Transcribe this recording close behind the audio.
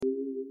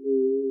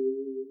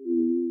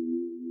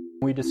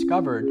We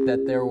discovered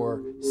that there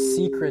were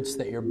secrets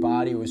that your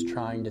body was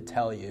trying to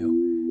tell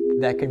you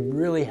that could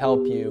really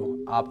help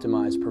you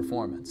optimize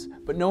performance.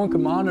 But no one could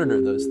monitor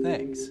those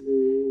things.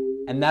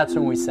 And that's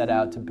when we set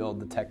out to build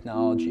the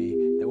technology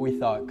that we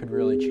thought could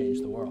really change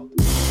the world.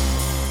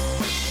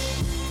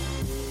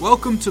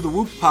 Welcome to the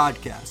Whoop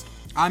Podcast.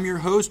 I'm your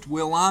host,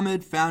 Will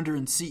Ahmed, founder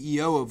and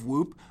CEO of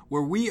Whoop,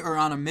 where we are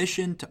on a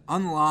mission to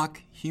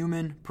unlock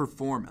human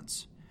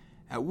performance.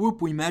 At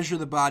Whoop, we measure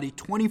the body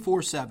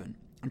 24/7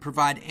 and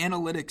provide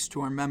analytics to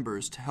our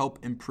members to help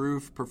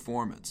improve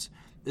performance.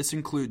 This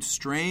includes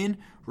strain,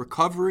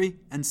 recovery,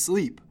 and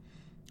sleep.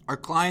 Our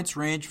clients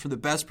range from the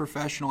best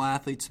professional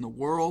athletes in the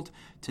world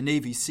to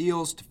Navy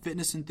SEALs to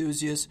fitness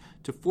enthusiasts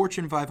to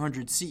Fortune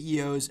 500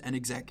 CEOs and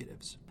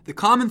executives. The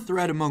common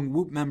thread among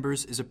Whoop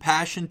members is a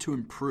passion to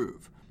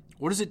improve.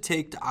 What does it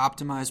take to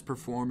optimize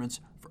performance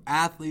for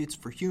athletes,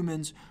 for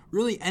humans,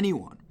 really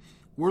anyone?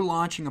 We're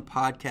launching a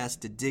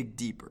podcast to dig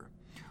deeper.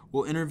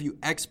 We'll interview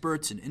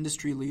experts and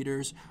industry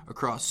leaders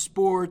across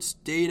sports,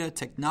 data,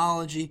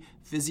 technology,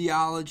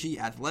 physiology,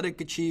 athletic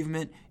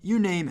achievement, you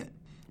name it.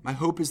 My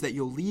hope is that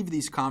you'll leave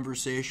these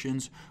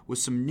conversations with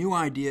some new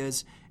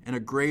ideas and a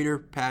greater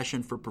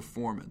passion for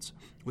performance.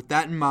 With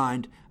that in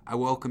mind, I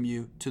welcome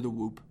you to the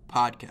Whoop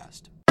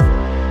Podcast.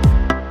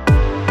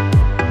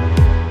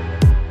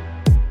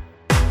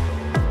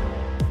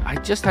 I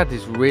just had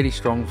this really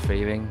strong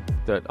feeling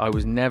that I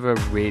was never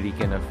really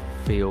going to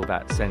feel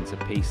that sense of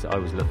peace that I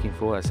was looking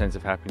for, that sense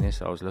of happiness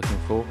that I was looking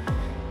for,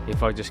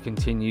 if I just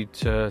continued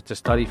to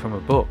study from a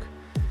book.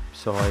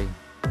 So I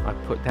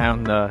put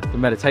down the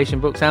meditation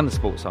books and the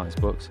sports science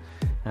books,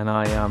 and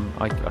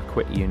I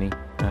quit uni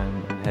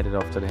and headed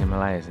off to the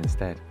Himalayas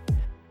instead.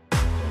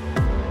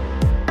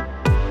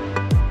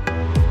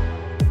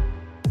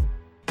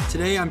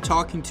 Today I'm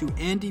talking to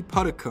Andy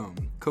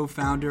Puddicombe,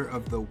 co-founder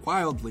of the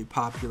wildly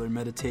popular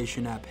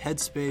meditation app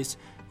Headspace,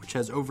 which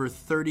has over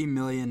 30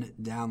 million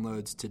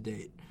downloads to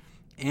date.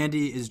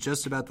 Andy is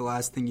just about the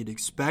last thing you'd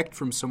expect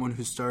from someone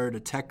who started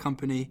a tech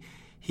company.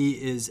 He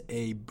is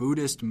a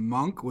Buddhist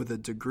monk with a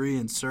degree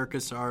in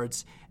circus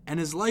arts, and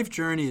his life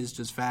journey is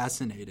just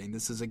fascinating.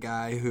 This is a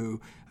guy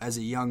who, as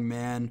a young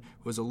man,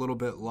 was a little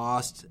bit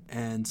lost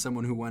and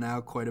someone who went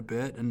out quite a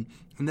bit. And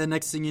then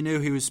next thing you knew,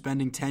 he was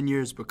spending 10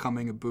 years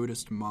becoming a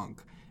Buddhist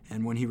monk.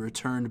 And when he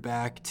returned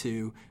back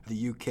to the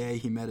UK,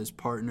 he met his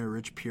partner,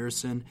 Rich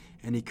Pearson,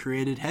 and he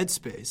created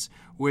Headspace,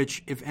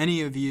 which, if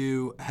any of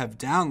you have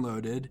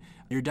downloaded,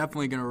 you're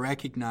definitely going to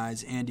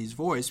recognize Andy's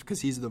voice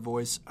because he's the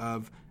voice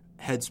of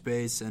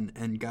Headspace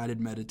and guided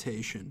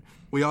meditation.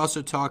 We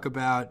also talk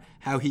about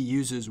how he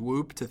uses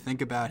Whoop to think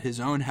about his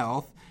own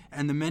health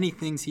and the many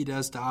things he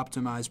does to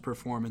optimize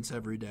performance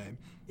every day.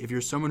 If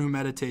you're someone who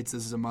meditates,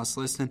 this is a must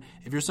listen.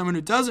 If you're someone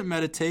who doesn't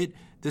meditate,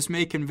 this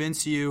may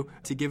convince you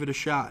to give it a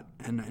shot.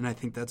 And I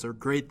think that's a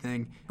great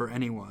thing for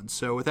anyone.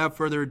 So without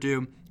further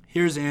ado,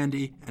 here's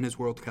Andy and his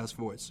world-class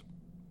voice.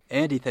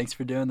 Andy, thanks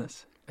for doing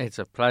this. It's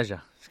a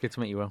pleasure. It's good to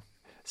meet you, Will.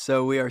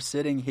 So we are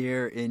sitting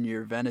here in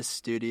your Venice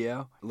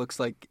studio. It looks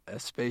like a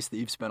space that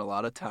you've spent a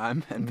lot of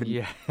time and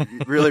been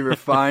really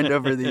refined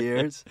over the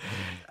years.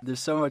 There's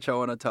so much I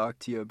want to talk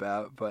to you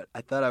about, but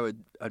I thought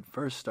I'd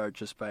first start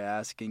just by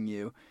asking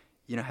you,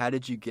 how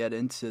did you get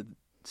into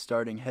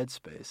starting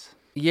Headspace?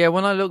 Yeah,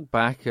 when I look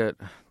back at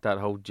that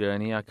whole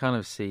journey, I kind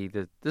of see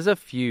that there's a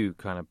few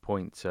kind of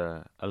points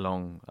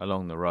along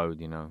the road.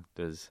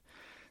 There's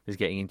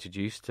getting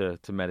introduced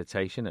to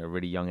meditation at a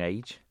really young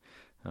age.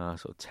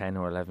 Sort of 10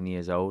 or 11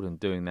 years old, and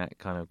doing that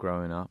kind of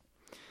growing up.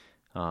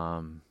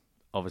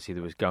 Obviously,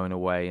 there was going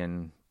away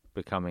and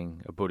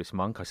becoming a Buddhist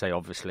monk. I say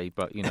obviously,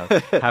 but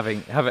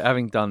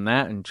having done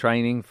that and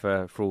training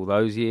for all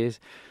those years.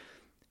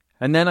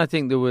 And then I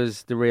think there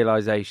was the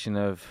realization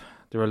of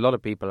there are a lot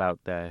of people out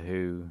there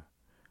who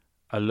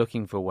are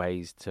looking for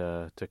ways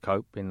to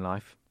cope in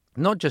life.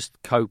 Not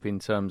just cope in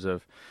terms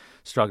of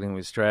struggling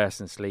with stress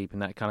and sleep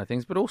and that kind of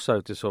things, but also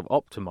to sort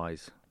of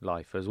optimize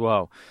life as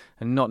well,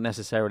 and not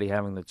necessarily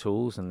having the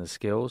tools and the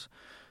skills.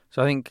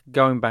 So I think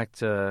going back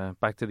to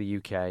the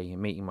UK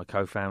and meeting my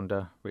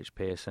co-founder, Rich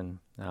Pearson,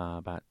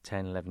 about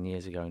 10, 11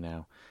 years ago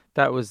now,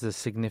 that was the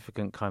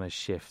significant kind of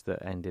shift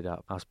that ended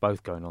up us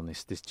both going on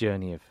this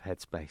journey of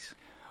Headspace.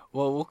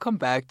 Well, we'll come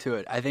back to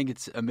it. I think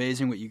it's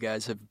amazing what you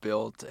guys have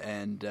built,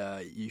 and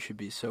you should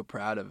be so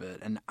proud of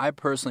it. And I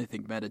personally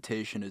think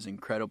meditation is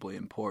incredibly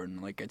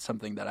important. Like, it's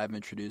something that I've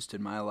introduced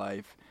in my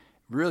life,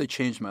 really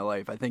changed my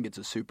life. I think it's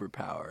a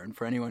superpower. And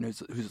for anyone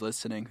who's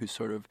listening, who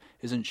sort of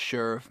isn't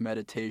sure if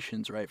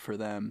meditation's right for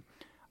them,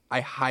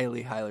 I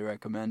highly, highly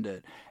recommend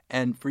it.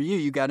 And for you,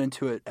 you got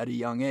into it at a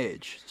young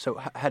age.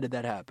 So how did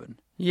that happen?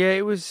 Yeah,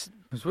 it was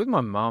with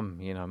my mum.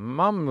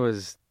 Mum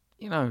was,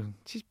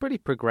 she's pretty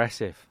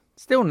progressive.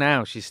 Still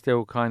now, she's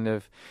still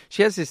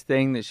she has this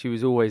thing that she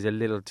was always a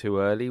little too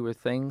early with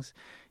things.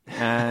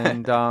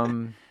 And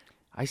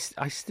I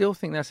still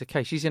think that's the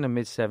case. She's in her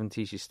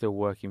mid-70s. She's still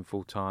working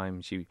full-time.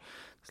 It's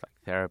like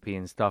therapy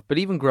and stuff. But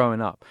even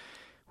growing up,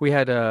 we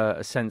had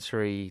a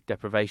sensory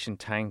deprivation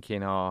tank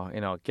in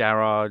our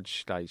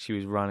garage. Like, she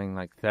was running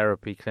like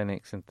therapy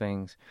clinics and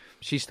things.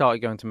 She started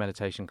going to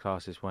meditation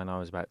classes when I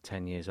was about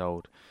 10 years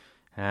old,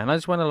 and I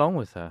just went along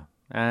with her.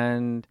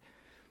 And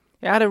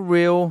it had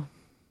it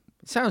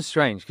sounds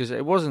strange because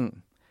it wasn't.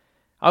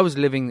 I was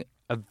living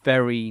a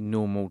very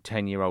normal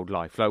 10-year-old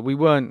life. Like, we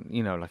weren't,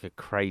 like a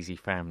crazy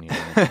family or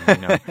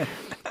anything,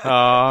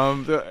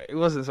 it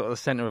wasn't sort of the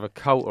center of a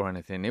cult or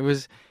anything.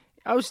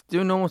 I was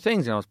doing normal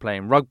things, and I was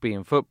playing rugby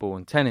and football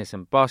and tennis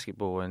and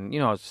basketball, and,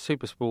 I was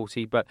super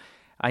sporty, but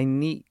I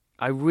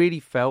really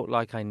felt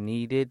like I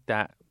needed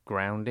that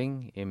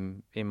grounding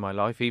in my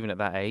life, even at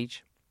that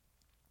age.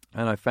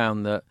 And I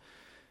found that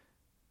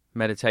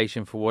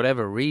meditation, for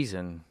whatever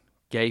reason,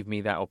 gave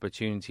me that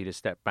opportunity to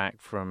step back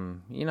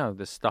from,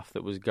 the stuff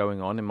that was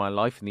going on in my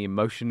life and the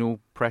emotional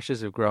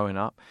pressures of growing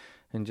up,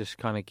 and just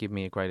kind of give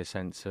me a greater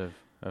sense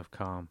of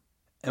calm.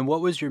 And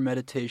what was your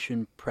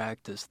meditation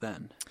practice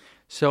then?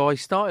 So I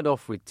started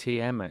off with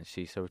TM,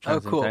 actually, so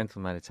Transcendental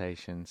cool.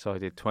 Meditation. So I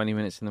did 20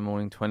 minutes in the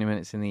morning, 20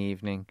 minutes in the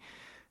evening,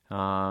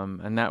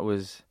 and that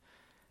was...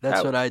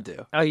 That's what I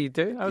do. Oh, you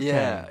do? Okay.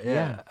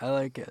 Yeah, I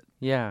like it.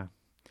 Yeah.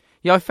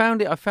 Yeah, I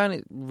found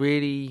it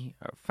really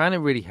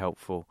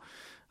helpful.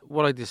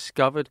 What I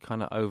discovered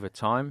kind of over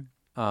time,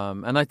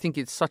 and I think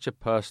it's such a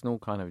personal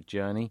kind of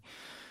journey,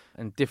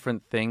 and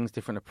different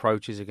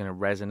approaches are going to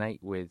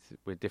resonate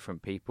with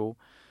different people.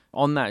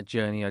 On that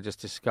journey, I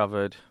just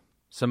discovered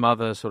some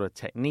other sort of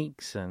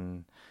techniques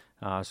and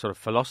sort of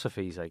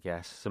philosophies, I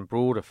guess, some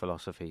broader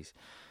philosophies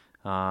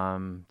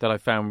that I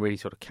found really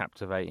sort of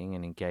captivating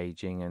and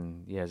engaging.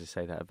 And yeah, as I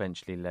say, that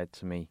eventually led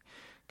to me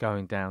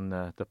going down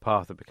the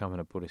path of becoming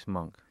a Buddhist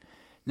monk.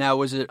 Now,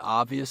 was it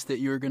obvious that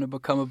you were going to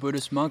become a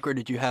Buddhist monk, or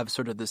did you have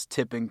sort of this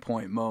tipping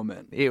point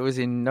moment? It was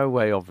in no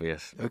way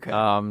obvious. Okay.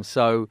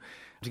 So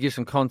to give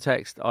some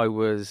context, I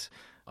was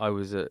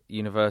at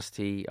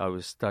university. I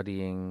was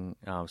studying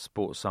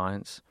sports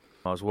science.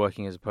 I was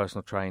working as a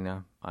personal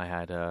trainer. I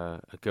had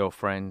a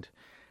girlfriend.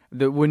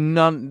 There was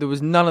none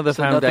of the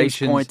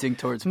foundations. Nothing's pointing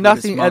towards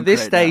Buddhist monk at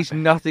this right stage.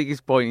 now. Nothing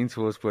is pointing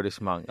towards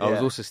Buddhist monk. Yeah. I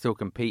was also still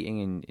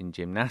competing in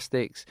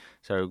gymnastics,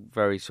 so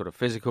very sort of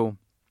physical.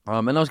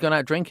 And I was going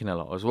out drinking a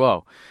lot as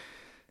well.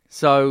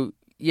 So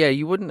yeah,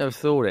 you wouldn't have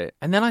thought it.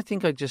 And then I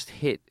think I just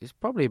it's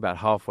probably about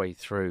halfway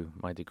through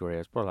my degree. I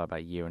was probably about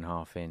a year and a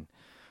half in.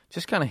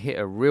 Just kind of hit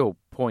a real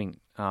point.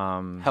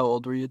 How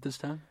old were you at this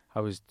time? I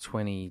was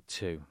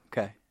 22.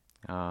 Okay.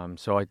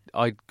 So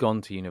I'd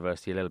gone to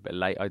university a little bit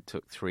late. I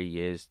took 3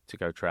 years to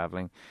go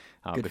traveling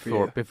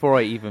before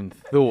I even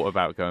thought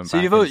about going back.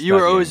 So you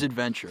were always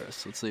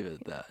adventurous. Let's leave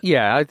it at that.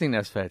 Yeah, I think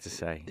that's fair to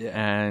say. Yeah.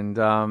 And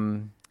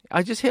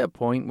I just hit a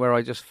point where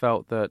I just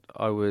felt that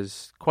I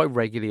was quite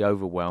regularly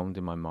overwhelmed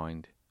in my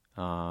mind.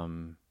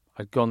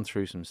 I'd gone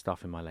through some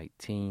stuff in my late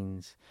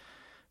teens,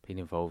 been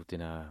involved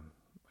in a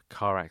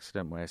car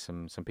accident where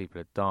some people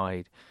had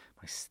died.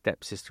 My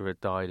stepsister had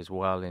died as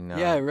well.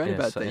 I read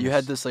about that. You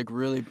had this like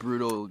really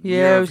brutal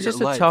year it was of just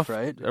your life,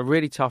 right? a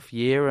really tough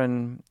year,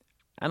 and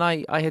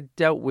I had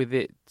dealt with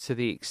it to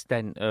the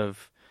extent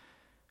of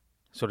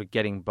sort of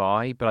getting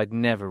by, but I'd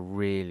never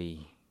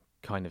really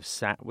kind of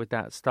sat with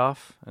that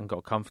stuff and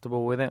got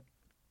comfortable with it,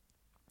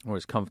 or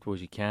as comfortable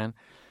as you can.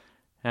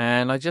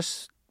 And I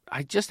just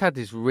had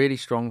this really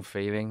strong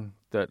feeling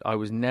that I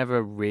was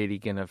never really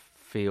going to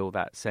feel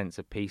that sense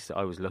of peace that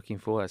I was looking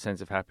for, that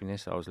sense of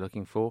happiness that I was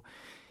looking for,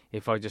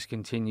 if I just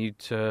continued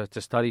to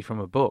study from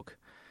a book.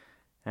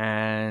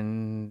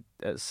 And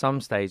at some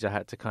stage I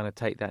had to kind of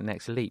take that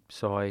next leap.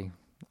 So I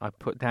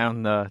put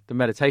down the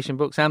meditation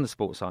books and the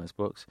sports science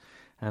books,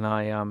 and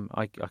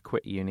I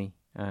quit uni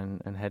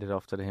and headed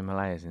off to the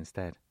Himalayas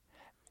instead.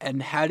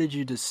 And how did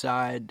you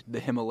decide the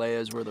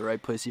Himalayas were the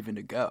right place even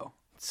to go?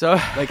 So,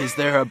 like, is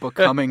there a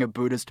becoming a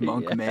Buddhist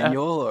monk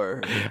manual,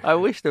 or? I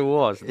wish there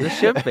was. There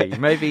should be.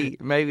 Maybe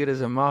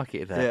there's a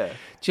market there. Yeah.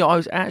 Do you know, I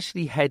was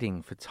actually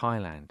heading for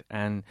Thailand,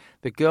 and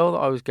the girl that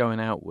I was going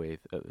out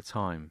with at the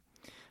time,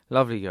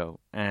 lovely girl,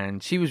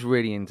 and she was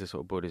really into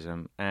sort of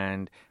Buddhism.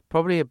 And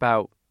probably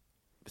about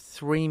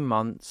 3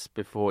 months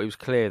before, it was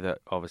clear that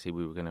obviously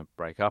we were going to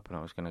break up and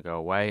I was going to go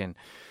away.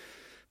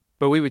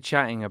 But we were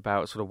chatting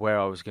about sort of where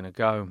I was going to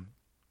go.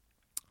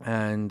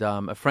 And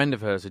a friend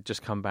of hers had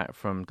just come back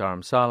from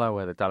Dharamsala,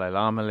 where the Dalai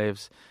Lama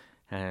lives,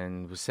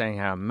 and was saying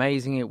how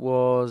amazing it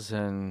was.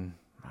 And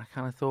I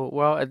kind of thought,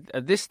 well,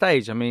 at this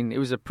stage, I mean, it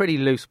was a pretty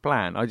loose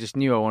plan. I just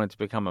knew I wanted to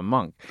become a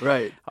monk.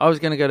 Right. I was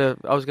going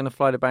to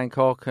fly to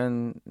Bangkok,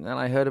 and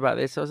I heard about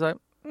this. I was like,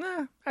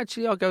 nah,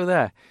 actually, I'll go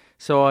there.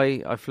 So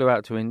I flew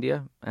out to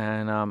India,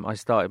 and I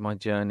started my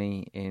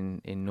journey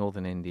in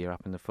northern India,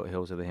 up in the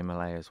foothills of the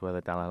Himalayas, where the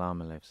Dalai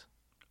Lama lives.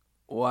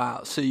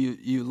 Wow. So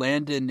you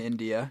land in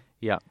India.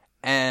 Yeah.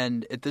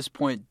 And at this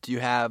point, do you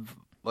have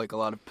like a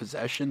lot of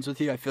possessions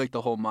with you? I feel like the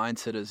whole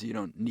mindset is you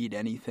don't need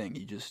anything.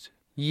 You just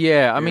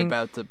you're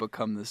about to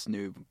become this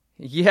new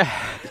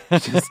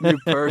this new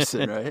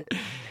person, right?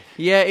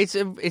 Yeah, it's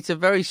a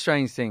very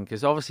strange thing,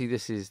 because obviously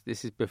this is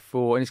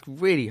before, and it's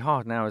really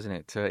hard now, isn't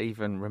it, to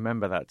even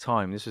remember that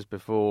time. This was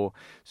before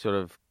sort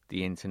of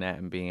the internet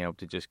and being able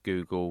to just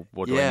Google,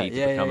 what do I need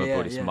to become a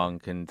Buddhist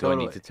monk, and do I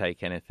need to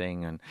take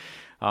anything? And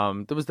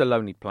there was the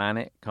Lonely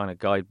Planet kind of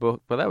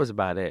guidebook, but that was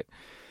about it.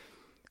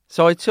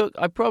 So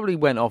I probably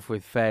went off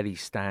with fairly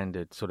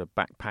standard sort of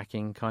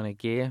backpacking kind of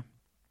gear.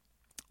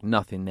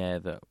 Nothing there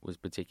that was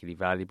particularly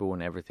valuable,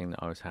 and everything that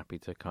I was happy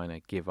to kind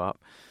of give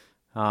up.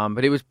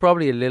 But it was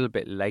probably a little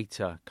bit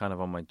later kind of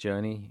on my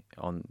journey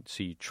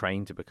so you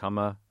train to become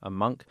a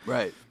monk.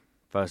 Right.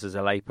 Versus a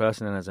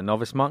layperson and as a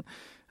novice monk.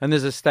 And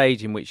there's a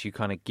stage in which you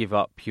kind of give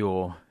up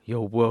your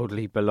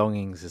worldly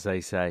belongings, as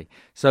they say.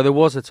 So there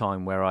was a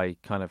time where I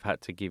kind of had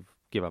to give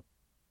up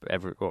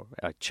or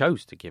I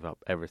chose to give up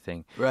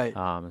everything. Right.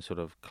 Sort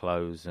of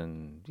clothes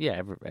and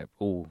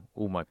all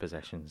my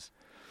possessions.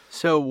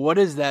 So what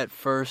is that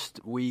first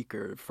week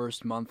or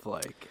first month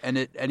like? And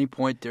at any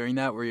point during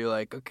that where you're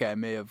like, okay, I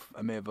may have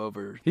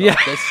overthought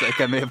this,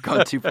 like I may have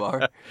gone too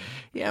far.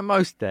 Yeah,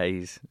 most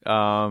days.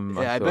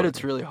 I bet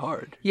it's really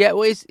hard. Yeah,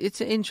 well,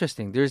 it's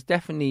interesting. There's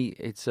definitely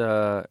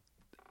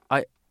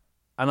I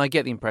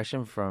get the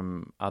impression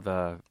from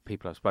other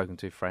people I've spoken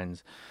to,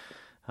 friends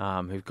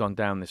who've gone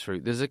down this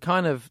route.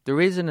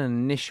 There is an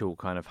initial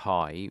kind of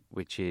high,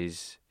 which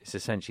is it's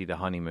essentially the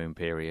honeymoon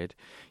period.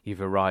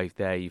 You've arrived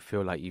there, you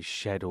feel like you've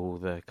shed all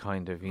the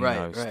kind of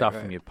stuff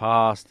from your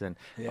past, and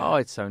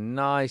it's so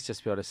nice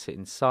just to be able to sit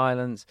in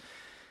silence.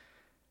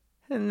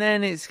 And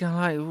then it's kind of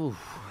like, ooh,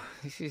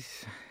 this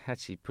is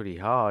actually pretty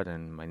hard,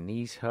 and my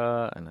knees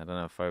hurt, and I don't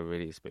know if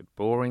it's a bit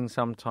boring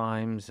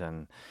sometimes,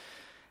 and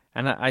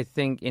I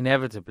think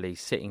inevitably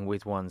sitting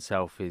with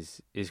oneself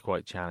is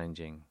quite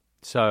challenging.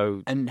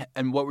 So and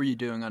what were you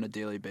doing on a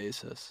daily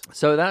basis?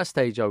 So at that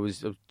stage, I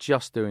was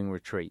just doing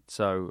retreat.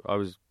 So I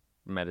was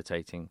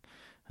meditating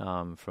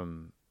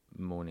from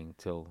morning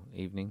till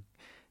evening,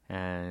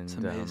 and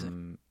that's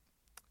amazing.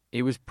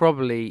 It was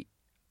probably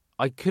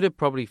I could have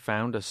probably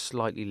found a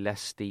slightly less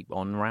steep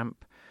on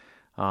ramp.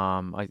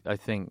 I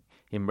think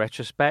in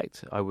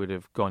retrospect, I would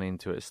have gone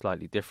into it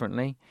slightly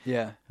differently.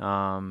 Yeah.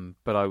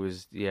 But I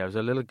was a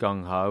little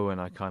gung ho,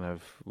 and I kind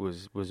of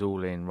was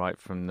all in right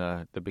from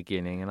the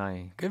beginning.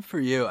 And good for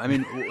you. I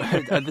mean,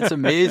 that's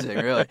amazing.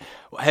 Really.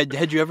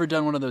 Had you ever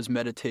done one of those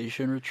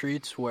meditation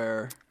retreats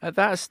where? At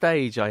that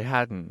stage, I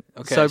hadn't.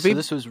 Okay, so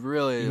this was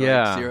really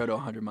like 0 to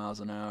 100 miles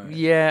an hour.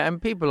 Yeah, and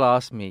people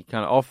ask me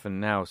kind of often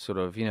now, sort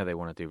of, they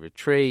want to do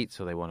retreats,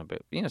 or they want to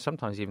be,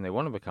 sometimes even they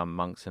want to become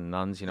monks and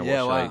nuns.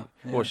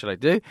 What should I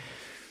do?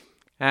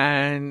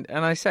 And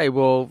I say,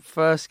 well,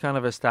 first kind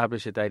of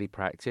establish a daily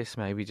practice,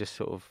 maybe just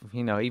sort of,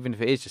 even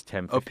if it is just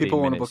 10, 15 minutes.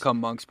 People want to become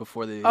monks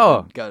before they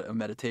got a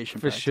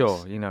meditation practice.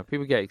 For sure.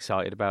 People get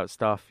excited about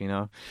stuff, And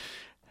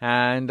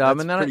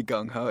that's and then pretty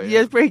gung-ho.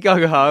 Yeah, it's pretty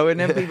gung-ho. And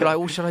then people are like,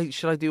 well,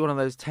 should I do one of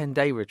those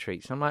 10-day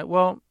retreats? And I'm like,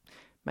 well,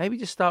 maybe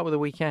just start with a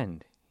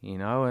weekend,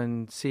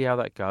 and see how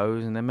that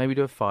goes. And then maybe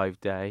do a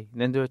 5-day,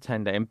 and then do a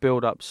 10-day and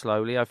build up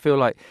slowly. I feel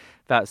like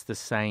that's the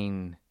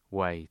sane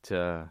way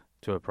to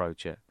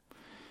approach it.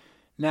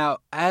 Now,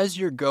 as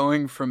you're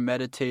going from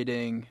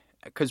meditating,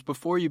 because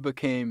before you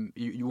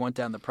you went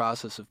down the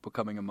process of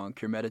becoming a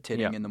monk, you're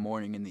meditating in the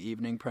morning and the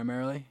evening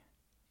primarily?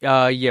 When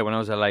I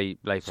was a lay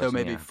person. So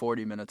maybe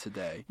 40 minutes a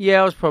day.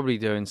 Yeah, I was probably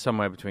doing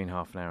somewhere between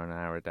half an hour and an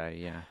hour a day,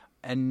 yeah.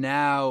 And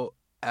now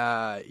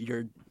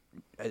you're,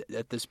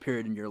 at this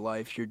period in your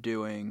life, you're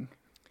doing,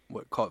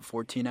 call it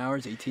 14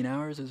 hours, 18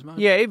 hours as much?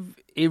 Yeah,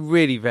 it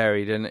really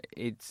varied, and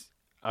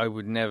I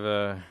would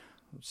never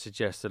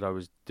suggest that I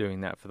was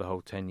doing that for the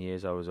whole 10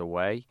 years I was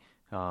away.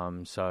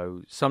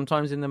 So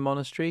sometimes in the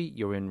monastery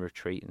you're in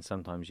retreat, and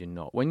sometimes you're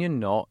not. When you're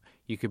not,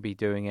 you could be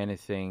doing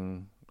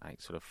anything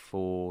like sort of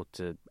 4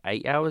 to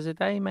 8 hours a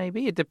day,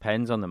 maybe. It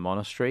depends on the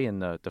monastery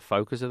and the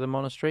focus of the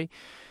monastery.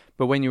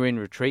 But when you're in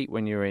retreat,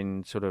 when you're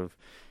in sort of,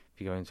 if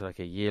you go into like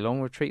a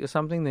year-long retreat or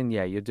something, then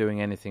you're doing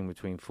anything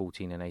between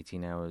 14 and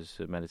 18 hours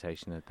of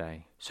meditation a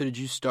day. So did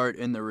you start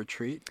in the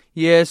retreat?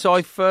 Yeah, so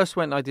I first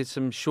I did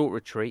some short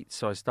retreats.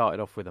 So I started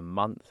off with a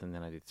month, and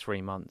then I did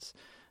 3 months.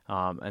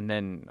 And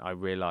then I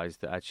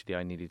realized that actually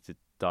I needed to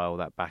dial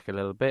that back a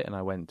little bit, and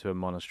I went to a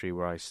monastery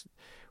where I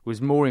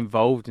was more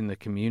involved in the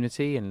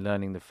community and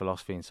learning the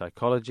philosophy and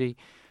psychology,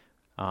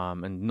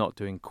 and not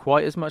doing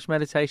quite as much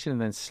meditation.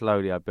 And then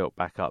slowly I built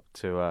back up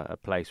to a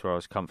place where I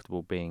was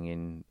comfortable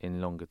being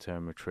in longer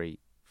term retreat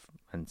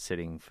and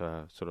sitting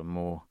for sort of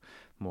more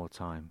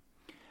time.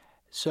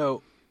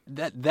 So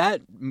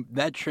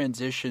that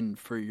transition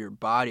for your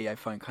body I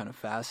find kind of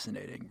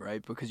fascinating,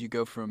 right? Because you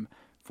go from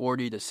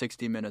 40 to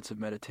 60 minutes of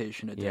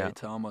meditation a day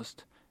to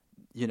almost,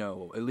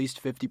 at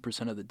least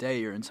 50% of the day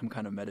you're in some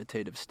kind of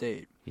meditative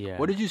state. Yeah.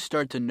 What did you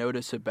start to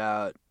notice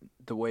about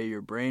the way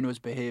your brain was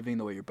behaving,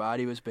 the way your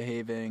body was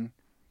behaving?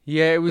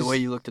 Yeah, it was the way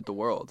you looked at the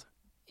world.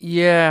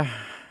 Yeah,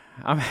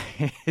 I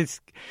mean,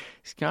 it's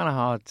kind of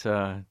hard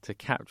to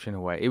capture in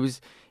a way. It was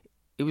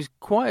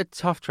quite a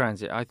tough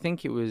transit. I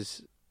think it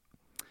was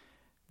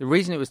the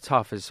reason it was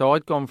tough is so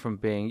I'd gone from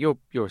being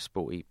you're a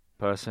sporty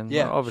person,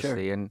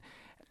 obviously, sure. and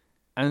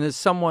as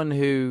someone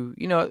who,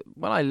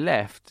 when I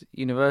left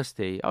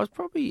university, I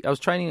was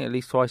training at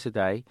least twice a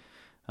day,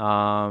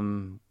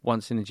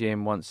 once in the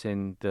gym, once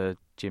in the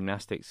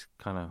gymnastics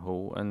kind of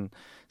hall. And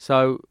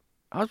so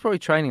I was probably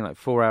training like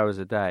 4 hours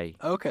a day.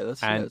 Okay,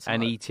 that's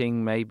and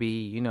eating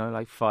maybe,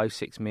 like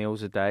 5-6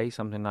 meals a day,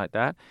 something like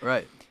that.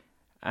 Right.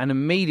 And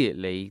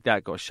immediately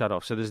that got shut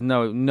off. So there's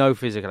no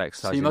physical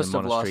exercise in the monastery. So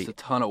you must have lost a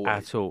ton of weight.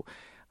 At all.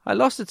 I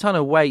lost a ton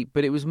of weight,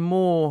 but it was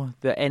more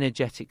the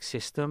energetic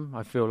system.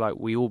 I feel like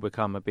we all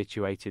become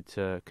habituated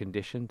to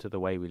condition, to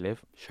the way we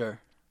live. Sure.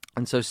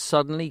 And so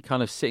suddenly,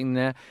 kind of sitting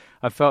there,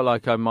 I felt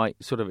like I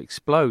might sort of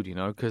explode,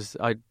 because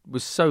I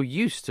was so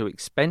used to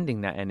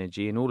expending that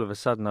energy, and all of a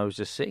sudden I was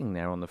just sitting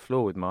there on the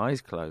floor with my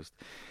eyes closed,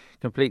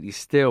 completely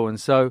still. And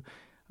so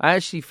I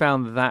actually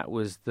found that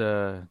was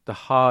the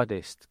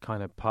hardest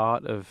kind of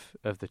part of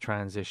the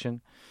transition.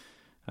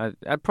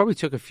 It probably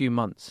took a few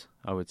months,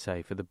 I would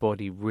say, for the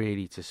body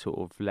really to sort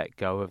of let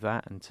go of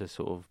that and to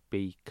sort of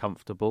be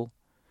comfortable,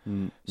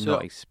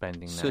 not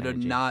expending that energy.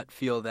 So to not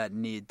feel that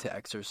need to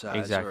exercise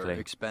Exactly. or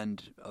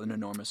expend an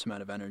enormous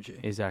amount of energy.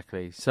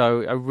 Exactly.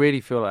 So I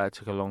really feel like it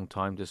took a long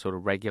time to sort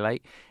of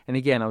regulate. And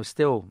again, I was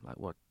still,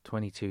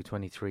 22,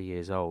 23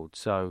 years old.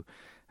 So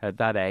at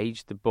that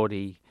age, the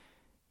body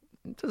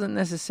doesn't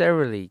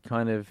necessarily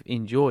kind of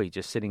enjoy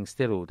just sitting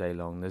still all day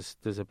long.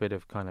 There's a bit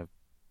of kind of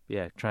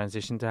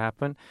transition to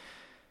happen.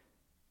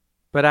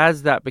 But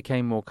as that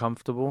became more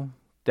comfortable,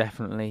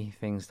 definitely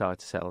things started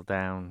to settle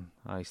down.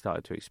 I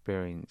started to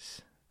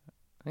experience,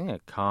 a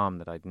calm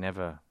that I'd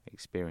never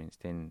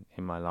experienced in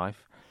my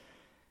life.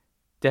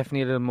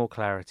 Definitely a little more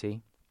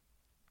clarity.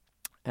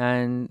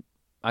 And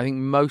I think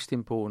most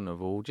important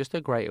of all, just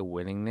a greater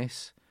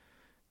willingness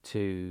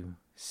to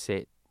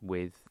sit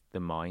with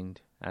the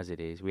mind as it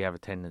is. We have a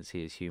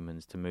tendency as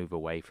humans to move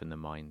away from the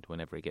mind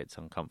whenever it gets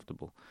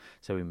uncomfortable.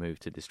 So we move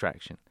to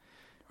distraction.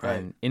 Right.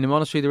 And in the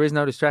monastery, there is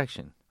no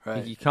distraction.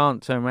 Right. You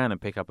can't turn around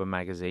and pick up a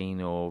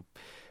magazine or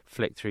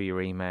flick through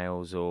your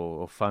emails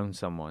or phone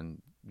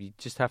someone. You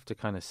just have to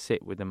kind of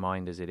sit with the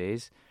mind as it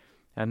is.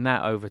 And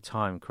that over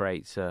time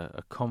creates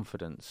a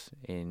confidence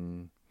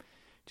in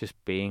just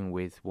being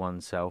with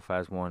oneself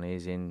as one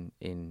is in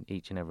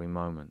each and every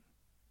moment.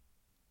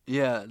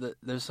 Yeah,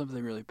 there's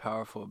something really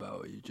powerful about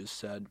what you just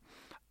said.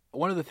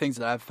 One of the things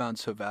that I've found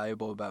so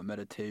valuable about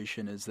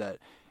meditation is that,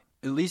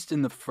 at least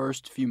in the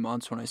first few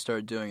months when I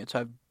started doing it, so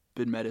I've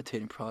been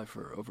meditating probably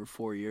for over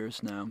 4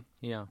 years now.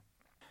 Yeah.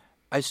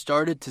 I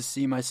started to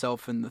see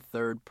myself in the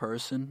third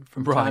person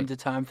from Right. time to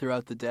time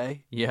throughout the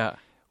day. Yeah.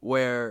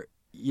 Where,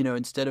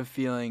 instead of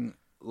feeling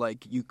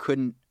like you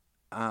couldn't,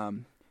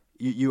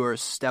 you were a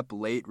step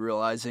late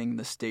realizing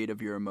the state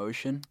of your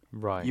emotion,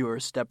 Right. you were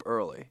a step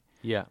early.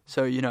 Yeah.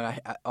 So, I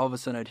all of a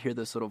sudden I'd hear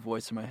this little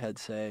voice in my head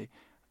say,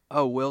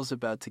 "Oh, Will's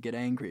about to get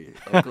angry.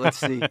 Like, let's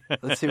see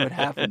what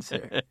happens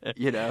here."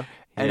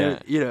 And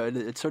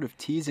it's sort of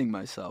teasing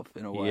myself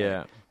in a way.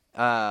 Yeah.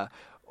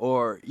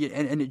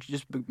 And it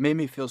just made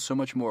me feel so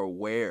much more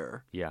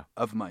aware Yeah.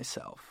 of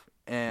myself,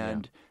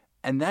 and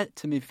that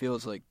to me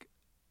feels like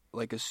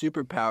a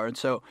superpower. And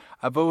so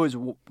I've always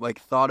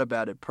thought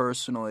about it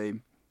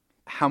personally.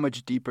 How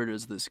much deeper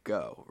does this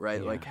go,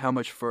 right? Yeah. Like, how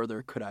much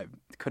further could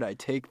I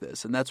take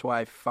this? And that's why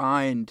I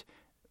find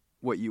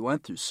what you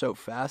went through so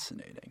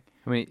fascinating.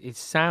 I mean, it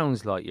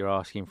sounds like you're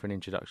asking for an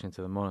introduction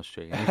to the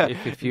monastery. And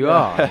if you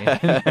are,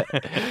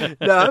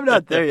 No, I'm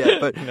not there yet.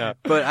 But No.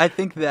 but I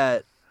think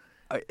that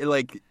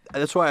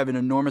that's why I have an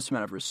enormous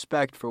amount of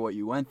respect for what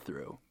you went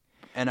through,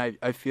 and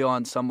I feel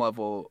on some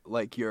level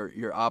like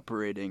you're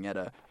operating at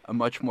a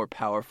much more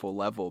powerful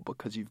level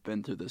because you've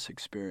been through this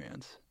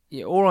experience.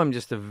 Yeah, or I'm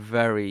just a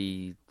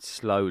very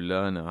slow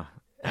learner,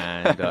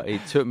 and it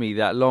took me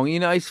that long.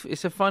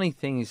 It's a funny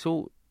thing. It's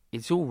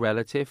all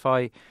relative.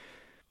 I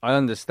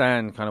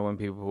understand kind of when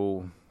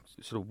people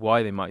sort of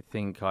why they might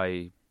think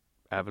I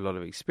have a lot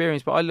of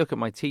experience, but I look at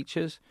my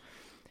teachers,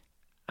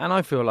 and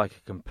I feel like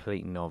a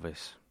complete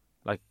novice.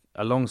 Like,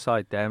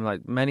 alongside them,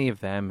 like many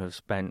of them have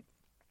spent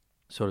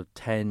sort of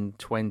 10,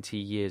 20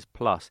 years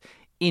plus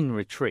in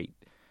retreat.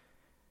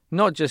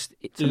 Not just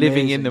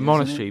living in the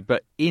monastery,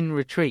 but in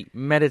retreat,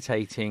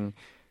 meditating,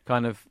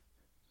 kind of.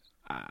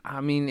 I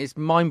mean, it's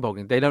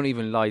mind-boggling. They don't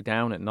even lie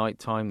down at night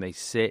time. They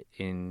sit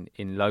in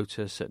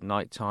lotus at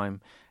night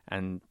time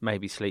and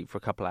maybe sleep for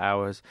a couple of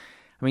hours.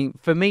 I mean,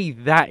 for me,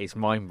 that is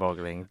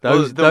mind-boggling.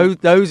 Those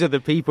are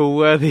the people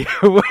worthy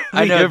of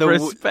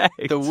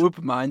respect. The Whoop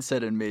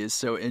mindset in me is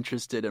so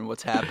interested in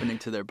what's happening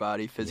to their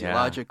body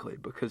physiologically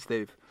because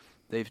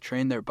they've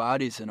trained their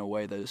bodies in a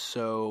way that is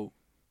so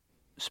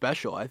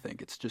special. I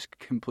think it's just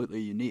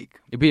completely unique.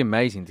 It'd be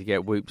amazing to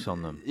get whoops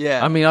on them.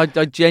 Yeah. I mean,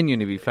 I'd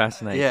genuinely be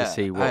fascinated to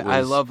see what I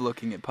love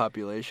looking at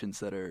populations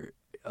that are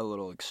a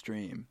little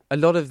extreme. A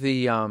lot of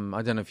the, I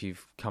don't know if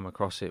you've come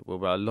across it,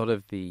 but a lot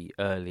of the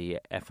early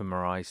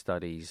fMRI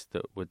studies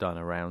that were done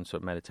around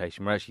sort of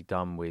meditation were actually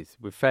done with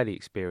fairly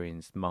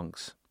experienced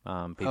monks,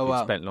 people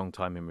who'd spent a long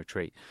time in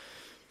retreat.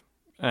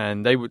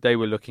 And they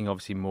were looking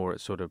obviously more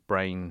at sort of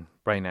brain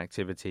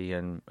activity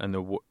and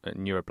the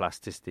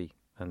neuroplasticity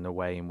and the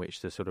way in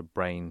which the sort of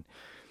brain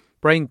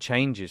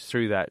changes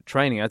through that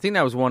training. I think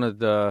that was one of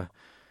the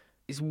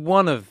it's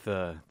one of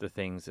the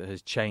things that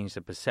has changed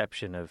the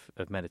perception of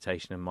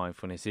meditation and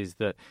mindfulness, is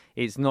that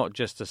it's not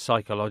just a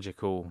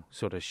psychological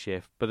sort of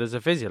shift, but there's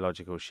a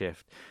physiological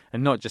shift,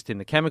 and not just in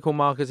the chemical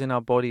markers in our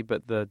body,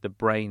 but the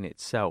brain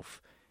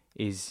itself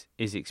is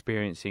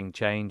experiencing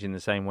change in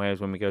the same way as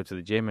when we go to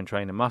the gym and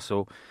train a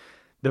muscle.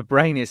 The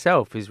brain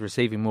itself is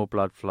receiving more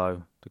blood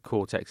flow. The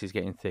cortex is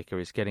getting thicker.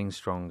 It's getting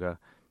stronger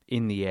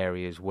in the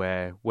areas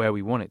where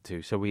we want it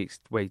to. So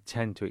we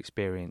tend to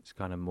experience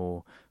kind of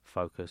more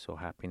focus or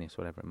happiness,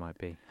 whatever it might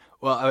be.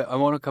 Well, I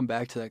want to come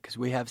back to that because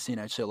we have seen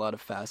actually a lot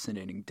of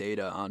fascinating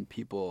data on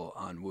people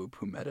on Whoop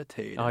who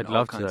meditate. I'd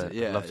love to.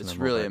 It's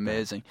really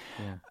amazing.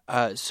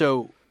 Yeah.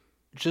 So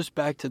just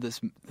back to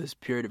this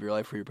period of your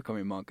life where you're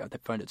becoming a monk, I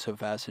find it so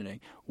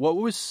fascinating. What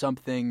was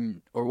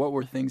something, or what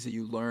were things that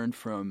you learned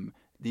from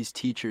these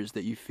teachers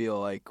that you feel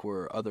like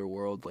were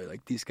otherworldly?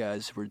 Like these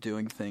guys were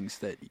doing things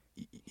that,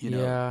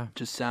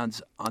 just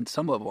sounds on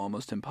some level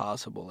almost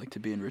impossible, like to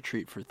be in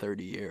retreat for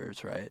 30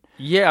 years, right?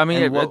 Yeah, I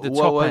mean, what the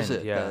top was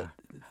end, it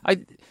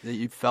that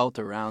you felt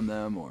around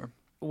them? Or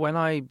when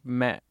I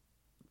met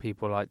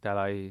people like that,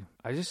 I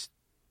just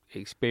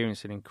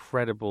experienced an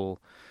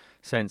incredible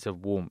sense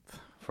of warmth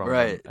from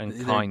them,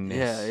 and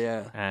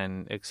kindness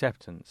and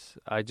acceptance.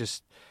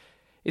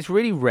 It's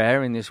really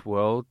rare in this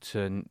world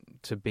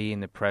to be in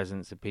the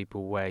presence of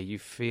people where you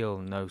feel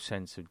no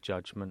sense of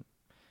judgment,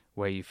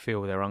 where you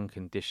feel they're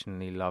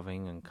unconditionally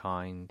loving and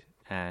kind,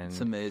 and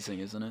it's amazing,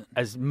 isn't it?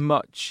 As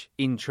much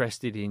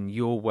interested in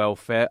your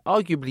welfare,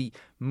 arguably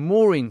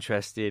more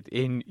interested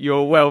in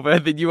your welfare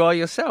than you are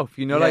yourself.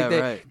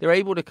 They're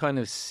able to kind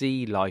of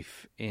see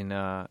life in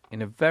a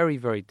very,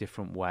 very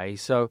different way.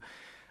 So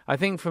I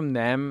think from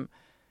them,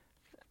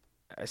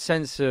 I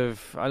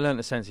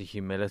learned a sense of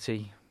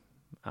humility.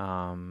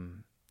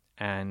 And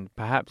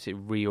perhaps it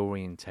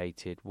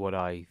reorientated what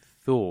I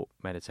thought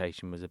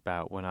meditation was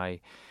about.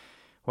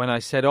 When I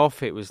set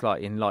off, it was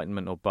like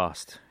enlightenment or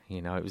bust.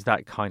 It was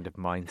that kind of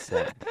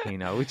mindset,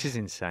 which is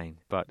insane,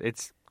 but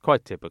it's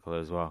quite typical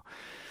as well.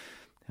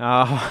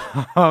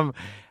 And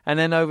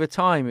then over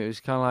time, it was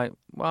kind of like,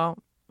 well,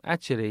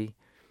 actually,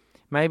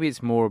 maybe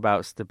it's more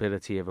about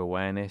stability of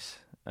awareness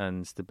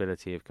and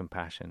stability of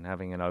compassion,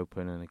 having an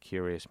open and a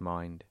curious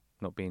mind,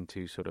 not being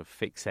too sort of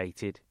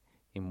fixated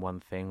in one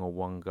thing or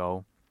one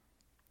goal,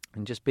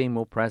 and just being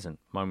more present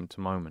moment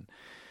to moment.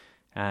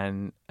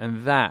 And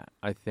that,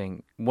 I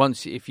think,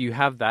 if you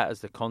have that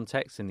as the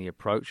context and the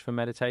approach for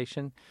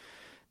meditation,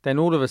 then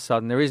all of a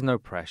sudden there is no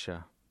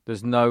pressure.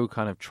 There's no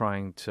kind of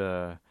trying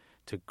to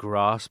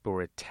grasp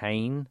or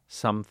attain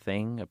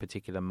something, a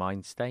particular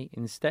mind state.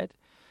 Instead,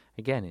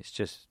 again, it's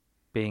just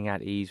being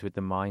at ease with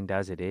the mind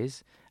as it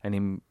is, and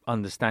in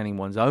understanding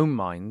one's own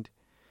mind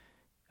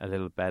a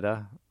little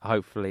better,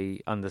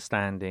 hopefully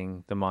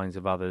understanding the minds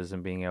of others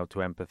and being able to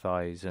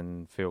empathize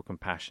and feel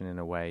compassion in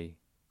a way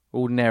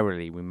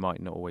ordinarily we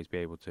might not always be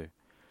able to.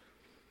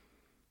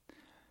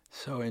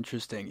 So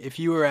interesting. If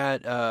you were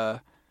at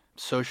a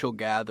social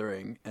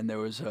gathering and there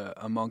was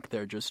a monk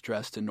there just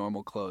dressed in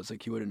normal clothes,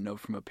 like you wouldn't know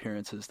from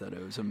appearances that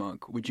it was a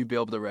monk, would you be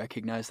able to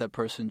recognize that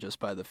person just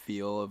by the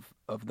feel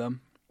of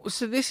them?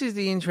 So this is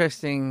the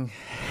interesting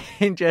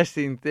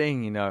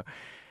thing,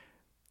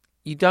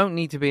 You don't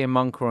need to be a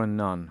monk or a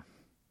nun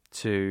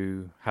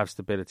to have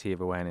stability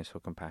of awareness or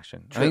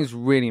compassion. True. I think it's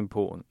really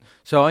important.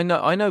 So I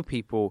know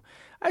people,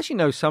 I actually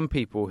know some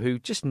people who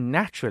just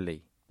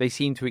naturally, they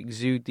seem to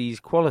exude these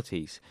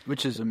qualities.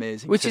 Which is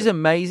amazing. Which is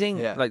amazing.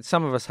 Yeah. Like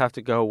some of us have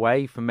to go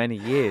away for many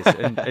years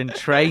and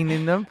train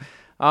in them.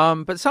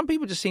 But some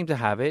people just seem to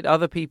have it.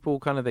 Other people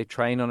they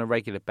train on a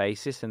regular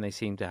basis and they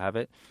seem to have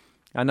it.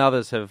 And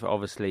others have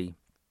obviously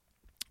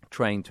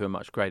trained to a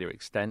much greater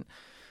extent.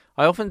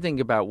 I often think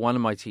about one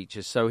of my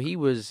teachers. So he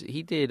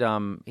did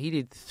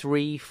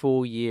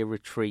 3-4 year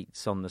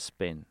retreats on the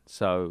spin.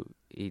 So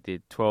he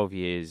did 12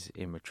 years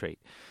in retreat.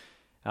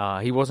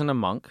 He wasn't a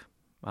monk.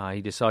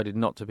 He decided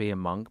not to be a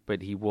monk,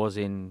 but he was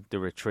in the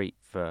retreat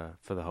for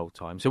the whole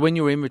time. So when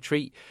you're in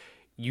retreat,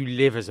 you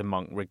live as a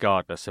monk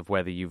regardless of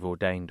whether you've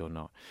ordained or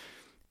not.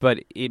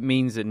 But it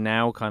means that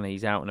now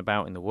he's out and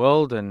about in the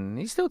world and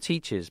he still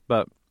teaches.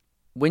 But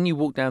when you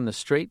walk down the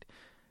street,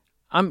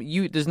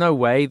 there's no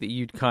way that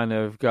you'd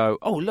go,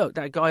 oh, look,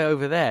 that guy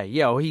over there.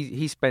 Yeah,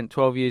 he spent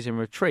 12 years in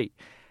retreat.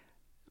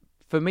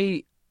 For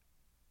me,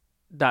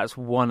 that's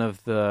one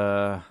of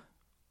the,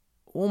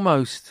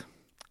 almost,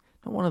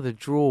 not one of the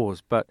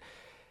draws, but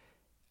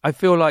I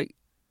feel like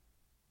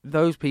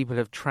those people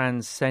have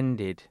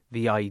transcended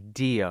the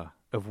idea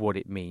of what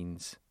it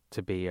means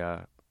to be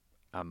a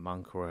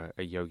monk or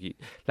a yogi.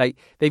 Like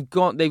they've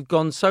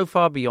gone so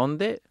far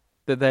beyond it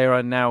that they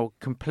are now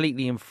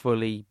completely and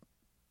fully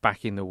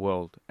back in the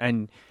world,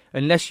 and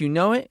unless you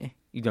know it,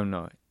 you don't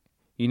know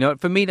it.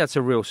 For me, that's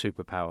a real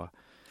superpower.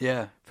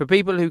 Yeah. For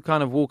people who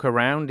walk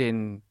around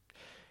in,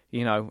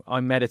 I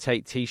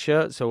meditate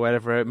T-shirts or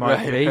whatever it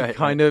might be,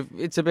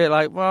 it's a bit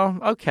like, well,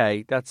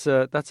 okay, that's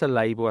a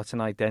label, that's an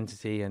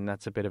identity, and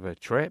that's a bit of a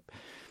trip.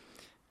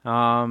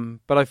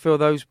 But I feel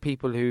those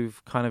people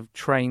who've kind of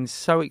trained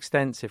so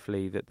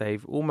extensively that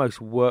they've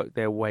almost worked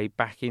their way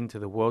back into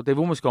the world, they've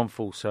almost gone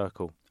full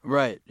circle.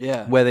 Right,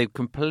 yeah. Where they've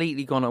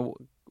completely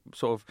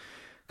sort of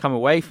come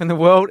away from the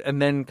world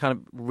and then kind of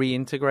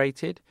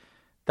reintegrated.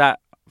 That,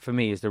 for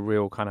me, is the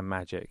real kind of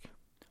magic.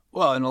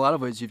 Well, in a lot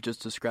of ways, you've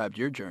just described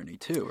your journey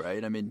too,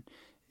 right? I mean,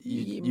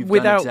 you've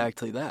done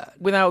exactly that.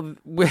 Without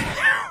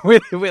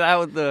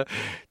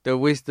the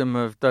wisdom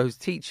of those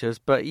teachers.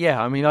 But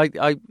yeah, I mean,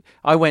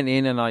 I went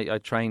in and I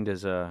trained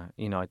as I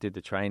did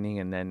the training,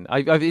 and then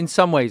I've in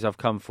some ways I've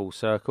come full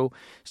circle.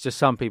 It's just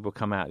some people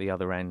come out the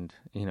other end,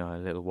 a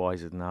little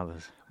wiser than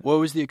others. What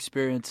was the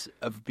experience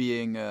of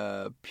being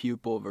a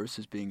pupil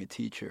versus being a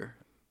teacher?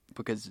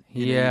 Because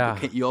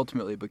you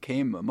ultimately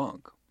became a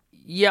monk.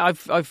 Yeah,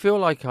 I feel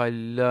like I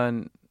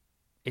learned.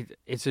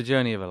 It's a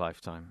journey of a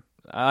lifetime.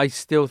 I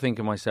still think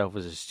of myself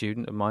as a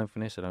student of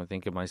mindfulness. I don't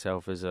think of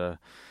myself as a...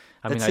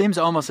 It seems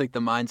almost like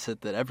the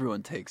mindset that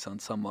everyone takes on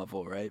some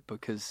level, right?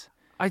 Because...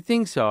 I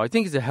think so. I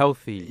think it's a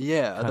healthy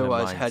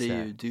otherwise how do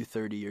you do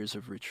 30 years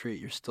of retreat?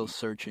 You're still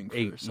searching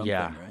for something,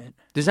 right?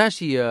 There's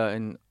actually,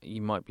 and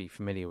you might be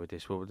familiar with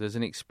this, well, there's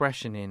an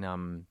expression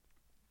in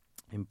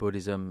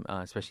Buddhism,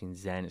 especially in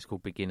Zen, it's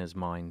called beginner's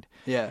mind.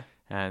 Yeah.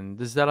 And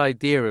there's that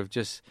idea of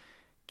just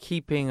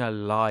keeping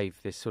alive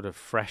this sort of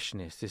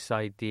freshness, this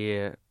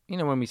idea...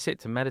 when we sit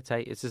to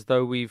meditate, it's as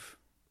though we've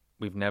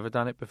never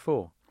done it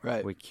before.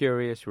 Right. We're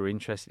curious, we're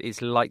interested.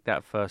 It's like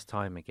that first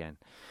time again.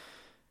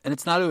 And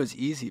it's not always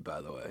easy,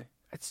 by the way.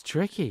 It's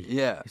tricky.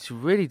 Yeah. It's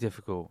really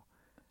difficult.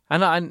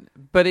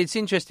 But it's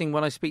interesting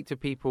when I speak to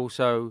people,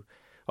 so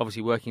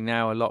obviously working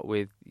now a lot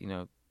with,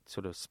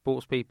 sort of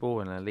sports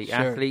people and elite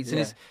athletes, and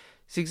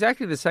it's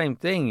exactly the same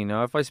thing,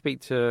 If I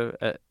speak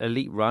to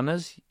elite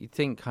runners, you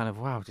think kind of,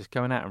 wow, just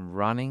going out and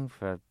running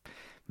for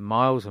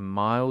miles and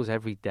miles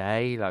every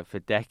day, like for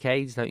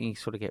decades, don't you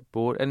sort of get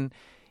bored? And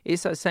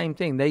it's that same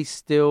thing. They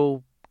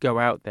still go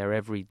out there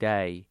every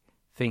day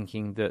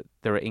thinking that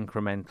there are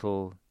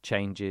incremental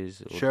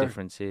changes or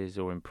differences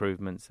or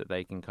improvements that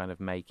they can kind of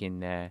make in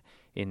their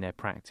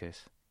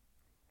practice.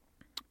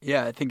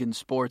 Yeah, I think in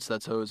sports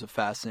that's always a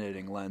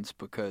fascinating lens,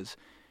 because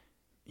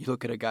you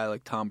look at a guy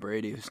like Tom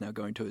Brady, who's now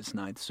going to his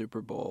 9th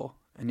Super Bowl,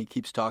 and he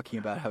keeps talking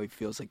about how he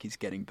feels like he's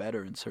getting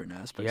better in certain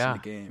aspects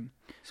of the game.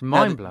 It's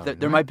mind-blowing.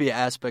 There might be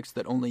aspects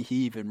that only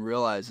he even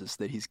realizes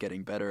that he's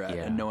getting better at,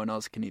 and no one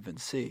else can even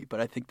see. But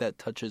I think that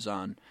touches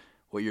on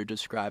what you're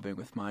describing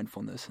with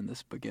mindfulness and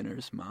this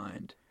beginner's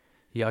mind.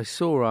 Yeah, I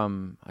saw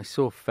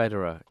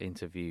Federer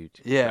interviewed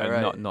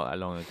not that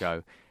long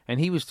ago, and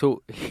he was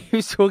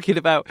talking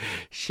about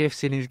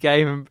shifts in his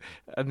game,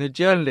 and the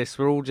journalists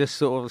were all just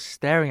sort of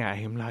staring at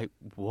him like,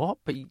 what?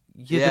 But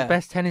you're the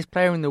best tennis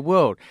player in the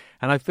world.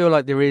 And I feel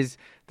like there's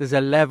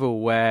a level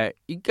where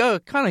you go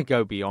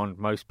beyond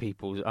most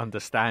people's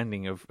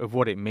understanding of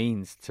what it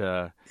means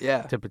to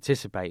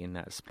participate in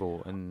that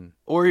sport, and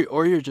or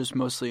you're just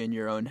mostly in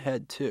your own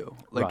head too.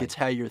 Like it's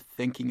how you're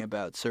thinking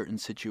about certain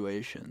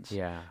situations.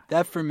 Yeah.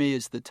 That for me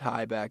is the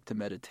tie back to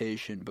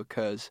meditation,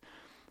 because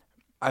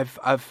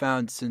I've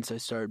found since I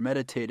started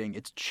meditating,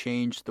 it's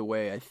changed the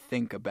way I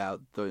think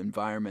about the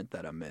environment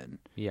that I'm in.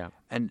 Yeah.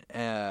 And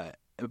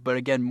but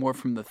again, more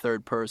from the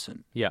third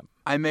person. Yeah.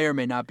 I may or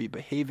may not be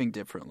behaving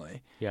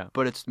differently. Yeah.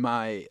 But it's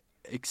my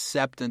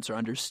acceptance or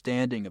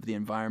understanding of the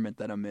environment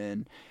that I'm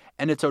in.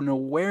 And it's an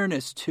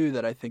awareness, too,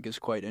 that I think is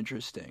quite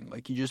interesting.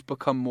 Like, you just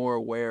become more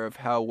aware of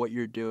how what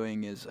you're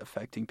doing is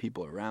affecting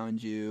people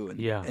around you.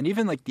 And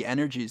even, like, the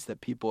energies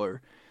that people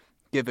are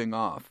giving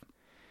off.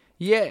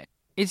 Yeah.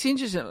 It's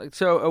interesting.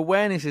 So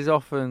awareness is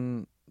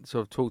often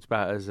sort of talked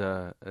about as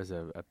a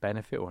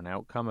benefit or an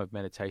outcome of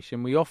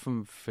meditation. We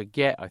often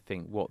forget, I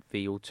think, what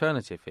the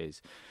alternative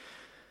is.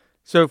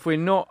 So if we're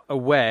not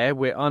aware,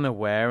 we're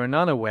unaware, and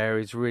unaware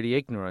is really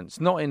ignorance.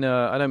 I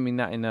don't mean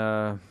that in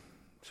a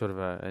sort of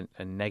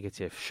a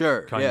negative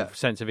kind of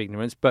sense of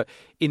ignorance, but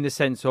in the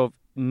sense of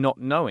not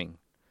knowing.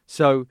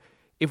 So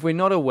if we're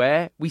not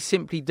aware, we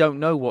simply don't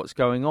know what's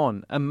going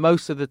on. And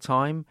most of the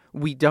time,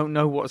 we don't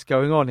know what's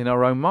going on in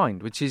our own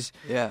mind, which is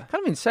kind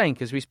of insane,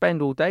 because we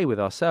spend all day with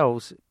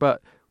ourselves,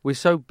 but we're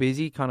so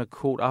busy, kind of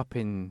caught up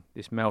in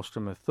this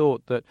maelstrom of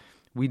thought, that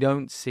we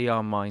don't see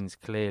our minds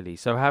clearly.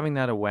 So having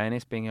that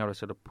awareness, being able to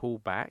sort of pull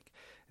back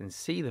and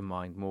see the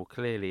mind more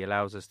clearly,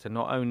 allows us to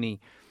not only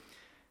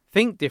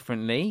think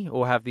differently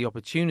or have the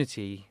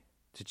opportunity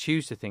to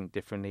choose to think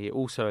differently, it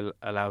also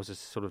allows us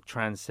to sort of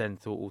transcend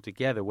thought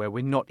altogether, where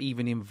we're not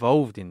even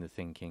involved in the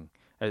thinking,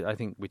 I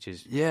think, which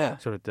is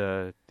sort of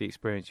the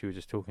experience you were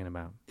just talking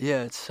about.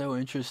 Yeah, it's so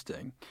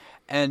interesting.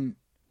 And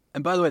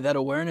by the way, that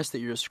awareness that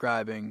you're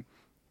describing,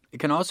 it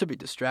can also be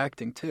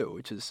distracting too,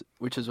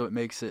 which is what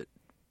makes it,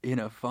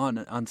 fun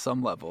on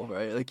some level,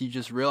 right? Like, you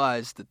just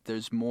realize that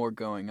there's more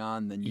going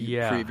on than you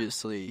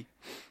previously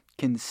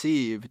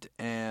conceived,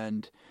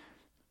 and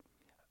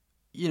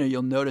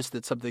you'll notice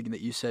that something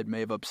that you said may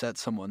have upset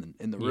someone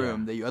in the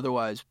room that you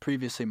otherwise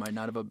previously might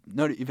not have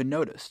even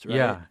noticed, right?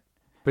 Yeah,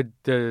 but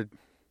the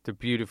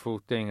beautiful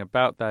thing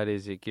about that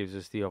is it gives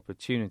us the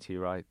opportunity,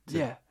 right,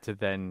 to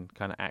then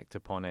kind of act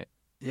upon it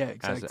Yeah,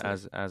 exactly.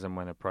 As and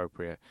when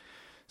appropriate.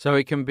 So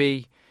it can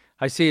be.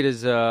 I see it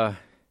as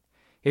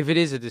if it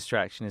is a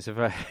distraction, it's a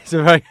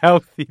very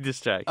healthy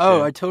distraction.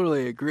 Oh, I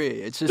totally agree.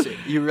 It's just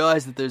you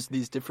realize that there's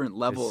these different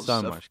levels so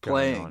of much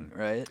playing, going on.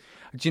 right?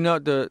 Do you know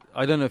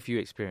I don't know if you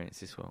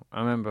experienced this well. I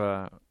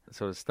remember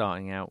sort of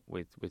starting out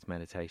with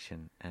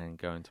meditation and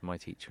going to my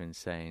teacher and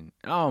saying,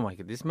 "Oh my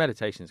God, this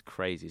meditation is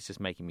crazy. It's just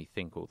making me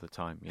think all the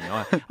time." You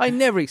know, I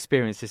never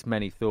experienced this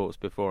many thoughts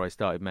before I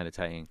started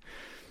meditating,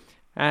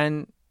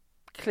 and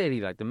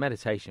clearly, like, the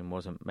meditation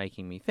wasn't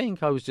making me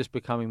think. I was just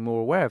becoming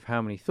more aware of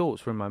how many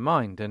thoughts were in my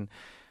mind. And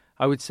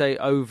I would say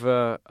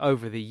over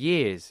the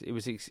years, it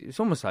was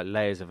almost like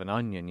layers of an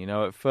onion. You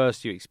know, at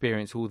first you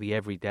experience all the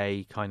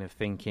everyday kind of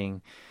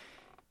thinking,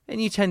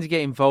 and you tend to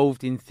get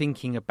involved in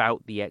thinking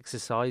about the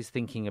exercise,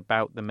 thinking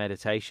about the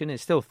meditation.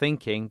 It's still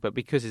thinking, but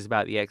because it's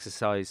about the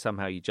exercise,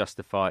 somehow you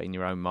justify it in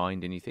your own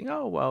mind, and you think,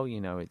 oh well,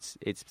 you know, it's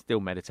still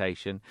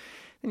meditation.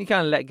 And you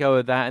kind of let go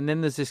of that, and then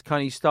there's this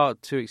kind of, you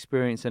start to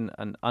experience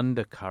an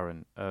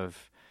undercurrent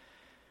of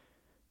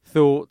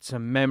thoughts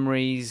and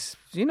memories,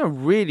 you know,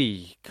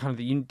 really kind of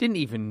that you didn't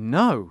even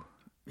know.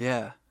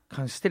 Yeah.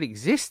 Kind of still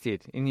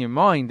existed in your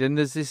mind. And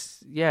there's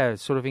this,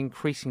 sort of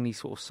increasingly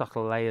sort of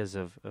subtle layers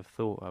of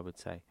thought, I would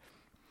say.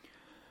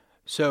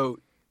 So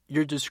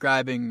you're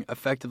describing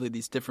effectively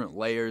these different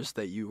layers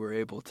that you were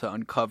able to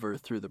uncover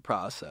through the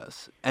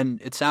process. And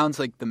it sounds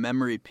like the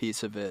memory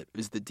piece of it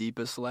is the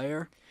deepest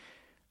layer.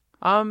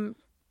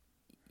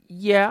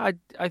 Yeah,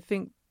 I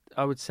think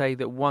I would say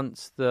that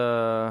once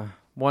the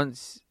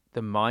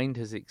mind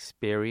has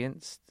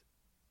experienced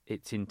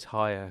its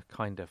entire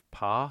kind of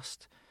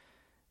past,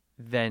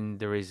 then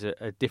there is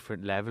a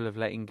different level of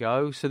letting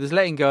go. So there's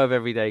letting go of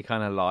everyday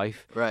kind of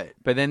life. Right.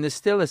 But then there's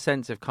still a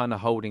sense of kind of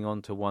holding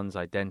on to one's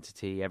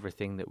identity,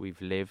 everything that we've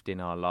lived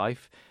in our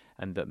life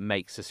and that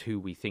makes us who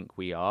we think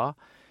we are.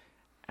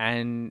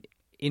 And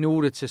in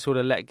order to sort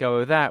of let go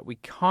of that, we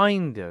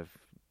kind of,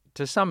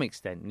 to some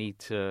extent, need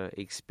to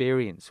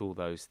experience all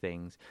those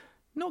things,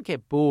 not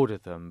get bored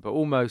of them, but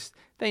almost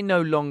they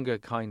no longer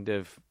kind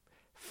of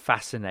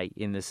fascinate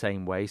in the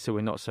same way, so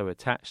we're not so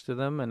attached to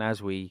them. And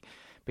as we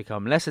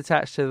become less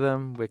attached to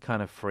them, we're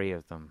kind of free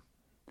of them.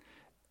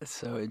 That's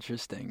so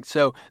interesting.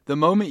 So the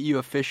moment you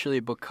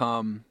officially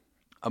become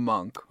a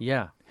monk,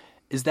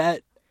 is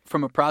that,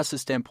 from a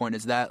process standpoint,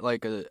 is that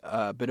like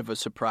a bit of a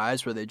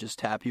surprise where they just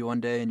tap you one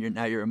day and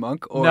now you're a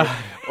monk? Or No.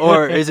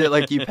 or is it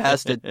like you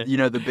passed it,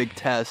 the big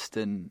test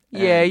and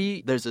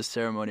there's a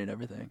ceremony and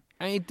everything?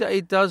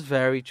 It does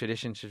vary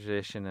tradition to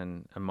tradition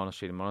and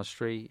monastery to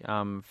monastery.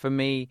 For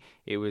me,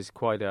 it was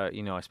quite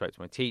I spoke to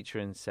my teacher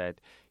and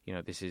said,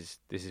 this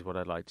is what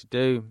I'd like to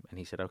do. And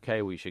he said,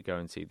 okay, we should go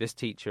and see this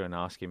teacher and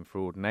ask him for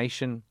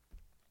ordination.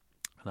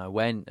 And I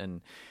went,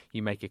 and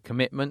you make a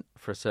commitment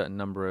for a certain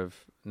number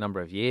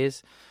of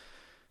years.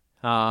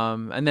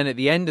 And then at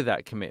the end of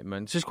that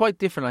commitment, it's just quite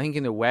different. I think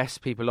in the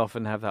West, people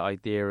often have that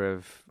idea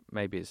of,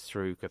 maybe it's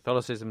through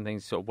Catholicism,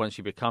 things sort of once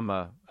you become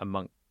a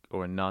monk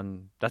or a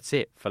nun, that's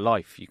it for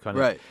life. You kind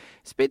of, right.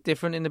 It's a bit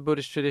different in the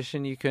Buddhist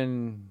tradition.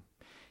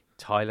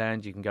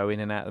 Thailand, you can go in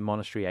and out of the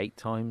monastery 8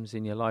 times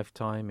in your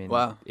lifetime.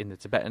 In the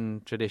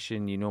Tibetan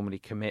tradition, you normally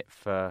commit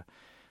for,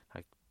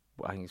 I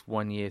think it's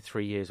 1 year,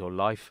 3 years, or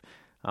life.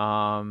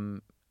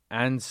 And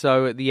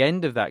so at the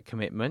end of that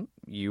commitment,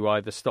 you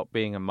either stop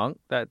being a monk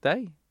that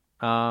day,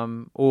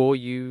 or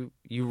you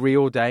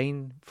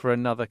reordain for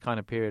another kind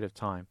of period of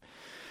time.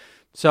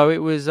 So it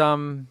was,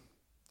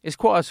 it's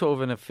quite a sort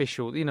of an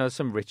official,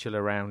 some ritual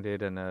around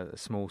it and a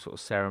small sort of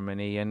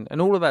ceremony,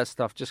 and all of that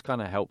stuff just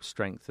kind of helps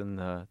strengthen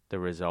the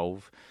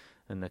resolve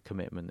and the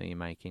commitment that you're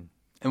making.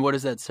 And what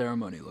does that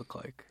ceremony look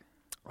like?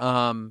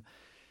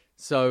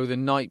 So the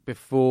night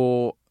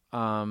before,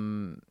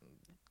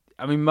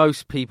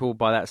 most people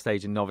by that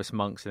stage are novice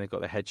monks and they've got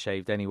their head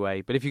shaved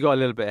anyway. But if you've got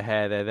a little bit of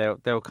hair there,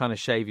 they'll kind of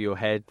shave your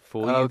head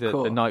for you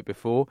the night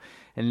before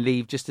and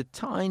leave just a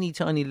tiny,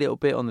 tiny little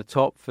bit on the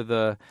top for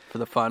the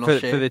final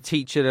shave. For the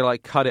teacher to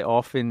like cut it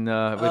off with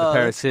a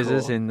pair of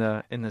scissors in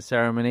the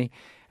ceremony.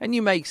 And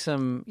you make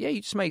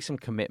you just make some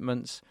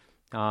commitments.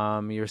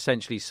 You're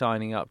essentially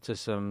signing up to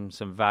some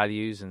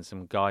values and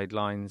some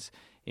guidelines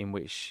in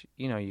which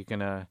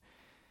they're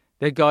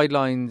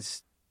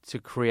guidelines to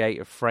create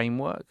a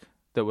framework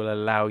that will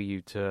allow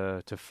you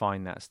to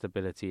find that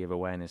stability of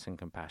awareness and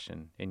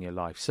compassion in your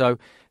life. So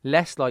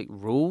less like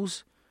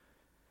rules.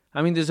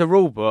 There's a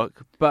rule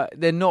book, but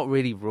they're not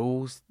really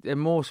rules. They're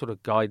more sort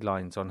of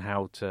guidelines on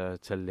how to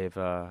live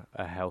a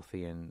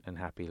healthy and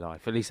happy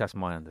life. At least that's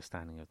my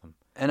understanding of them.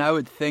 And I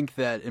would think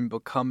that in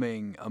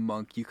becoming a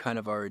monk, you kind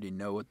of already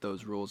know what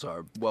those rules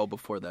are well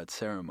before that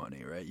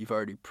ceremony, right? You've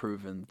already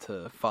proven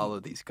to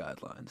follow these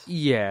guidelines.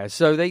 Yeah,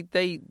 so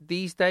they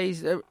these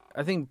days,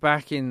 I think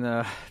back in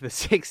the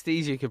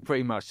 60s, you could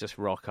pretty much just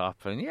rock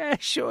up and, yeah,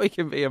 sure, you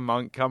can be a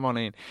monk, come on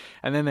in.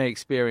 And then they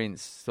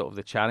experience sort of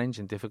the challenge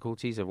and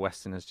difficulties of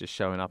Westerners just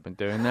showing up and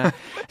doing that.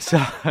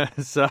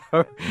 so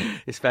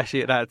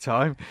especially at that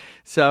time.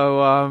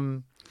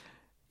 So,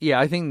 yeah,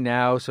 I think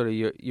now sort of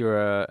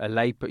you're a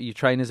lay, you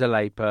train as a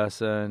lay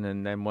person,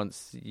 and then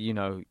once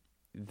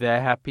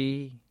they're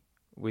happy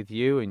with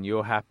you and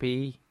you're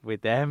happy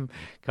with them,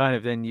 kind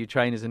of, then you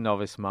train as a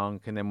novice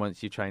monk, and then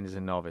once you train as a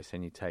novice,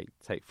 then you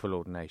take full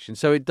ordination.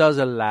 So it does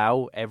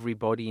allow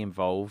everybody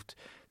involved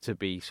to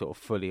be sort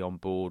of fully on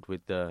board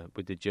with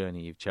the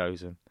journey you've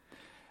chosen.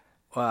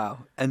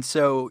 Wow. And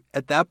so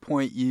at that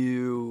point,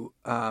 you're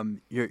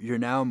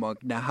now a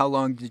monk. Now, how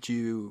long did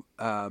you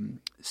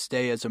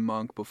stay as a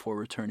monk before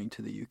returning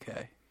to the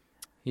UK?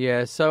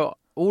 Yeah, so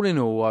all in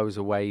all, I was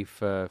away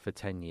for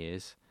 10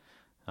 years.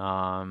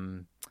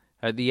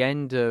 At the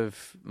end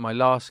of my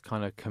last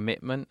kind of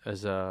commitment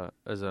as a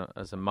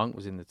monk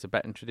was in the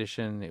Tibetan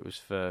tradition. It was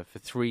for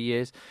 3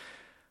 years.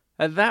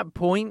 At that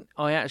point,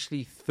 I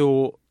actually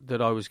thought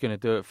that I was going to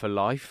do it for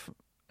life.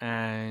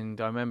 And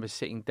I remember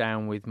sitting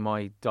down with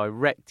my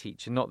direct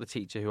teacher, not the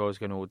teacher who I was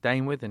going to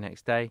ordain with the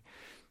next day.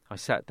 I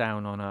sat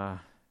down on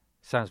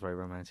sounds very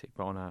romantic,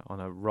 but on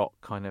a rock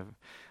kind of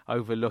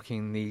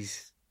overlooking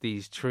these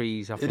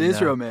trees up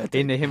romantic.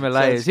 In the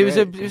Himalayas. It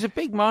was a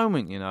big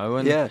moment,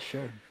 And, yeah,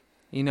 sure.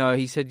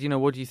 He said,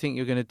 what do you think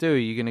you're going to do? Are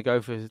you going to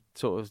go for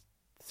sort of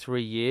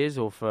 3 years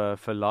or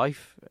for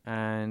life?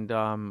 And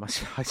I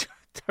said, I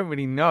don't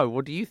really know.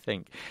 What do you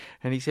think?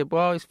 And he said,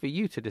 well, it's for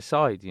you to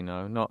decide,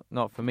 not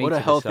for me to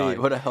decide.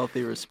 What a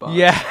healthy response.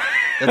 Yeah.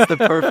 That's the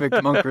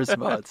perfect monk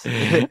response.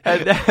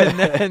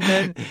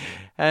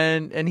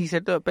 and he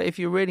said, look, but if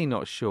you're really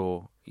not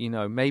sure,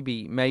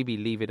 maybe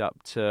leave it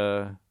up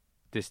to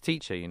this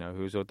teacher,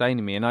 who was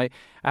ordaining me. And I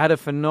had a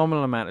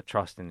phenomenal amount of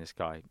trust in this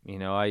guy.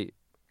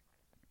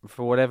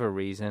 For whatever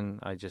reason,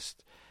 I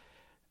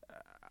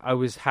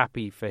was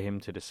happy for him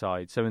to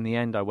decide. So in the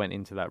end, I went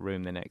into that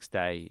room the next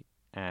day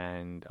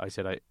and I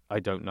said, I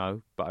don't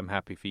know, but I'm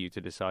happy for you to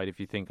decide. If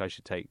you think I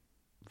should take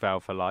vow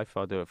for life,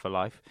 I'll do it for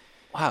life.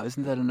 Wow,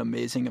 isn't that an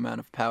amazing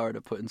amount of power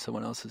to put in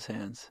someone else's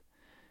hands?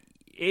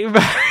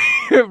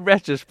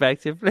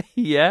 Retrospectively,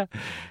 yeah.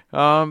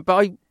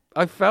 But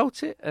I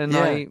felt it, and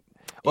yeah.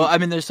 Well,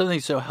 there's something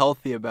so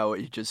healthy about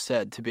what you just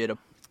said, to be at a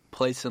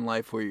place in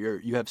life where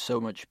you have so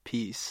much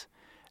peace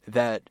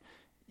that,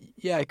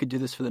 yeah, I could do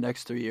this for the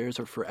next 3 years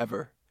or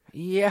forever.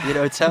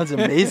 Yeah. It sounds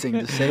amazing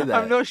to say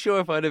that. I'm not sure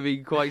if I'd have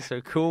been quite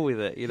so cool with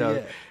it,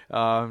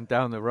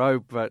 down the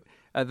road. But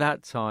at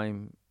that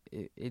time,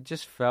 it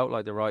just felt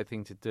like the right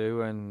thing to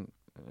do. And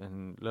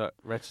look,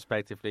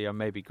 retrospectively, I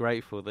may be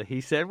grateful that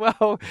he said,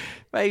 well,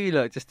 maybe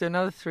just do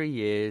another 3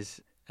 years.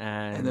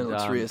 And then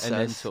let's reassess. And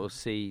then sort of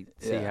see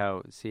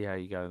how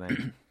you go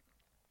then.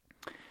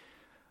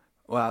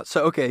 Wow.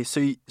 So, okay.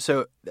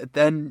 So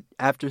then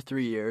after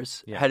 3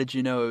 years, yeah. How did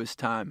you know it was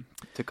time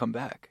to come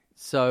back?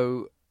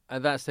 So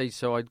at that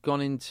stage, I'd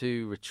gone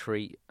into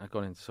retreat. I'd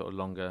gone into sort of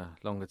longer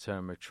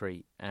term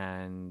retreat.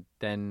 And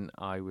then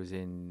I was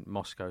in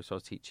Moscow. So I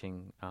was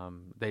teaching.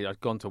 I'd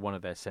gone to one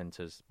of their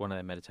centers, one of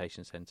their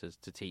meditation centers,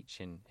 to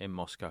teach in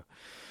Moscow.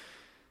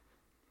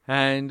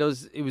 And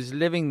it was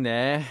living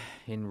there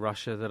in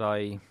Russia that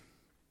I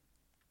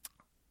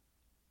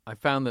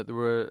found that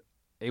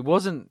I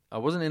wasn't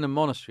in a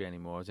monastery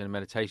anymore. I was in a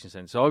meditation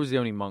center. So I was the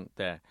only monk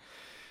there.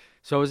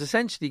 So I was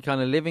essentially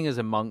kind of living as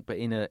a monk, but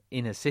in a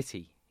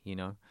city,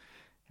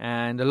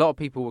 And a lot of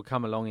people would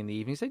come along in the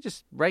evenings. They're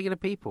just regular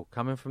people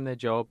coming from their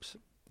jobs,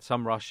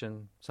 some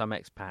Russian, some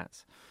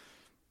expats.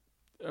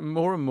 And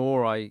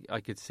more,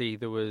 I could see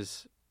there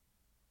was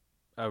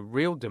a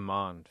real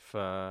demand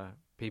for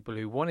people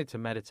who wanted to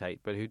meditate,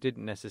 but who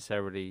didn't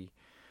necessarily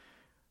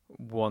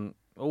want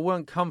or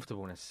weren't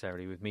comfortable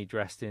necessarily with me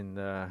dressed in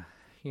the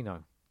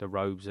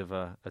robes of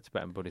a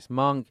Tibetan Buddhist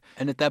monk.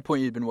 And at that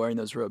point, you'd been wearing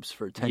those robes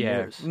for 10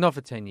 years? Not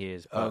for 10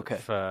 years, but okay.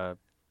 For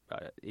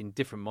in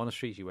different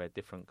monasteries, you wear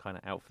different kind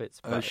of outfits.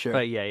 But, sure.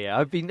 But yeah,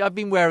 I've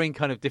been wearing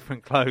kind of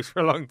different clothes for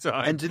a long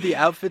time. And do the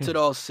outfits at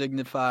all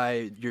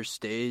signify your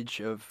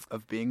stage of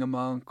being a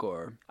monk,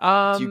 or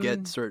do you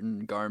get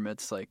certain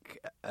garments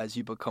like as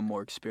you become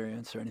more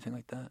experienced or anything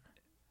like that?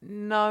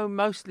 No,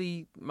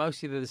 mostly they're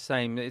the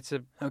same. It's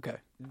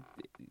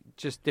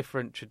just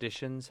different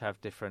traditions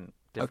have different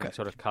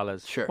sort of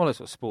colours. Sure. Well, it's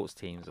sort of sports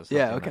teams or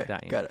something like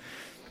that. Got it.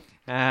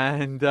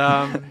 And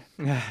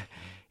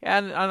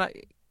and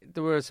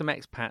there were some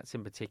expats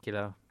in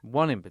particular,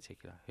 one in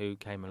particular, who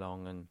came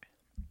along, and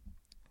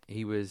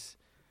he's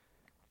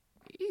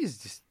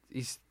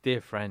a dear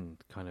friend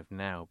kind of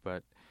now,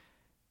 but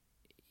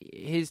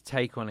his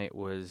take on it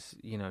was,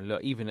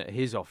 look, even at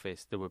his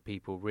office, there were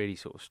people really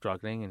sort of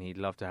struggling, and he'd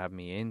love to have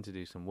me in to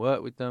do some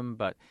work with them,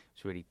 but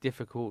it's really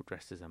difficult,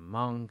 dressed as a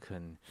monk,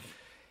 and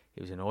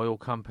it was an oil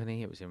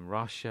company, it was in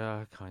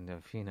Russia, kind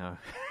of,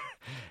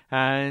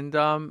 and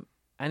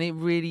it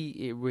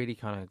really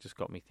kind of just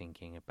got me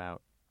thinking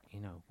about,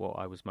 what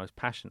I was most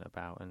passionate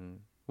about, and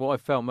what I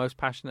felt most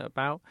passionate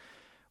about,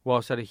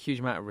 whilst I had a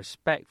huge amount of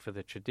respect for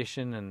the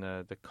tradition and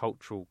the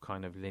cultural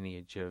kind of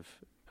lineage of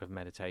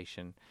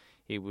meditation.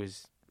 It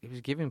was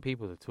giving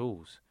people the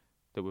tools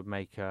that would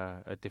make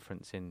a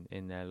difference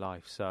in their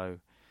life. So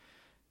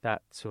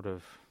that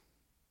tilted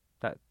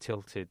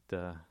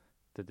the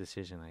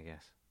decision, I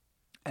guess.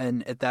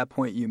 And at that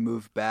point, you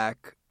moved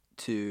back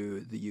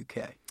to the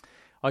UK.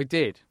 I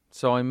did.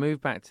 So I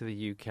moved back to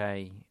the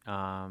UK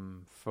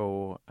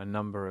for a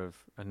number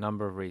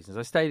of reasons.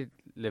 I stayed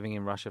living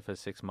in Russia for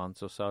 6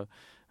 months or so,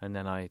 and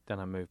then I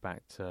moved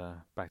back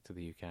to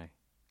the UK.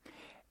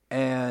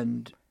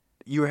 And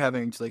you were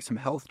having like some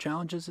health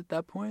challenges at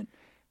that point?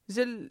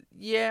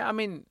 Yeah, I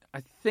mean,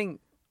 I think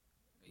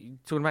you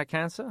talking about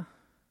cancer.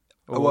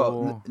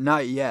 Well,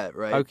 not yet,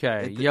 right?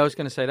 Okay. I was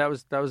going to say that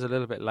was a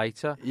little bit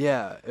later.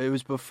 Yeah, it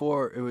was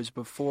before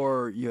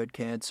you had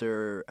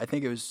cancer. I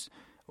think it was.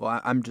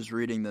 Well, I'm just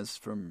reading this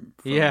from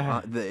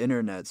the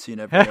internet, so you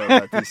never know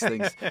about these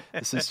things.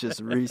 This is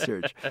just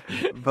research.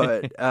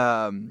 But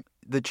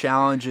the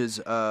challenges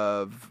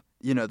of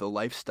the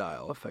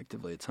lifestyle,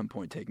 effectively, at some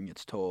point taking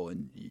its toll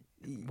and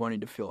wanting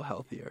to feel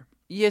healthier.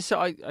 Yes, so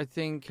I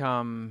think...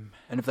 and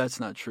if that's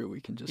not true, we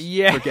can just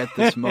forget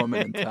this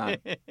moment in time.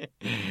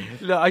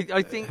 Look,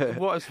 I think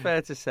what is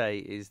fair to say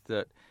is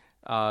that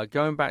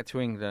going back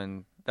to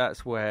England,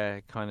 that's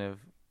where kind of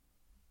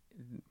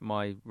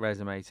my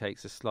resume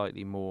takes a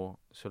slightly more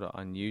sort of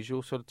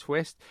unusual sort of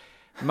twist.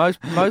 Most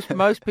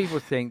people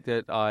think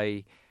that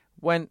I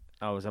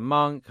was a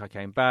monk, I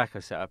came back, I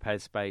set up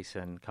Headspace,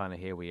 and kind of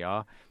here we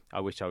are. I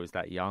wish I was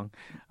that young.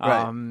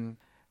 Right.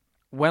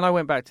 When I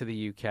went back to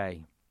the UK,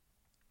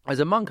 as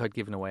a monk, I'd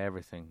given away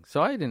everything.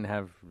 So I didn't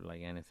have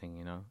like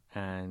anything,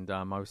 and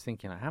I was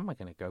thinking, how am I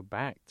going to go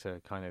back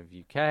to kind of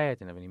UK? I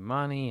didn't have any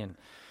money.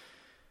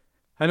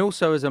 And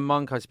also as a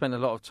monk, I spent a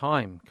lot of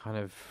time kind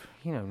of,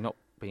 not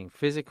being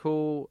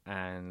physical,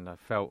 and I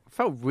felt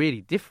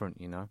really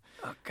different,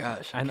 Oh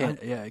gosh, I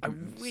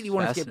really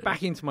wanted to get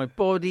back into my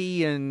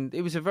body, and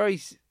it was a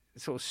very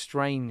sort of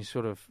strange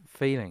sort of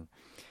feeling.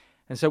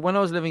 And so when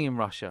I was living in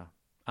Russia,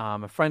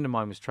 a friend of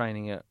mine was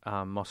training at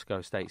Moscow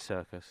State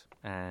Circus,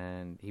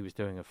 and he was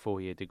doing a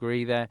 4-year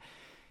degree there.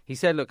 He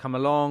said, look, come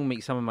along,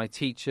 meet some of my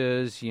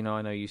teachers. I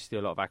know you used to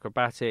do a lot of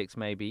acrobatics.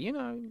 Maybe,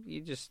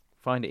 you just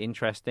find it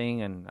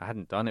interesting. And I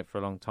hadn't done it for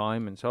a long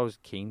time, and so I was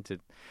keen to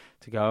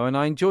go. And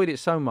I enjoyed it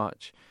so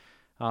much.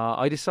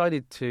 I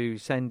decided to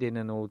send in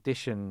an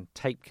audition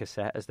tape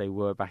cassette, as they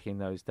were back in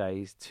those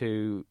days,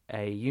 to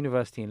a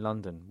university in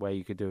London where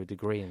you could do a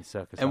degree in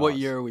circus arts. And what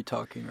year are we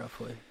talking,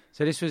 roughly?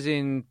 So this was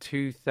in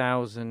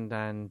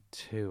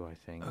 2002, I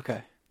think.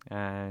 Okay.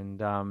 And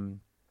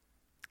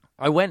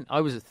I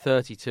was at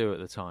 32 at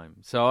the time.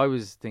 So I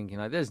was thinking,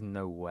 there's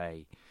no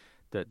way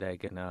that they're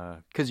going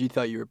to... Because you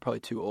thought you were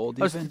probably too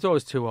old, I thought I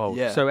was too old.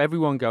 Yeah. So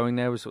everyone going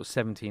there was sort of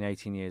 17,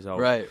 18 years old.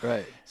 Right.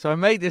 So I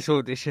made this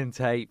audition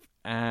tape,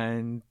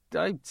 and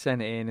I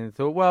sent it in and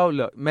thought, well,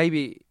 look,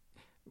 maybe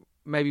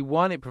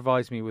one, it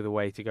provides me with a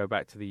way to go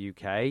back to the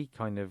UK,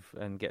 kind of,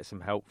 and get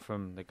some help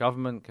from the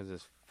government, because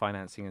there's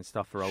financing and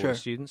stuff for older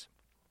students.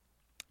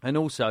 And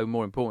also,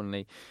 more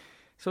importantly,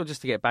 sort of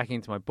just to get back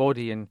into my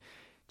body and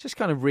just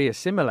kind of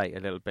re-assimilate a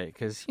little bit,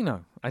 because,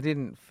 I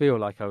didn't feel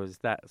like I was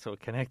that sort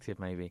of connected,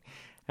 maybe.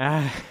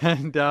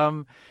 And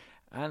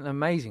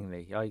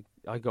amazingly, I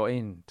got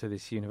into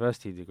this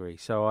university degree.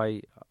 So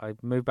I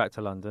moved back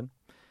to London,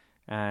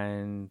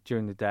 and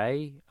during the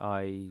day,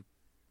 I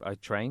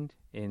trained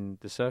in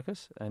the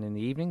circus, and in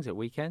the evenings, at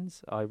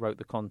weekends, I wrote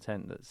the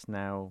content that's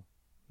now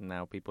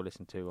people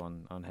listen to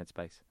on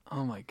Headspace.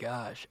 Oh my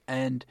gosh.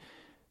 And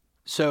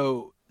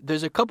so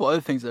there's a couple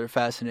other things that are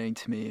fascinating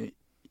to me.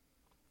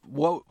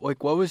 What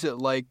was it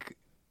like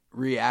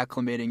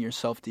reacclimating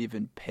yourself to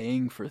even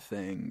paying for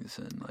things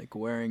and like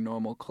wearing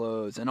normal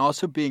clothes, and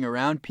also being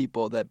around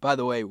people that, by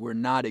the way, were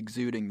not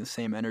exuding the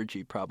same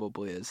energy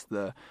probably as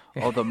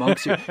all the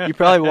monks? You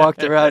probably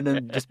walked around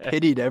and just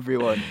pitied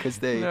everyone because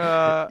they,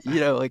 I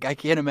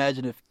can't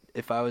imagine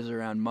if I was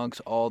around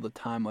monks all the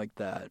time like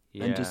that,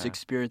 and just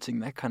experiencing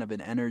that kind of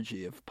an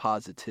energy of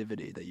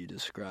positivity that you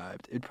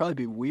described. It'd probably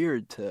be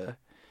weird to...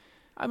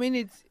 I mean,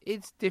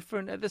 it's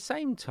different. At the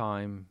same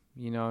time,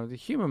 the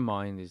human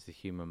mind is the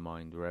human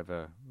mind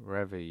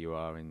wherever you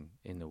are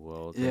in the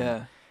world.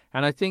 Yeah.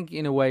 And I think,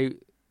 in a way,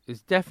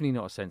 it's definitely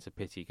not a sense of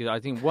pity, because I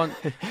think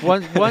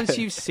once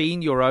you've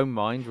seen your own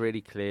mind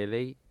really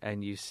clearly,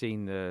 and you've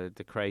seen the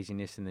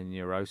craziness and the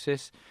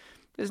neurosis,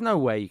 there's no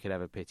way you could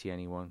ever pity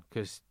anyone,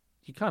 because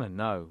you kind of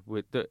know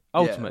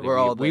ultimately we're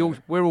all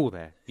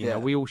there.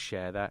 We all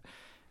share that.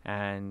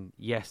 And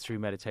yes, through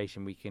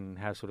meditation we can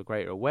have sort of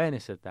greater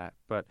awareness of that.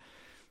 But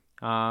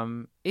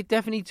it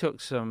definitely took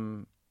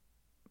a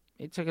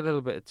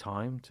little bit of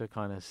time to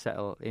kind of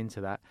settle into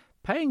that.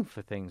 Paying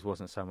for things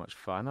wasn't so much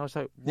fun. I was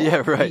like, what?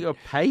 Yeah, right. You got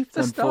to pay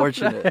for stuff?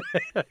 Unfortunate.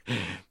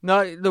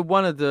 No,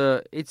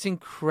 it's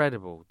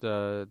incredible.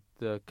 The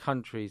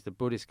countries, the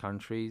Buddhist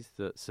countries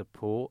that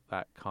support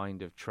that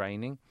kind of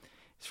training.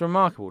 It's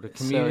remarkable. The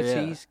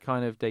communities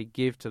they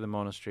give to the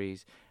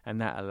monasteries, and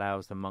that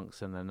allows the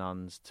monks and the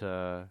nuns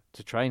to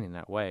train in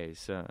that way.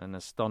 It's an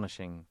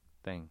astonishing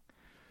thing.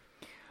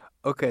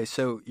 Okay,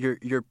 so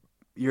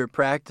you're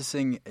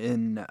practicing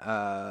in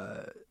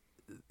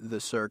the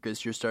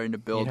circus. You're starting to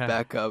build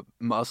back up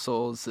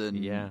muscles,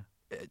 and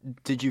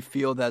did you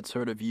feel that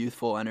sort of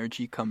youthful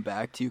energy come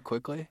back to you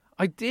quickly?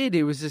 I did.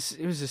 It was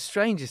the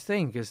strangest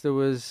thing, because there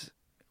was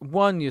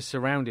one, you're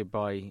surrounded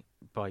by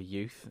by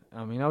youth.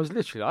 I mean, I was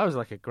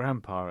like a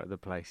grandpa at the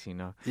place, you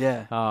know.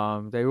 Yeah.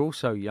 They were all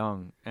so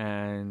young,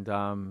 and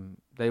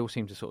they all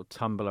seemed to sort of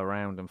tumble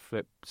around and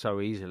flip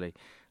so easily.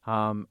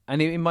 And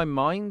in my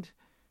mind,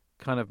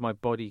 kind of my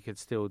body could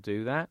still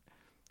do that.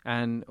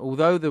 And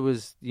although there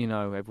was, you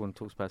know, everyone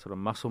talks about sort of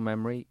muscle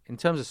memory, in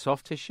terms of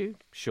soft tissue,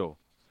 sure.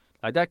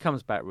 Like that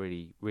comes back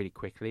really, really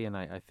quickly, and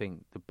I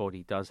think the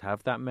body does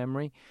have that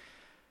memory.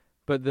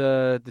 But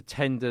the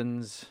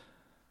tendons,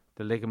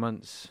 the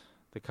ligaments,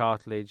 the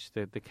cartilage,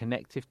 the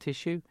connective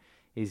tissue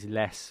is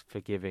less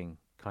forgiving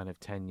kind of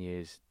 10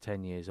 years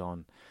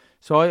on.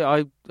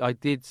 So I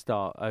did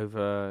start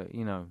over,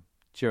 you know,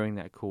 during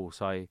that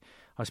course. I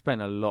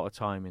spent a lot of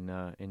time in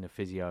the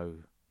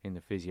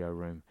physio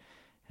room,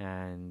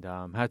 and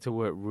had to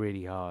work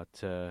really hard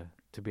to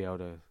be able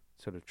to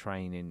sort of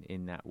train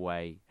in that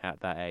way at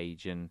that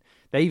age. And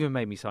they even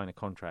made me sign a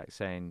contract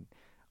saying,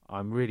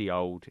 I'm really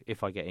old.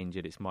 If I get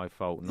injured, it's my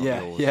fault, not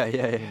yours. Yeah.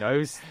 You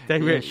know, they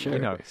really, sure. you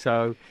know.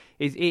 So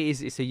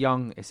it's a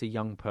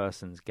young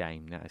person's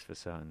game. That is for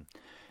certain.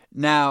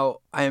 Now,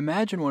 I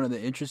imagine one of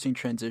the interesting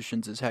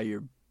transitions is how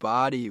your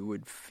body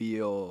would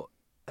feel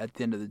at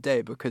the end of the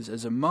day, because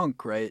as a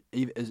monk, right,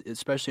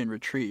 especially in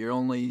retreat, you're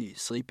only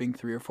sleeping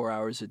 3 or 4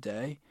 hours a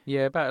day.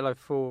 Yeah, about like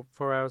 4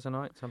 hours a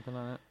night, something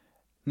like that.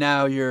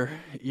 Now you're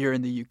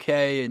in the UK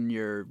and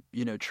you're,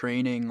 you know,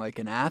 training like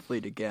an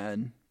athlete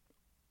again.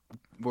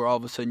 Were all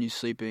of a sudden you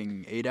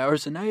sleeping 8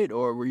 hours a night,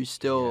 or were you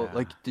still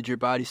did your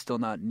body still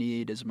not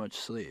need as much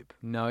sleep?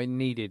 No, it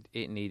needed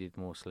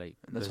more sleep.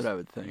 That's what I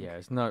would think. Yeah,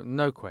 it's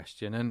no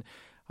question. And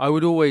I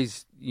would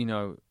always, you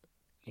know,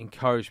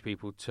 encourage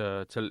people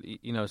to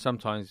you know,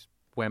 sometimes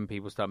when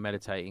people start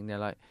meditating, they're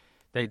like,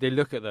 they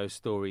look at those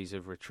stories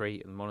of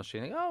retreat and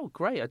monastery and think, oh,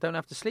 great, I don't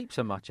have to sleep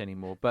so much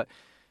anymore. But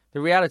the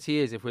reality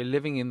is, if we're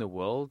living in the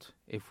world,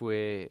 if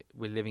we're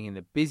living in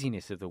the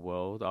busyness of the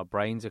world, our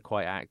brains are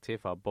quite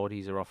active, our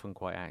bodies are often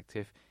quite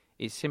active.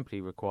 It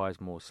simply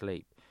requires more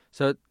sleep.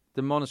 So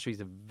the monastery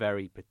is a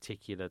very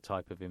particular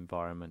type of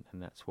environment,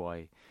 and that's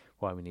why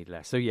we need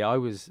less. So yeah, I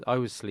was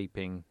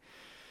sleeping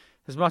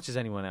as much as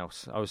anyone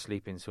else. I was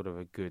sleeping sort of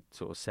a good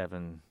sort of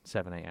 7,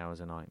 8 hours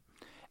a night.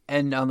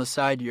 And on the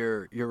side,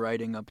 you're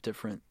writing up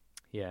different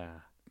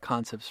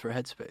concepts for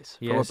Headspace,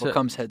 for what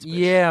becomes Headspace.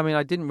 Yeah, I mean,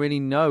 I didn't really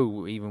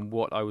know even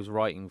what I was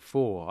writing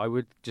for. I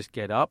would just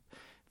get up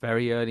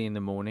very early in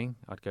the morning.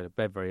 I'd go to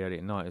bed very early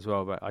at night as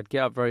well, but I'd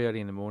get up very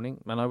early in the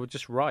morning and I would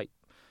just write.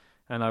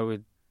 And I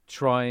would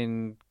try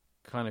and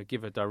kind of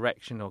give a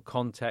direction or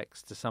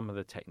context to some of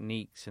the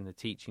techniques and the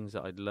teachings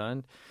that I'd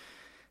learned.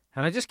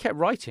 And I just kept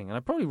writing, and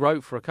I probably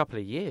wrote for a couple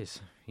of years,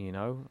 you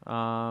know,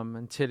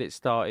 until it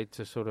started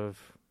to sort of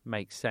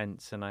make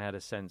sense, and I had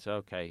a sense,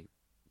 okay,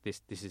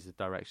 this is the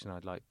direction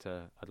I'd like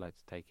to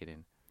take it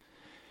in.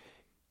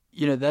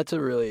 You know, that's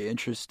a really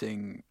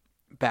interesting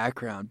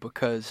background,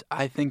 because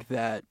I think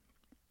that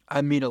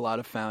I meet a lot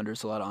of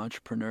founders, a lot of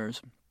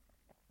entrepreneurs,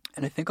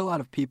 and I think a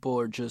lot of people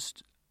are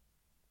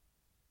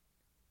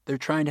they're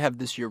trying to have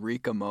this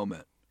eureka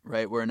moment,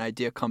 right, where an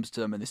idea comes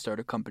to them and they start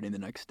a company the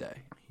next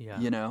day. Yeah.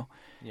 You know?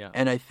 Yeah.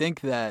 And I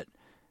think a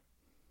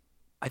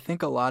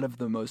lot of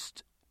the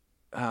most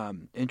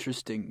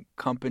interesting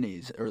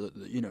companies, or,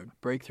 you know,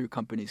 breakthrough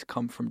companies,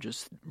 come from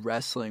just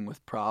wrestling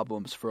with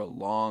problems for a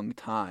long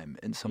time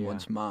in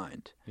someone's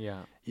mind.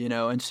 Yeah. You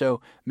know, and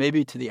so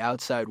maybe to the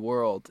outside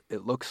world,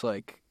 it looks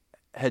like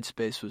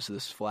Headspace was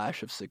this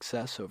flash of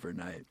success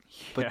overnight.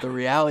 Yeah. But the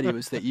reality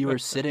was that you were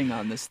sitting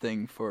on this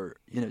thing for,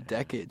 you know,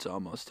 decades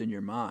almost in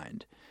your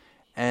mind.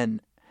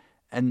 And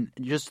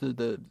just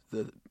the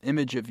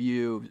image of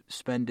you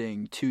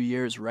spending 2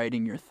 years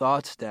writing your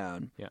thoughts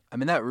down, I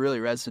mean, that really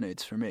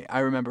resonates for me. I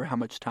remember how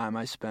much time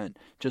I spent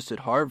just at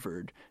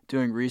Harvard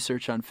doing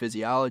research on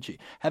physiology,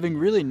 having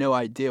really no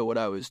idea what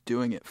I was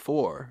doing it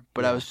for,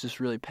 but I was just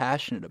really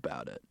passionate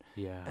about it.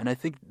 Yeah. And I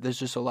think there's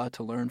just a lot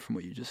to learn from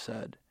what you just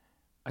said.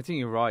 I think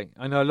you're right.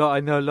 I know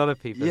a lot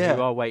of people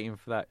who are waiting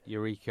for that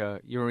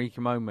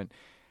eureka moment.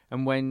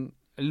 And when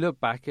I look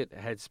back at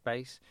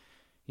Headspace,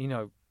 you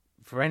know,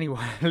 for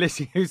anyone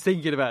listening who's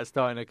thinking about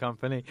starting a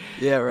company,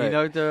 you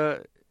know,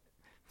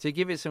 to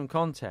give it some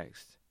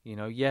context, you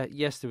know,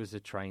 yes, there was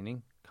the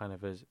training kind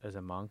of as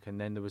a monk,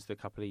 and then there was the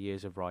couple of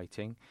years of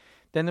writing.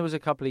 Then there was a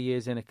couple of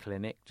years in a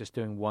clinic, just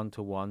doing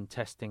one-to-one,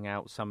 testing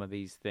out some of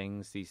these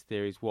things, these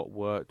theories, what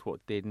worked,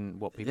 what didn't,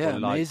 what people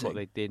liked, what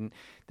they didn't.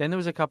 Then there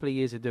was a couple of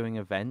years of doing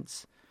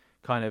events,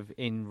 kind of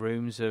in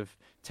rooms of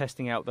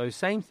testing out those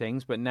same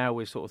things, but now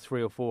with sort of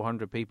 300 or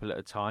 400 people at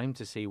a time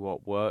to see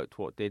what worked,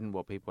 what didn't,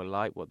 what people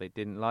liked, what they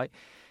didn't like.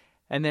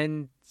 And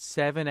then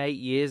 7, 8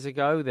 years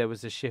ago, there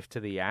was a shift to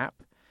the app.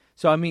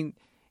 So, I mean,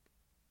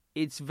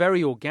 it's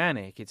very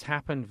organic. It's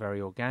happened very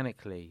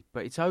organically,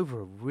 but it's over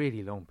a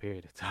really long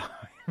period of time.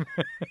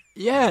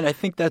 Yeah, and I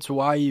think that's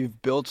why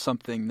you've built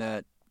something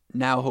that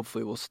now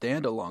hopefully will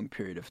stand a long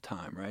period of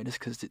time, right? It's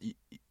because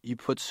you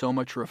put so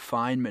much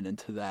refinement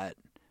into that,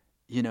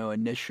 you know,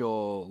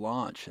 initial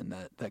launch and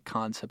that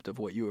concept of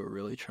what you were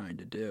really trying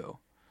to do.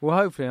 Well,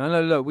 hopefully. I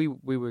know. Look,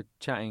 we were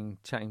chatting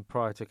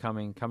prior to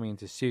coming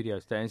into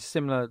studios today. It's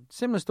similar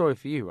story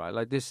for you, right?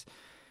 Like this,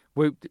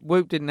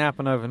 Whoop didn't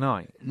happen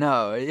overnight.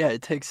 No, yeah,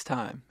 it takes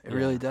time. It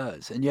really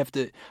does, and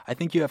I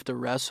think you have to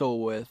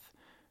wrestle with.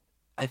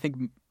 I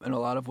think in a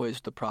lot of ways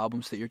the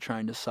problems that you're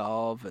trying to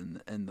solve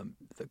and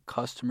the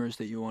customers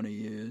that you want to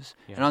use.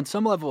 Yeah. And on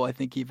some level, I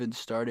think even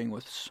starting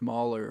with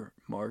smaller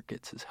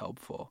markets is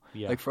helpful.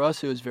 Yeah. Like for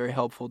us, it was very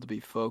helpful to be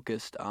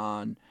focused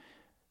on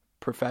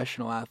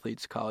professional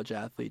athletes, college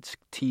athletes,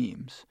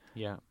 teams.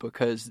 Yeah.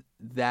 Because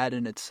that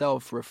in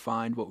itself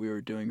refined what we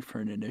were doing for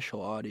an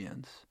initial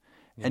audience.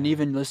 Yeah. And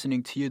even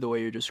listening to you, the way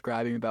you're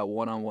describing about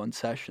one-on-one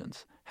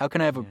sessions. How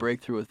can I have a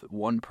breakthrough with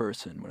one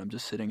person when I'm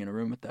just sitting in a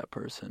room with that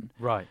person?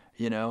 Right.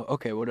 You know,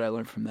 okay, what did I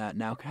learn from that?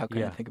 Now how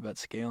can I think about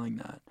scaling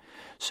that?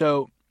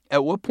 So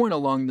at what point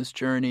along this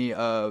journey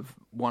of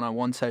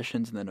one-on-one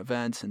sessions and then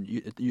events, and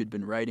you'd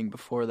been writing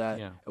before that,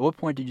 at what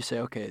point did you say,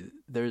 okay,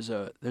 there's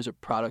a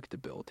product to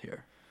build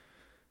here?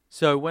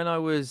 So when I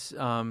was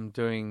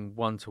doing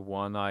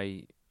one-to-one,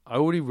 I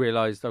already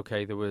realized,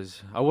 okay,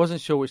 I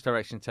wasn't sure which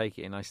direction to take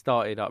it in. I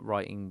started up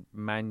writing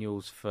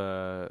manuals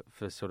for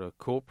sort of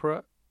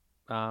corporate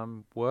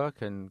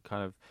work, and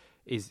kind of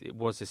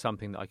was this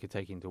something that I could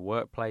take into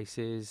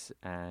workplaces?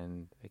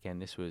 And again,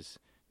 this was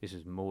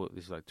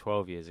like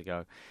 12 years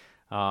ago.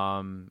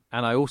 And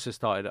I also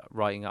started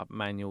writing up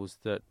manuals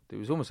that it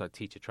was almost like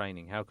teacher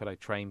training. How could I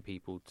train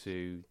people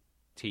to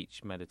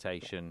teach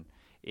meditation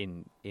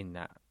in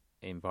that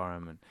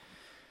environment?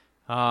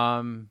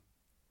 At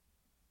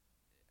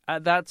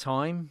that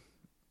time,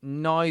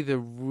 neither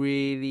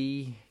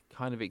really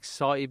kind of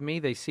excited me.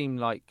 They seemed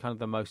like kind of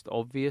the most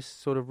obvious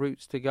sort of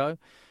routes to go.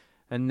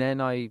 And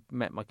then I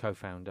met my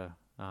co-founder,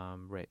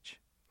 Rich.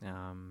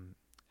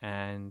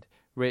 And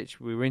Rich,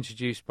 we were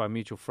introduced by a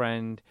mutual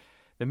friend.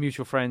 The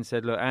mutual friend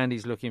said, look,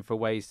 Andy's looking for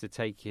ways to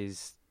take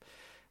his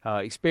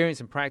experience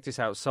and practice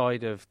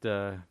outside of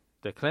the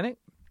clinic.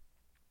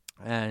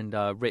 And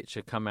Rich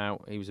had come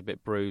out. He was a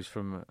bit bruised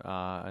from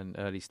an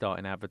early start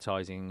in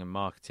advertising and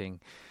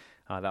marketing.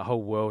 That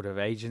whole world of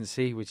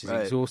agency, which is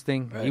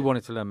exhausting. Right. He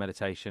wanted to learn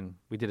meditation.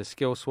 We did a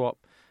skill swap,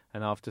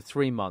 and after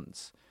 3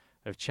 months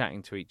of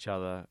chatting to each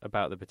other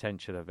about the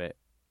potential of it,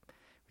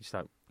 we just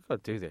like, we've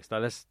got to do this.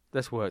 Like,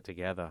 let's work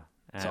together.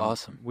 It's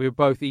awesome. We were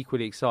both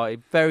equally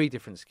excited. Very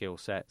different skill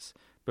sets,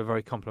 but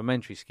very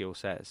complementary skill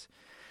sets,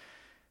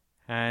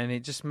 and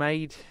it just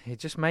made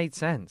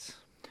sense.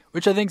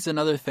 Which I think is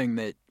another thing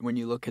that, when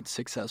you look at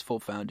successful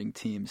founding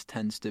teams,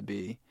 tends to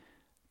be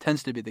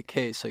the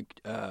case.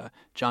 Like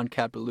John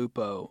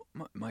Capilupo,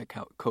 my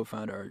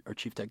co-founder, our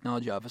chief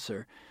technology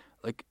officer,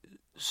 like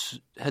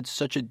had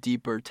such a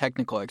deeper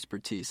technical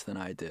expertise than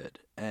I did,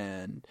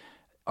 and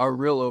our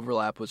real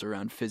overlap was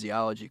around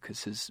physiology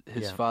because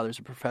his father's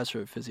a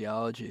professor of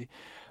physiology.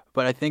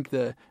 But I think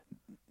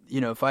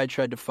if I had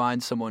tried to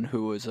find someone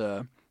who was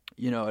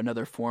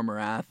another former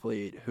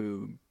athlete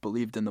who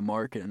believed in the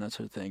market and that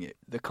sort of thing,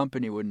 the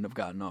company wouldn't have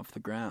gotten off the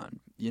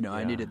ground.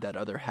 I needed that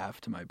other half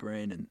to my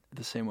brain, and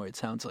the same way it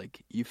sounds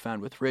like you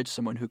found with Rich,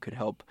 someone who could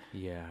help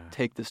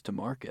take this to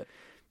market.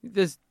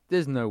 There's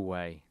no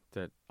way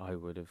that I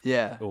would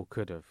have or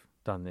could have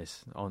done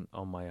this on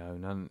my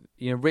own.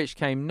 And Rich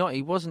came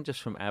he wasn't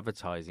just from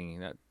advertising.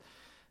 That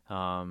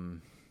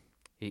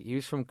he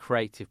was from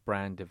creative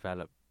brand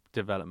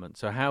development.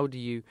 So how do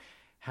you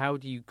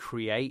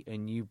create a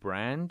new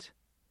brand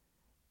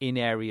in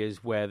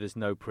areas where there's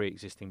no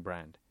pre-existing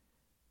brand?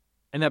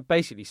 And that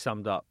basically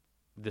summed up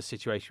the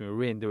situation we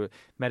were in. There were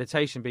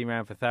meditation being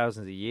around for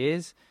thousands of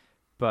years,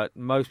 but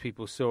most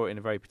people saw it in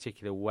a very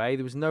particular way.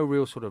 There was no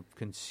real sort of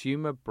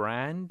consumer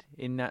brand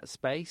in that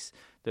space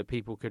that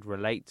people could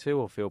relate to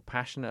or feel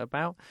passionate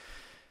about.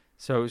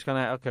 So it was kind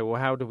of, okay,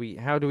 well, how do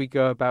we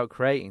go about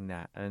creating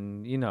that?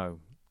 And,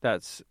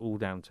 that's all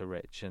down to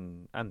Rich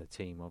and the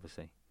team,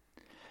 obviously.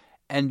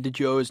 And did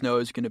you always know it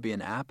was going to be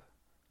an app?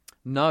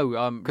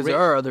 No. Because there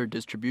are other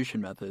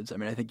distribution methods. I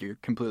mean, I think you're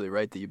completely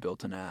right that you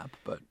built an app,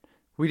 but...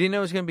 We didn't know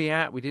it was going to be an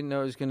app. We didn't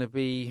know it was going to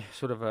be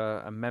sort of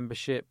a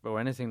membership or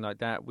anything like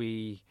that.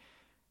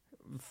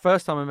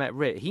 First time I met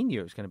Rick, he knew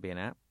it was going to be an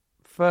app.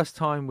 First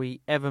time we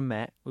ever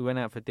met, we went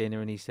out for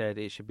dinner and he said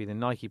it should be the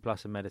Nike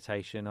Plus of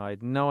meditation. I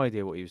had no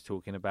idea what he was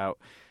talking about,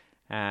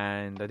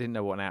 and I didn't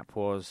know what an app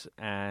was,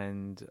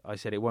 and I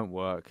said it won't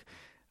work.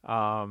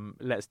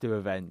 Let's do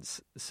events.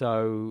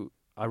 So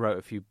I wrote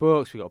a few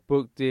books. We got a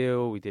book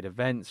deal. We did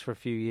events for a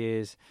few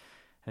years,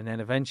 and then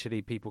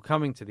eventually people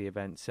coming to the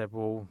event said,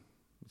 well,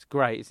 it's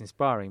great, it's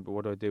inspiring, but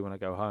what do I do when I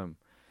go home?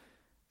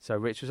 So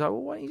Rich was like,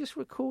 well, why don't you just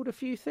record a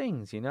few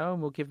things, and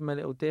we'll give him a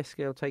little disc,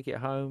 he'll take it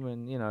home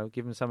and,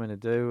 give him something to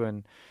do.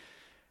 And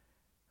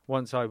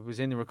once I was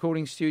in the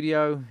recording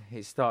studio,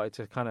 it started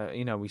to kind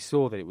of, we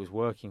saw that it was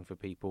working for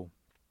people.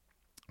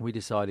 We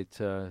decided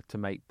to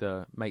make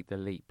the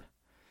leap.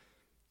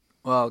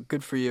 Well,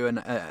 good for you, and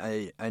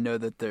I know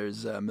that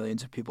there's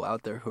millions of people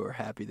out there who are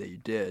happy that you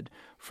did.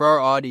 For our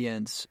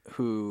audience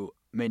who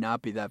may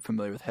not be that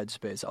familiar with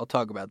Headspace, I'll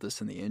talk about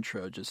this in the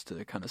intro just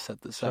to kind of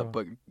set this up.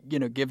 But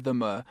give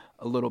them a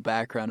little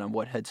background on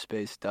what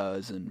Headspace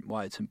does and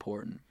why it's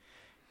important.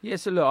 Yeah,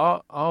 so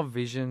look, our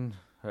vision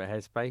at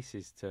Headspace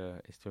is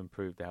to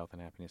improve the health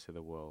and happiness of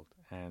the world,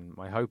 and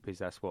my hope is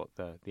that's what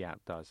the app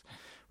does.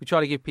 We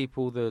try to give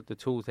people the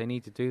tools they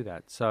need to do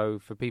that. So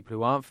for people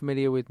who aren't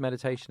familiar with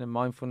meditation and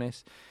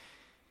mindfulness,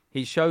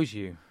 it shows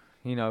you,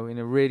 in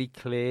a really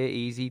clear,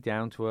 easy,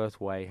 down-to-earth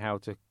way how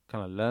to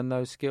kind of learn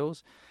those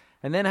skills,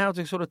 and then how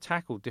to sort of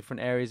tackle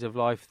different areas of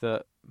life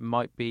that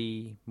might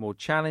be more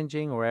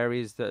challenging or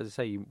areas that, as I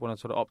say, you want to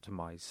sort of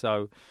optimize.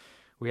 So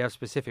we have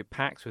specific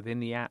packs within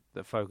the app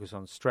that focus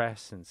on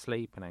stress and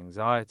sleep and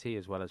anxiety,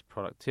 as well as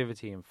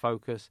productivity and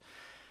focus.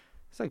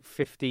 It's like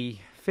 50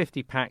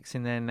 packs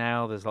in there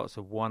now. There's lots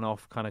of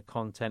one-off kind of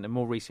content, and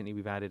more recently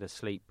we've added a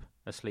sleep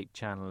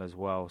channel as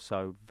well.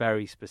 So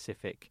very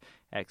specific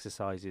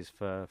exercises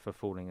for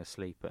falling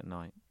asleep at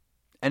night.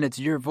 And it's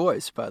your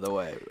voice, by the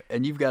way,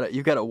 and you've got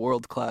a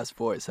world-class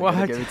voice. I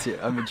gotta give it to you.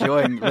 I'm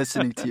enjoying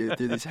listening to you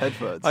through these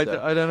headphones. I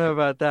don't know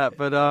about that,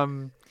 but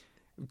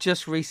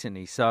just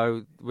recently,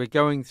 so we're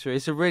going through.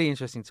 It's a really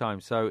interesting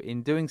time. So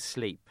in doing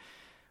sleep,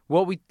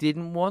 what we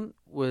didn't want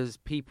was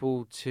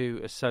people to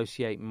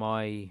associate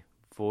my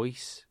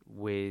voice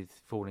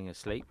with falling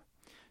asleep.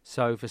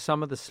 So for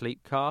some of the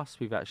sleep casts,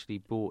 we've actually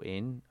brought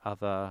in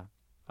other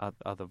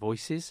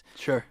voices.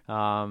 Sure.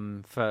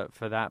 For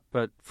that,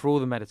 but for all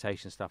the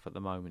meditation stuff at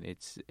the moment,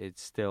 it's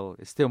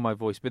still my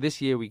voice. But this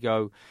year we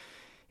go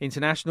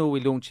international.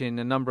 We launch in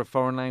a number of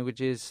foreign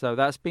languages, so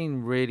that's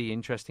been really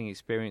interesting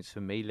experience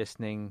for me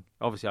listening.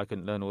 Obviously, I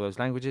couldn't learn all those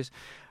languages,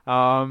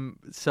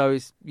 so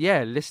it's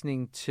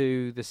listening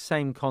to the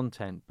same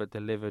content but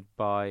delivered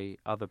by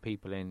other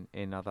people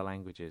in other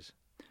languages.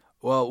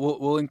 Well,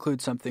 we'll include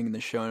something in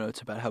the show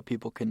notes about how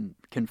people can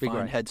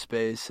find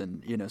Headspace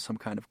and some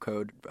kind of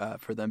code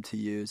for them to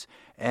use.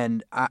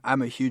 And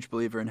I'm a huge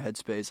believer in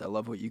Headspace. I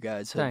love what you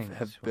guys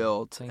have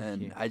built,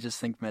 and I just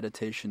think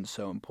meditation's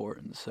so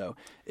important. So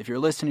if you're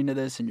listening to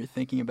this and you're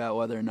thinking about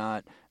whether or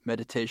not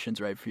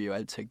meditation's right for you,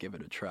 I'd say give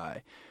it a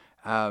try.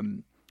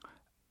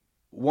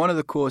 One of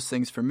the coolest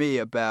things for me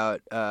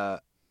about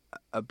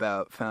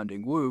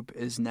founding Whoop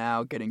is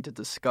now getting to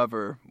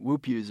discover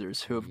Whoop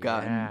users who have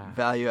gotten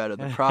value out of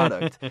the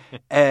product.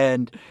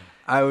 And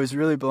I was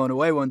really blown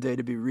away one day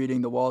to be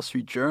reading the Wall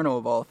Street Journal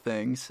of all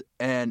things,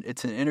 and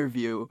it's an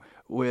interview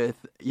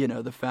with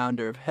the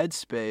founder of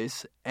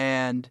Headspace,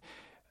 and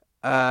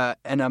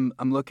I'm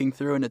looking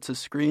through, and it's a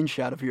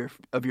screenshot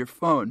of your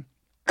phone.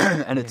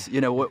 And it's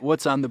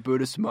what's on the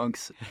Buddhist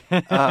monk's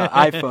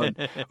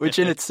iPhone, which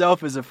in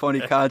itself is a funny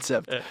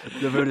concept.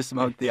 The Buddhist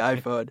monk, the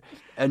iPhone,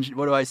 and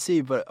what do I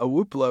see but a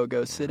Whoop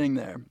logo sitting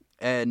there?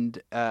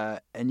 And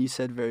you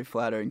said very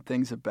flattering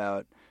things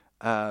about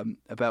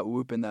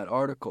Whoop in that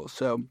article.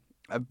 So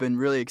I've been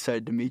really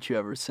excited to meet you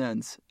ever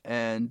since,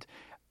 and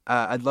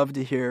I'd love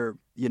to hear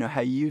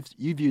how you've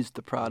used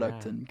the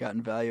product and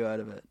gotten value out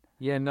of it.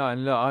 Yeah, no,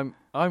 and look,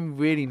 I'm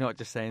really not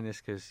just saying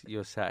this because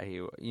you're sat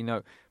here.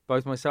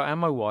 Both myself and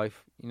my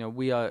wife,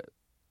 we are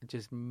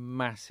just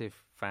massive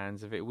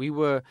fans of it. We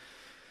were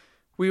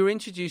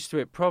introduced to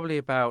it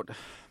probably I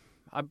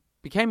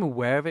became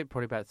aware of it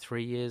probably about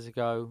 3 years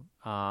ago,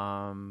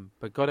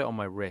 but got it on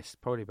my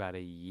wrist probably about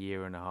a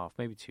year and a half,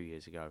 maybe 2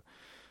 years ago.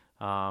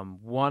 It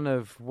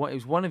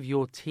was one of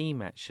your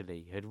team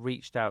actually had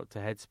reached out to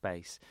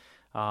Headspace.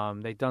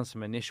 They'd done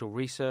some initial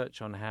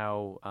research on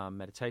how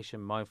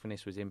meditation,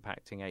 mindfulness was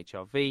impacting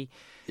HRV.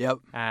 Yep.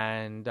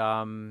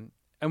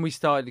 And we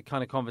started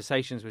kind of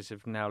conversations which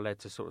have now led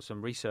to sort of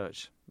some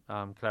research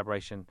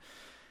collaboration.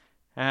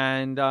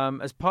 And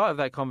as part of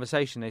that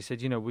conversation, they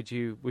said, would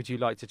you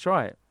like to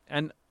try it?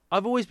 And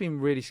I've always been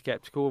really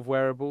skeptical of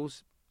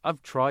wearables.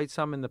 I've tried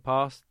some in the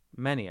past,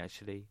 many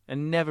actually,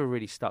 and never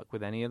really stuck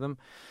with any of them.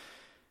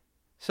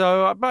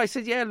 So, but I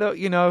said, yeah, look,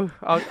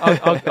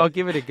 I'll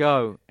give it a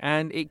go.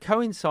 And it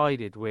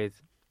coincided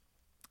with,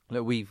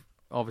 look,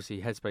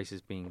 Headspace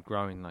has been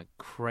growing like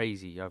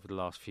crazy over the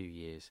last few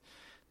years.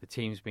 The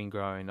team's been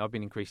growing. I've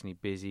been increasingly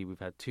busy. We've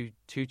had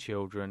two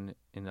children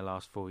in the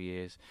last 4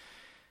 years.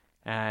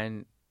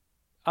 And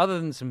other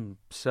than some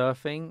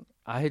surfing,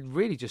 I had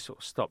really just sort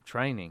of stopped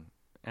training.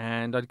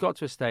 And I'd got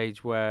to a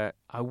stage where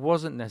I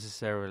wasn't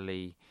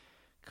necessarily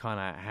kind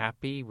of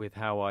happy with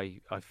how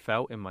I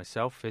felt in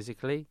myself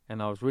physically,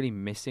 and I was really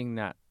missing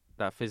that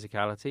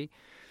physicality.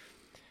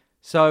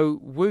 So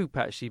Whoop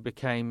actually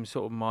became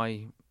sort of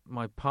my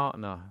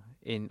partner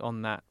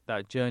on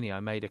that journey. I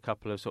made a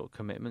couple of sort of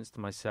commitments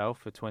to myself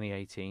for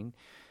 2018,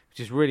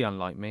 which is really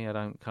unlike me. I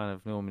don't kind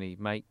of normally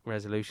make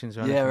resolutions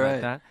or anything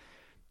like that.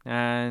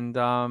 And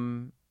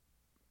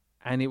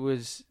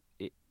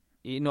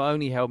it not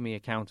only held me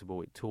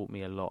accountable, it taught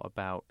me a lot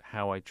about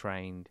how I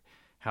trained,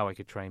 how I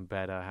could train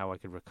better, how I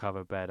could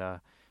recover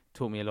better. It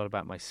taught me a lot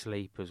about my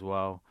sleep as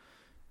well.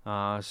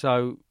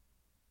 So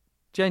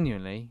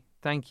genuinely,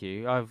 thank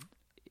you.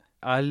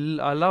 I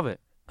love it.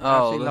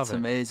 Oh, that's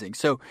amazing.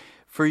 So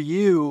for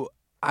you,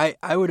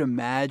 I would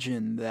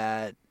imagine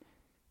that,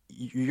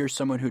 you're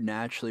someone who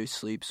naturally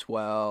sleeps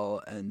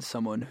well and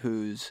someone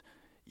who's,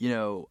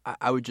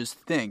 I would just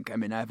think, I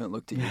mean, I haven't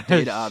looked at your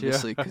data,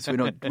 obviously, because we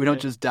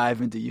don't just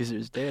dive into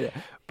users' data.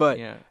 But,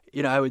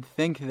 I would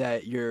think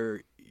that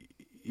your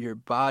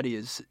body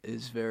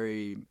is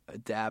very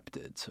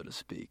adapted, so to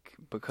speak,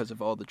 because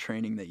of all the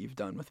training that you've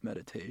done with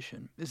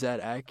meditation. Is that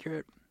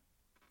accurate?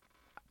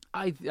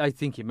 I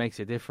think it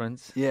makes a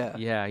difference. Yeah.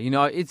 Yeah.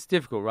 It's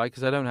difficult, right?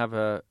 Because I don't have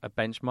a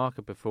benchmark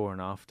of before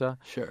and after.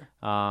 Sure.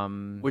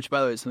 Which,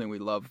 by the way, is something we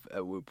love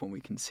at Whoop when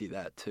we can see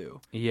that, too.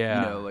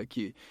 Yeah. Like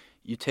you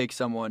take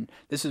someone,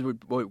 this is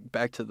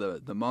back to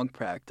the monk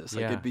practice.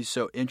 Like, it'd be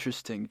so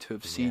interesting to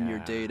have seen your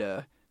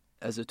data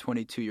as a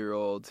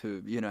 22-year-old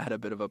who, had a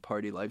bit of a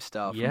party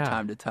lifestyle from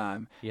time to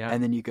time. Yeah.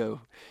 And then you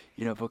go,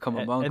 become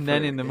a monk. And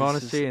then in the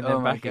monastery and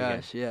then back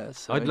again. Yeah.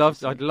 So I'd love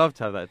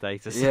to have that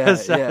data.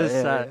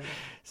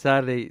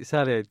 Sadly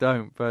I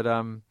don't. But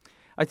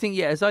I think,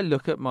 as I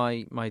look at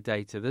my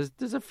data,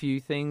 there's a few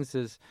things.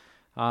 There's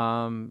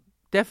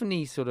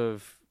definitely sort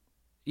of,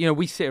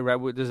 we sit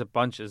around,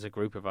 there's a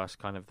group of us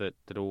kind of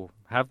that all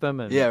have them.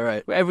 And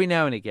every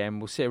now and again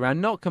we'll sit around,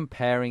 not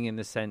comparing in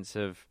the sense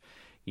of,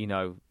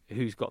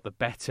 who's got the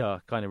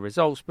better kind of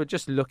results, but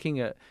just looking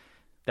at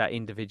that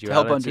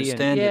individuality. To help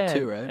understand it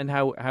too, right? And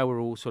how we're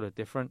all sort of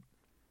different.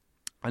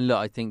 And look,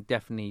 I think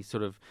definitely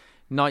sort of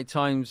night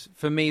times,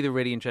 for me, the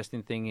really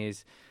interesting thing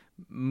is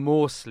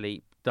more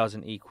sleep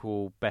doesn't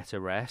equal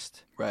better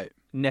rest. Right.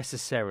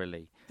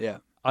 Necessarily. Yeah.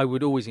 I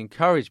would always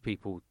encourage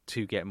people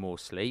to get more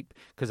sleep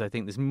because I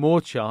think there's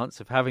more chance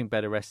of having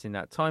better rest in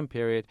that time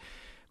period.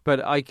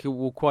 But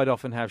will quite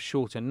often have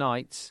shorter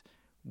nights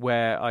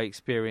where I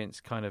experience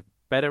kind of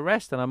better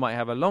rest, and I might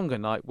have a longer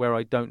night where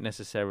I don't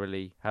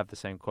necessarily have the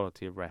same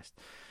quality of rest.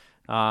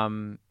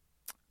 I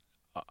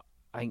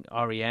think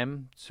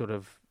REM sort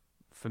of,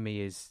 for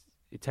me,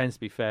 it tends to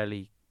be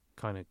fairly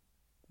kind of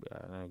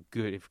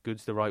good, if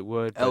good's the right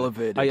word.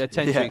 Elevated. I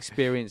tend to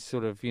experience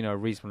sort of, a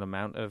reasonable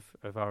amount of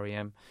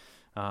REM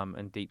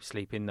and deep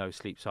sleep in those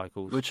sleep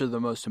cycles. Which are the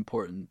most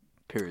important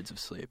periods of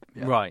sleep.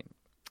 Yeah. Right.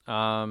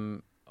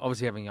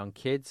 Obviously, having young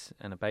kids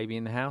and a baby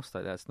in the house,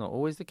 that's not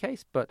always the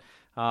case. But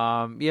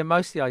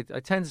mostly I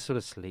tend to sort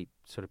of sleep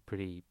sort of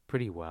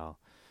pretty well.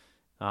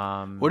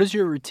 What does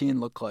your routine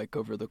look like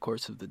over the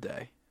course of the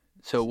day?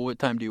 So what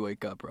time do you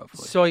wake up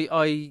roughly? So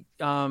I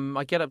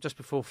get up just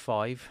before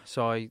 5.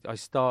 So I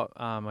start.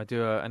 I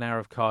do an hour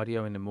of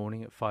cardio in the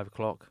morning at 5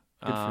 o'clock.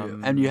 Good for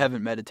you. And you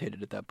haven't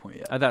meditated at that point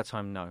yet? At that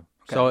time, no.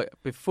 Okay. So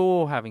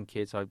before having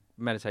kids,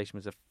 meditation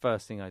was the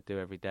first thing I do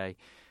every day.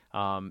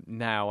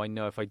 Now I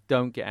know if I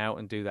don't get out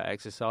and do that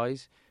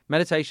exercise,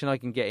 meditation I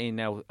can get in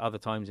now other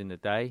times in the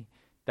day.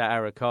 That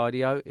hour of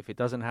cardio, if it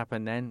doesn't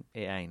happen then,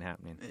 it ain't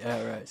happening.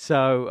 Yeah, right.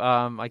 So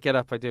I get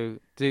up, I do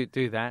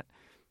that,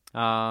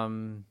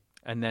 and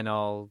then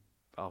I'll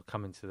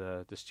come into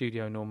the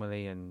studio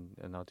normally and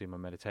I'll do my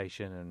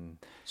meditation. And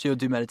so you'll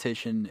do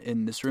meditation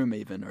in this room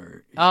even,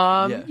 or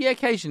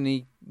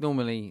occasionally,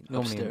 normally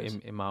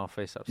in my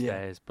office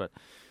upstairs, but.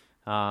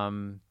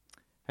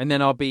 And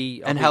then I'll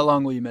be... how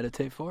long will you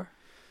meditate for?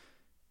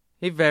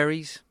 It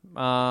varies.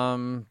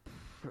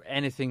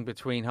 Anything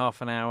between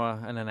half an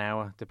hour and an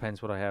hour. Depends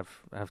what I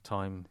have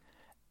time.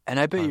 And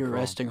I bet your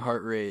resting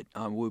heart rate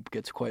on Whoop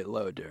gets quite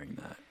low during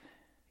that.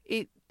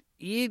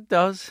 It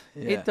does.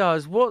 Yeah. It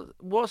does. What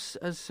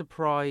has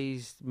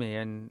surprised me,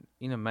 and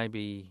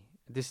maybe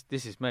this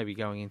is maybe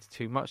going into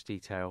too much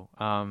detail,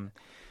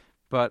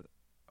 but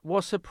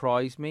what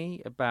surprised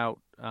me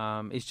about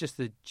is just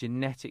the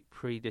genetic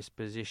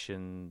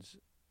predispositions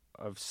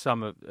of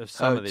some of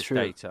this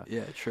data.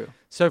 Yeah, true.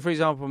 So, for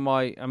example,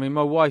 my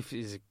wife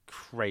is a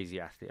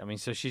crazy athlete.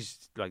 So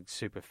she's like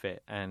super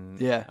fit,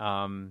 and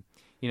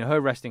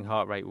her resting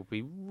heart rate will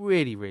be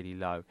really, really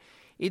low.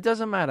 It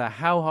doesn't matter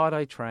how hard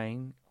I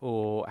train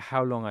or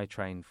how long I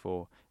train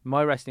for.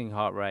 My resting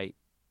heart rate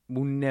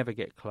will never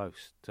get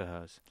close to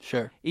hers.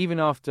 Sure. Even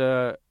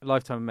after a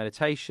lifetime of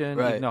meditation,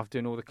 even after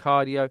doing all the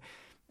cardio.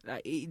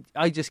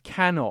 I just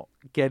cannot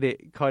get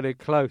it kind of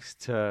close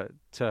to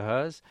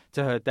hers,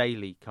 to her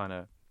daily kind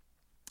of.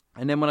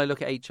 And then when I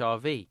look at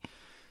HRV,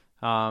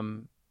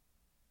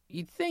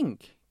 you'd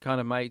think kind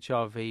of my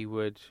HRV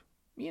would,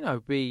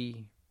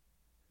 be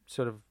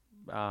sort of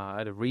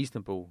at a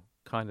reasonable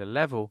kind of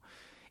level.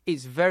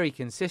 It's very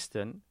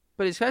consistent,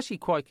 but it's actually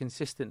quite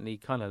consistently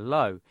kind of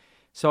low.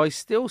 So I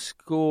still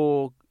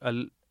score a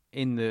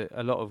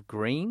lot of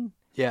green,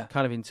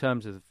 kind of in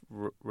terms of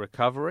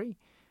recovery.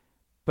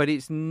 But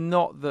it's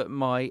not that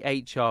my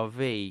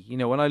HRV,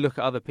 when I look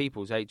at other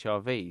people's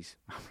HRVs,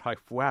 I'm like,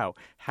 wow,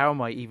 how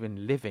am I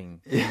even living?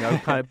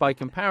 Kind of by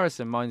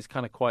comparison, mine's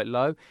kind of quite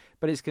low,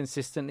 but it's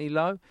consistently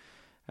low.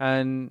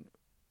 And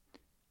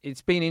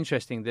it's been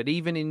interesting that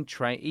even in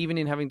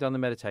having done the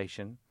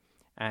meditation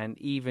and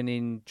even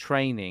in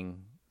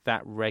training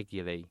that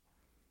regularly,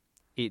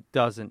 it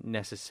doesn't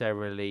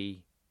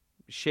necessarily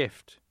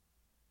shift.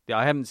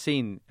 I haven't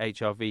seen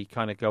HRV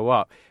kind of go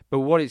up,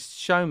 but what it's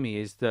shown me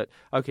is that,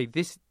 okay,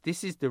 this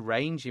is the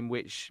range in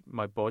which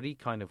my body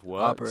kind of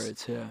works,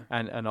 operates,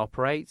 and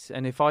operates.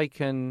 And if I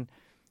can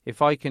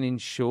if I can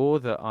ensure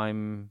that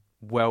I'm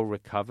well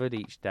recovered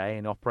each day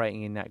and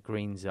operating in that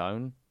green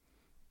zone,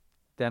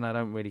 then I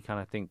don't really kind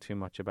of think too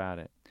much about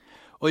it.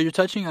 Well, you're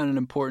touching on an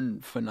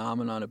important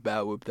phenomenon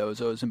about Whoop that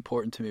was always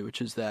important to me,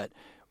 which is that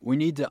we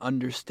need to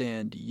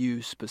understand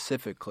you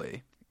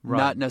specifically, Right.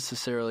 not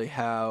necessarily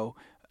how,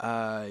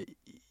 like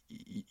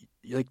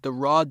the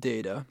raw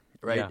data,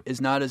 right, Yeah. is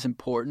not as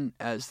important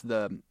as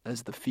the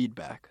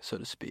feedback, so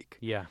to speak.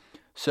 Yeah.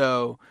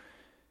 So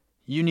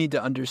you need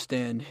to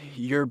understand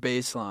your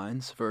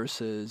baselines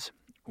versus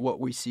what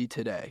we see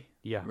today.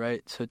 Yeah.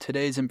 Right? So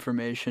today's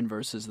information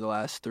versus the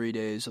last 3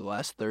 days or the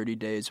last 30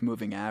 days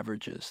moving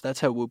averages.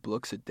 That's how Whoop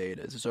looks at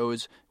data. It's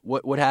always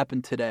what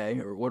happened today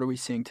or what are we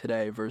seeing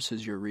today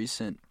versus your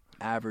recent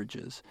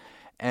averages.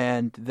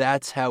 And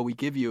that's how we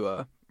give you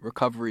a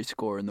recovery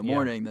score in the Yeah.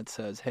 morning that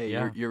says, hey,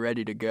 Yeah. you're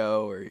ready to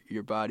go, or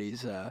your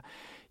body's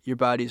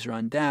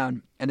run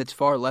down. And it's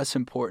far less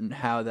important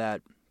how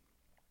that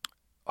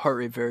heart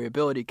rate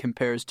variability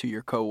compares to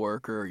your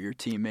coworker or your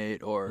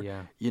teammate or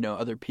Yeah.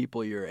 other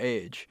people your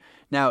age.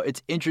 Now,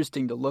 it's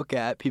interesting to look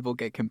at. People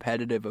get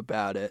competitive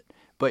about it,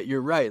 but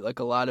you're right. Like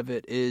a lot of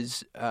it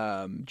is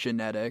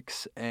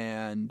genetics,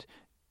 and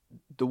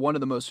one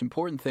of the most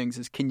important things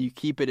is, can you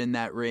keep it in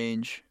that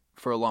range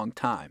for a long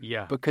time?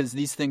 Yeah. Because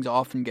these things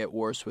often get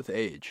worse with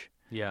age.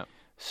 Yeah.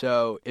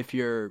 So if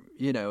you're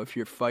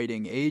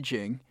fighting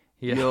aging,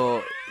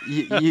 Yeah.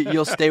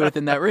 you'll stay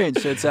within that range.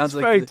 So it sounds It's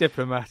like very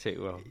diplomatic,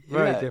 Will.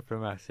 Very Yeah.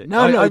 diplomatic.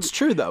 No, it's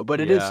true though. But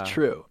it is Yeah.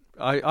 true.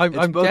 I'm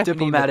It's both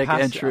definitely in the diplomatic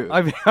and true.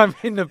 I'm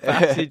in the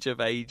passage of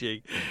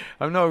aging.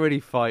 I'm not really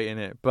fighting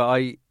it, but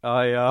I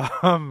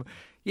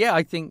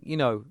think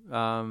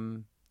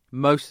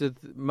most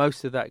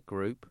of that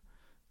group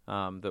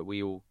that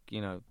we all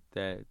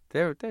they're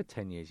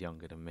 10 years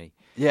younger than me.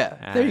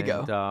 Yeah, there you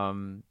go.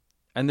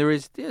 And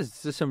there's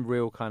some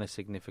real kind of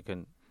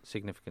significant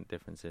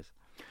differences.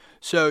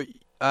 So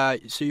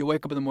you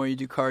wake up in the morning, you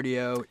do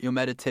cardio, you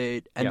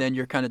meditate, and Yep. then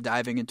you're kind of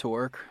diving into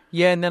work.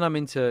 Yeah, and then I'm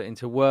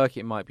into work.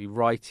 It might be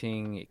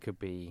writing, it could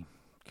be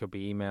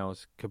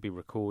emails, could be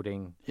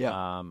recording. Yeah.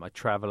 I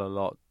travel a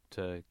lot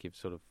to give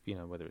sort of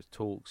whether it's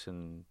talks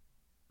and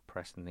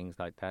press and things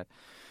like that.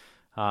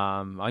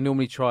 I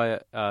normally try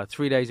it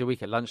 3 days a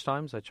week at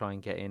lunchtimes. I try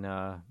and get in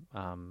a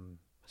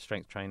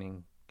strength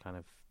training kind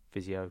of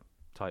physio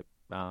type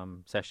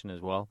session as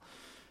well.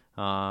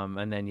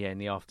 And then in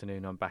the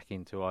afternoon I'm back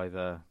into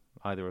either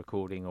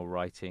recording or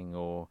writing,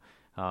 or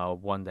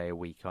 1 day a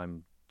week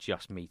I'm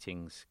just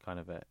meetings kind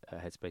of at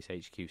Headspace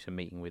HQ, so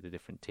meeting with the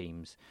different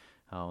teams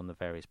on the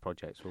various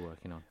projects we're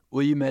working on.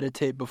 Will you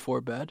meditate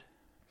before bed?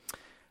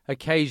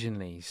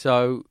 Occasionally.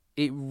 So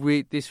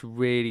this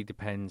really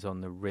depends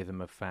on the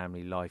rhythm of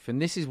family life,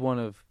 and this is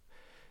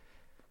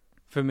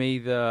for me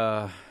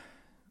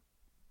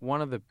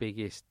one of the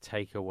biggest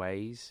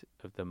takeaways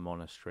of the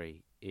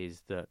monastery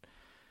is that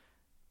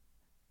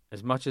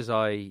as much as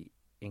I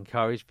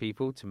encourage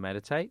people to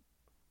meditate,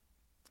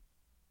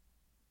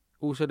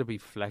 also to be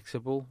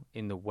flexible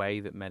in the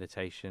way that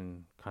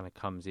meditation kind of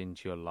comes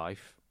into your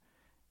life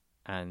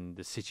and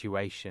the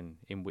situation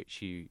in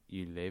which you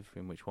live,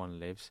 in which one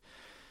lives.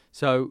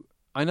 So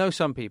I know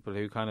some people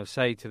who kind of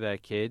say to their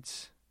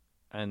kids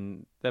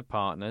and their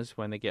partners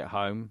when they get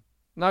home,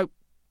 no,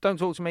 don't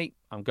talk to me,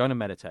 I'm going to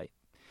meditate.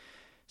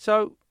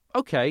 So,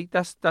 okay,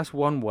 that's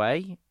one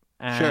way,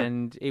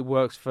 and It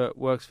works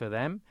for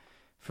them.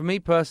 For me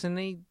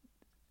personally,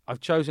 I've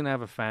chosen to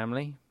have a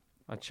family.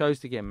 I chose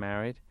to get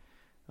married.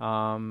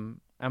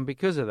 And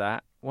because of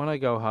that, when I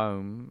go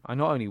home, I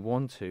not only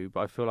want to,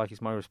 but I feel like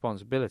it's my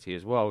responsibility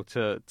as well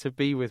to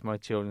be with my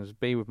children, to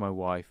be with my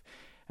wife,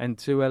 and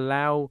to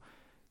allow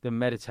the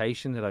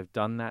meditation that I've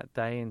done that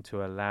day, and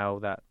to allow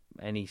that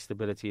any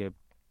stability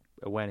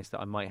awareness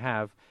that I might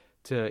have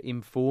to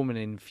inform and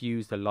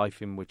infuse the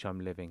life in which I'm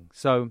living.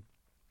 So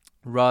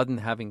rather than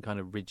having kind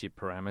of rigid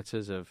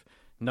parameters of,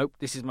 nope,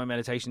 this is my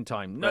meditation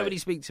time, nobody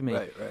speak to me.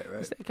 Right.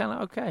 It's kind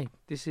of, okay,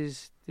 this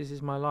is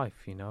my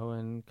life,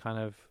 and kind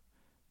of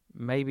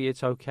maybe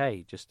it's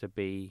okay just to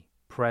be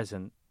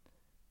present,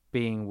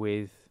 being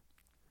with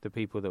the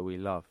people that we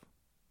love.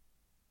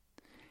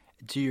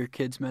 Do your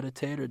kids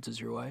meditate, or does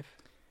your wife?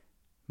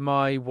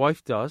 My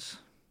wife does.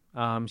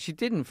 She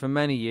didn't for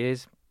many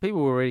years.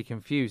 People were really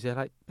confused. They're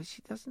like, but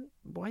she doesn't.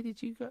 Why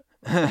did you go?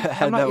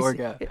 How'd that work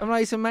out? I'm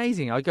like, it's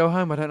amazing. I go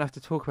home, I don't have to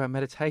talk about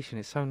meditation.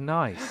 It's so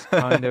nice.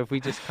 Kind of,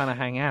 we just kind of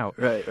hang out.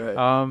 Right.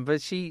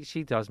 But she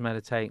does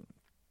meditate.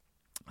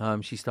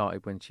 She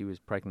started when she was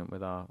pregnant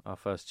with our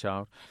first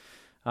child.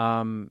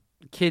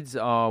 Kids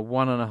are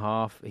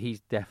 1.5.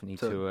 He's definitely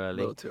too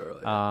early. A little too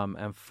early.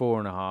 And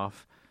 4.5.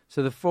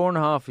 So the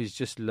 4.5 is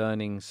just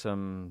learning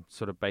some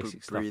sort of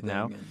basic stuff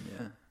now.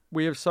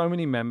 We have so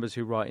many members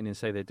who write in and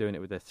say they're doing it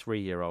with their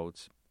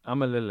 3-year-olds.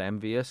 I'm a little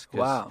envious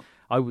because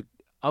I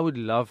would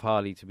love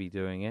Harley to be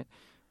doing it.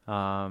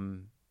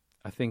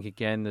 I think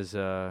again there's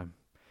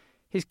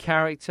his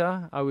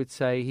character. I would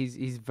say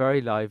he's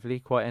very lively,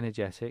 quite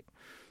energetic,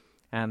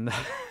 and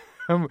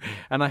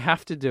and I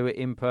have to do it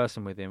in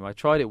person with him. I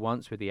tried it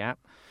once with the app,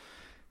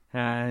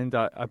 And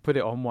I put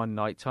it on one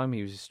night time.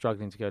 He was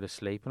struggling to go to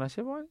sleep, and I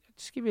said, "Well,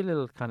 just give you a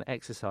little kind of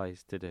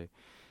exercise to do."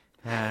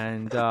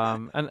 And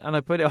and I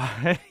put it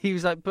on. He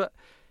was like, "But,"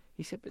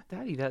 he said, "But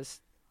Daddy,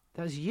 that's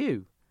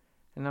you."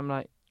 And I'm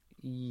like,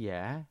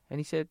 "Yeah." And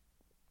he said,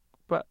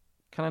 "But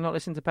can I not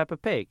listen to Peppa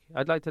Pig?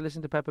 I'd like to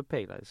listen to Peppa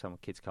Pig, like some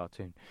kid's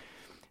cartoon."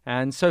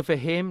 And so for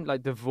him,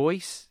 like the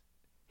voice,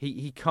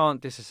 he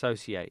can't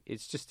disassociate.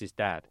 It's just his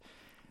dad.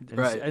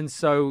 Right. And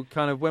so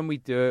kind of when we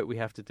do it, we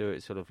have to do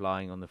it sort of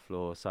lying on the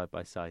floor side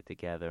by side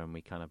together, and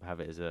we kind of have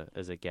it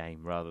as a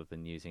game rather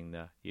than using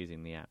the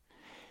app.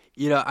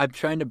 You know, I'm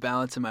trying to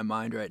balance in my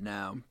mind right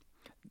now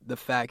the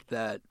fact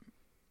that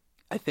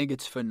I think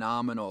it's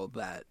phenomenal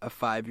that a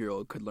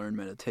 5-year-old could learn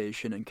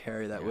meditation and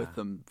carry that with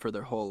them for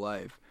their whole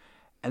life.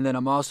 And then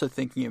I'm also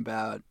thinking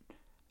about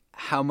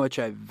how much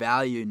I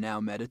value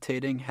now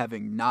meditating,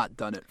 having not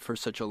done it for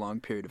such a long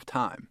period of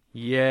time.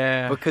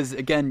 Yeah. Because,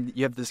 again,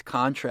 you have this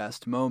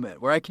contrast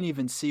moment where I can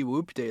even see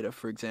Whoop data,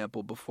 for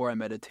example, before I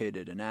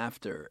meditated and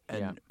after.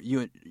 And,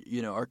 you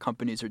know, our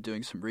companies are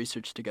doing some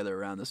research together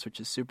around this, which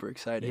is super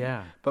exciting.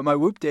 Yeah. But my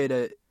Whoop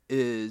data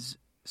is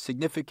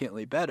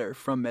significantly better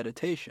from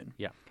meditation.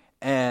 Yeah.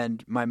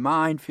 And my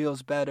mind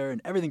feels better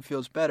and everything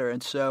feels better.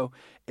 And so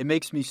it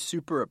makes me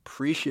super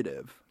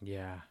appreciative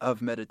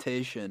of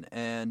meditation.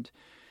 And,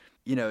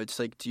 you know, it's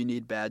like, do you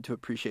need bad to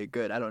appreciate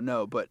good? I don't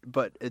know, but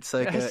it's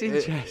like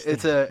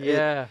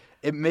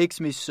it makes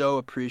me so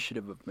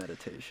appreciative of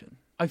meditation.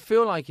 I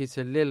feel like it's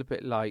a little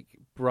bit like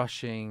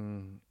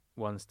brushing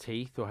one's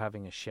teeth or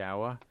having a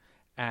shower,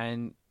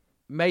 and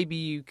maybe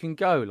you can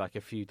go like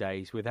a few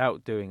days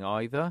without doing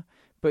either,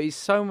 but it's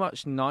so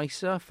much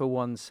nicer for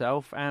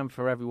oneself and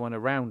for everyone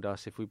around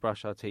us if we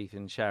brush our teeth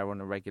and shower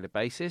on a regular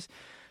basis.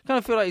 I kind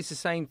of feel like it's the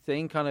same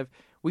thing. Kind of,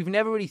 we've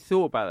never really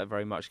thought about that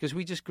very much because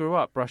we just grew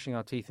up brushing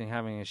our teeth and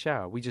having a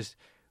shower.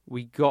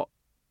 We got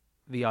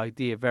the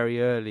idea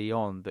very early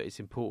on that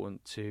it's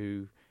important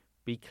to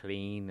be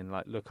clean and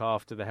like look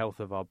after the health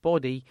of our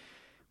body.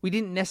 We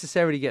didn't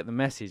necessarily get the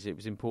message it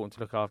was important to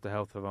look after the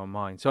health of our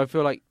mind. So I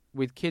feel like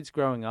with kids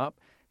growing up,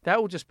 that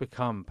will just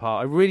become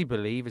part. I really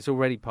believe it's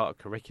already part of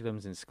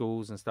curriculums in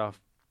schools and stuff.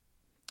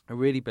 I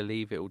really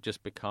believe it will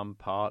just become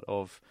part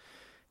of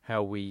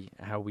how we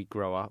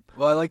grow up.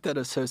 Well, I like that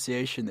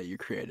association that you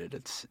created.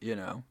 It's, you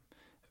know,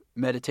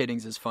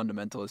 meditating's as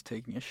fundamental as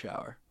taking a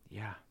shower.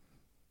 Yeah.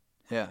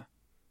 Yeah.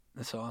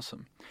 That's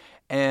awesome.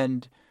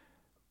 And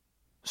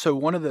so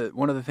one of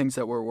the things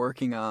that we're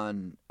working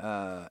on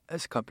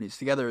as companies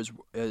together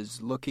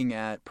is looking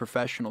at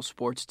professional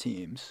sports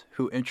teams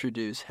who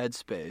introduce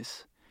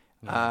Headspace,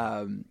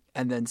 and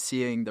then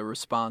seeing the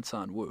response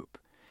on Whoop.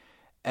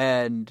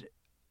 And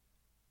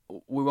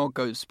we won't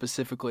go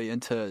specifically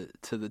into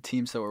the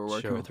teams that we're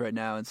working with right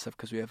now and stuff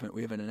because we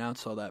haven't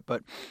announced all that.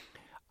 But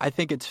I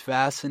think it's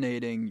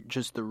fascinating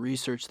just the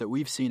research that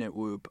we've seen at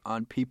Whoop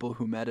on people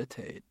who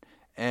meditate.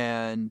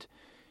 And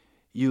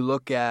you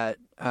look at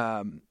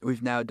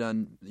we've now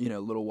done, you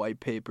know, little white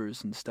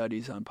papers and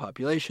studies on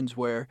populations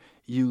where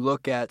you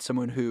look at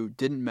someone who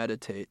didn't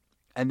meditate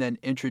and then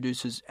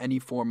introduces any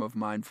form of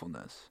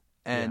mindfulness.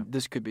 And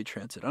this could be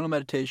transcendental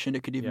meditation.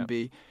 It could even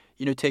be,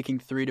 you know, taking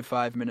 3 to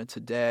 5 minutes a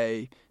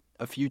day,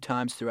 a few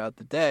times throughout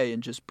the day,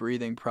 and just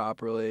breathing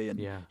properly. And,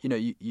 you know,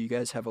 you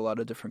guys have a lot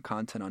of different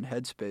content on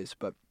Headspace,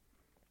 but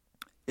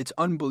it's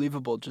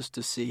unbelievable just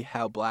to see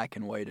how black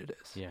and white it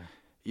is. Yeah.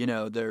 You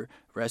know, their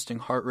resting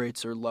heart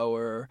rates are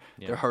lower,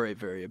 their heart rate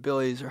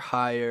variabilities are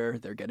higher,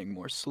 they're getting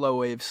more slow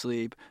wave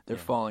sleep, they're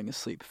falling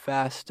asleep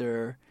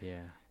faster.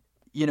 Yeah.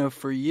 You know,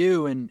 for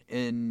you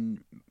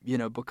in you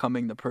know,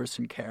 becoming the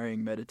person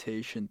carrying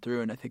meditation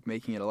through and I think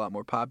making it a lot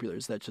more popular,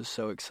 is that just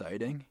so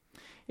exciting?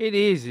 It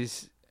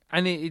is.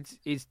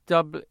 It's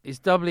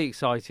doubly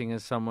exciting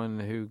as someone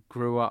who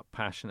grew up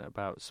passionate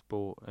about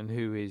sport and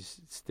who is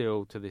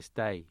still to this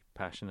day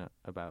passionate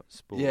about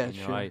sport. Yeah,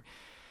 you know, sure.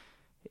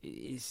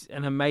 It's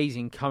an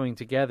amazing coming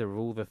together of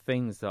all the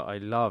things that I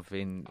love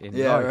in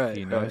life. Right,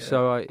 you know,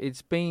 so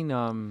it's been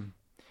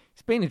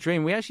a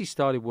dream. We actually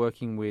started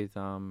working with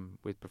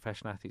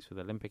professional athletes, with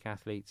Olympic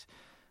athletes,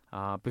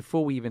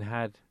 before we even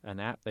had an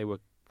app. They were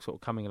sort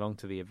of coming along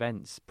to the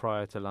events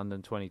prior to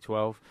London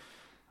 2012.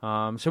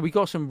 So we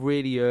got some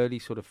really early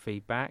sort of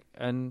feedback,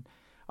 and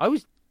I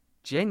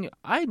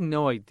had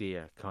no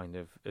idea kind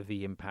of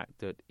the impact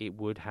that it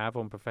would have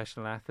on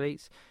professional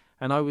athletes.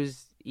 And I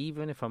was,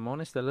 even if I'm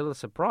honest, a little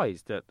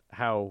surprised at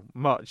how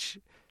much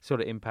sort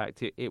of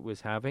impact it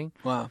was having.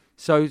 Wow.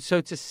 So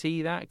to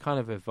see that kind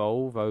of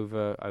evolve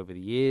over the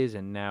years,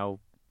 and now,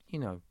 you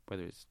know,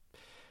 whether it's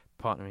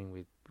partnering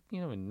with,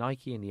 you know,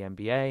 Nike and the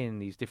NBA and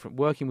these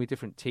working with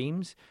different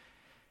teams,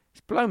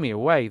 it's blown me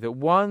away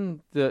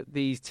that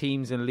these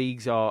teams and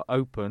leagues are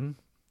open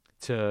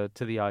to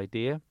the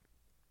idea,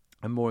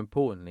 and more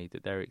importantly,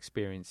 that they're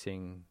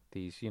experiencing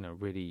these, you know,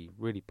 really,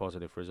 really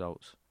positive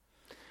results.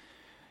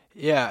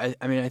 Yeah,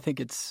 I mean, I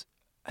think it's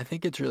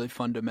really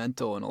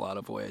fundamental in a lot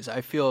of ways. I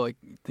feel like,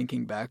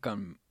 thinking back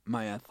on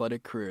my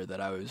athletic career,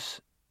 that I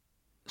was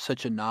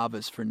such a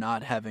novice for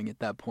not having at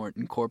that point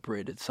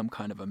incorporated some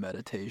kind of a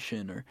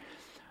meditation, or,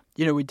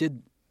 you know, we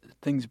did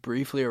things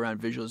briefly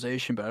around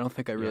visualization, but I don't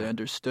think I really Yeah.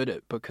 understood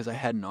it because I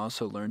hadn't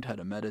also learned how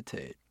to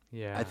meditate.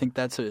 Yeah. I think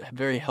that's a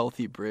very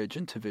healthy bridge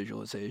into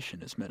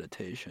visualization is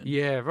meditation.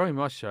 Yeah, very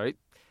much so.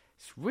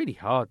 It's really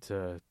hard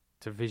to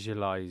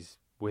visualize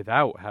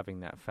without having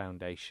that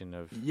foundation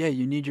of Yeah,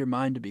 you need your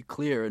mind to be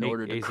clear in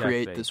order to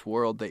create exactly. this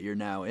world that you're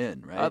now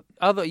in, right?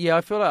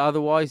 I feel like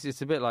otherwise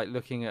it's a bit like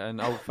looking at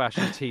an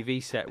old-fashioned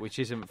TV set which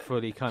isn't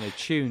fully kind of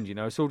tuned. You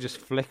know, it's all just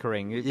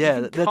flickering. You Yeah,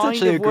 can that's kind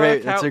actually of a great.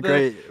 work That's out a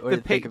great way the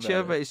to think picture,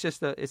 about but it. it's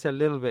just it's a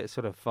little bit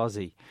sort of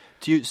fuzzy.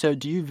 Do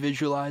you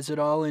visualize it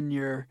all in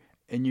your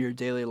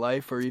daily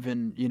life, or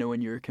even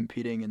when you're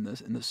competing in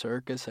the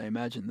circus? I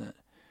imagine that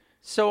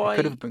So it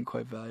could have been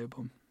quite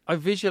valuable. I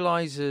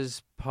visualize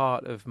as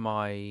part of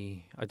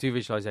I do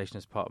visualization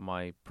as part of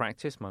my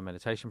practice, my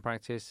meditation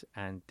practice,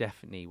 and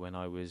definitely when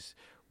I was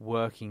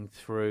working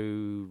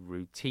through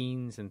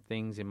routines and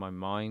things in my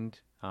mind,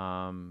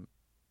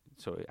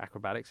 sort of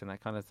acrobatics and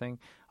that kind of thing,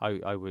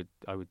 I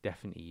would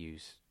definitely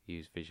use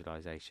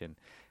visualization.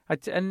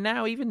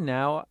 And even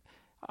now,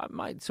 I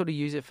might sort of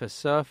use it for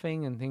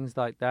surfing and things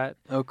like that.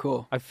 Oh,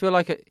 cool. I feel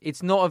like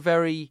it's not a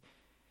very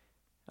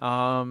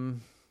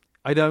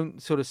I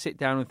don't sort of sit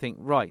down and think,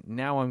 right,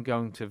 now I'm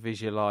going to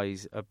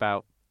visualize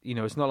about,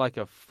 it's not like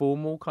a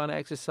formal kind of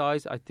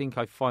exercise. I think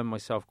I find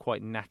myself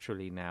quite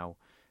naturally now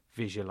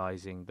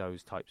visualizing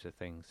those types of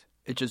things.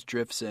 It just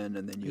drifts in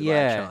and then you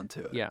latch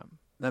onto it. Yeah.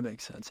 That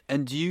makes sense.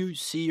 And do you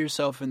see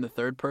yourself in the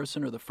third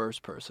person or the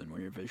first person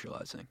when you're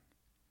visualizing?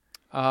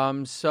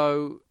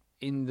 So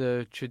in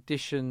the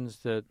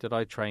traditions that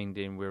I trained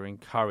in, we're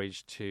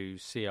encouraged to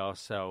see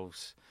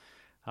ourselves.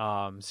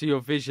 So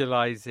you're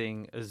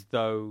visualizing as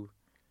though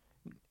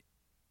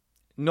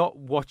not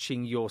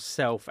watching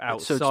yourself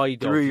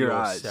outside through of your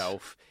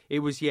yourself. eyes. It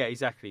was,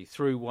 exactly,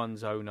 through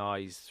one's own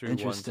eyes, through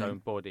one's Interesting. own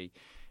body.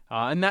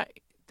 And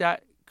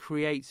that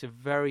creates a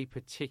very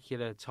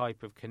particular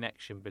type of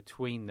connection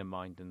between the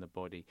mind and the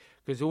body.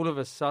 Because all of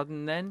a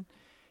sudden then,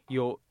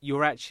 you're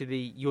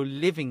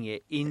living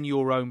it in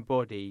your own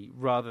body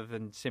rather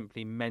than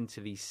simply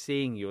mentally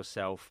seeing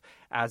yourself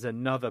as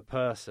another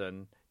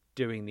person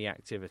doing the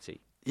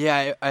activity.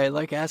 Yeah, I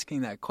like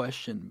asking that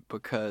question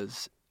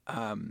because,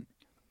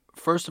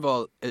 first of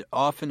all, it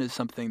often is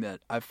something that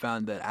I've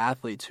found that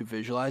athletes who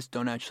visualize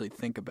don't actually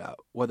think about,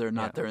 whether or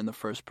not they're in the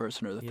first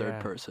person or the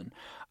third person.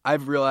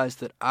 I've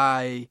realized that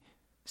I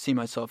see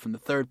myself in the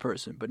third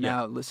person, but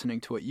now listening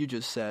to what you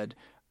just said,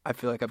 I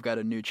feel like I've got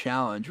a new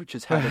challenge, which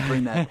is how to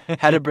bring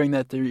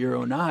that through your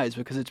own eyes,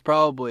 because it's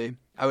probably,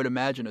 I would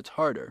imagine it's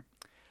harder.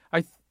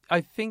 I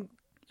think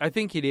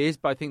it is,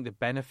 but I think the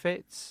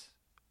benefits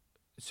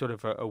sort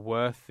of are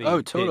worth the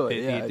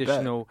the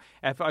additional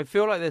effort. I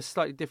feel like they're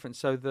slightly different.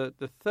 So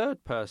the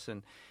third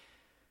person.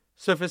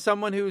 So for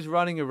someone who was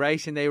running a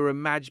race and they were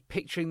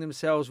picturing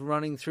themselves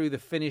running through the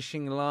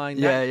finishing line,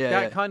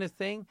 that kind of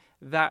thing,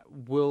 that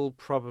will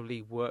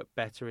probably work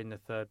better in the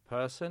third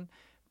person.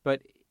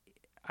 But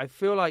I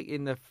feel like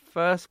in the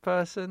first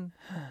person,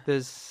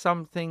 there's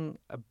something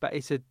about,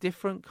 it's a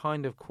different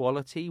kind of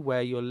quality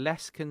where you're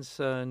less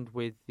concerned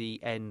with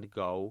the end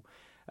goal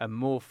and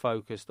more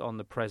focused on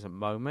the present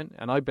moment.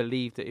 And I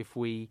believe that if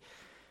we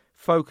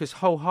focus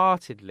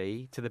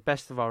wholeheartedly to the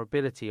best of our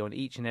ability on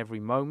each and every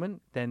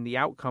moment, then the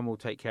outcome will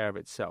take care of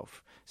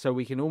itself. So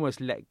we can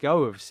almost let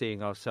go of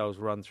seeing ourselves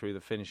run through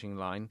the finishing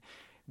line.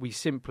 We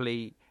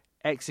simply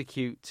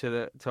execute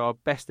to our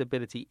best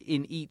ability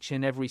in each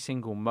and every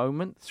single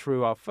moment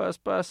through our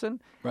first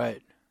person.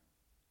 Right.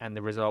 And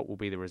the result will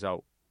be the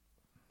result.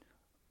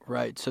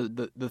 Right. So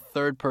the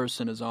third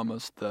person is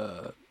almost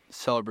the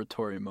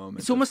celebratory moment.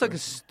 It's almost like a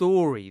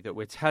story that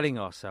we're telling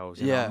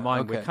ourselves in our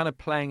mind. Okay. We're kind of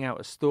playing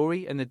out a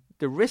story, and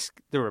the risk,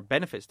 there are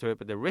benefits to it,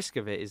 but the risk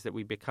of it is that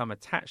we become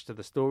attached to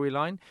the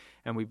storyline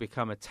and we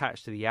become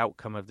attached to the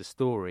outcome of the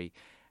story.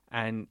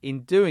 And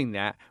in doing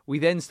that, we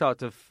then start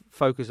to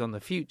focus on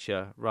the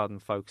future rather than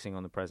focusing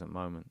on the present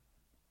moment.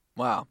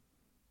 Wow.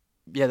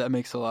 Yeah, that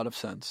makes a lot of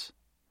sense.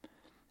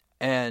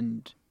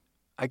 And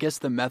I guess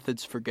the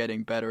methods for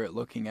getting better at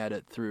looking at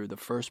it through the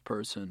first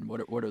person,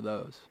 what are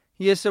those?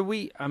 Yeah, so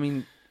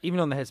even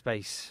on the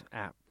Headspace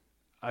app,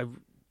 I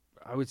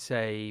would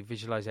say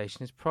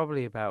visualization is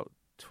probably about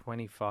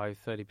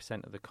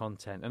 25-30% of the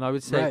content. And I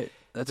would say... Right,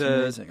 that's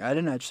amazing. I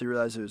didn't actually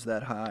realize it was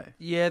that high.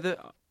 Yeah,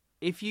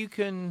 if you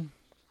can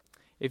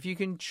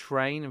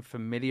train and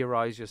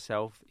familiarize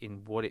yourself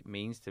in what it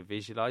means to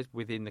visualize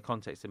within the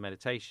context of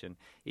meditation,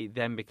 it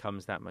then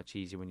becomes that much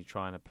easier when you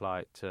try and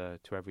apply it to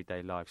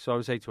everyday life. So I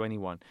would say to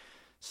anyone,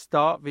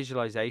 start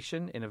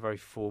visualization in a very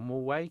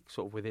formal way,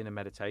 sort of within a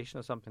meditation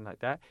or something like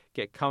that.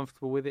 Get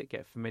comfortable with it,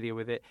 get familiar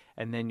with it,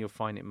 and then you'll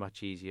find it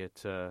much easier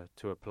to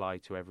apply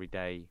to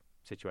everyday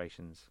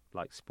situations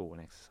like sport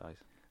and exercise.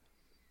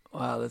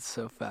 Wow, that's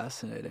so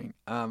fascinating.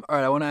 All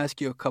right, I want to ask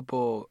you a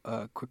couple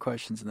quick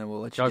questions, and then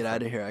we'll let you get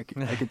out of here. I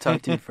could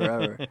talk to you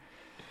forever.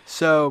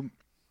 So,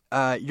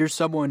 you're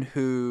someone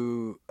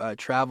who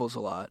travels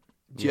a lot.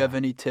 Do you have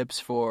any tips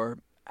for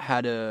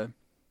how to,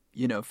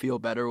 feel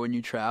better when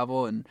you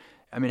travel? And,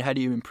 how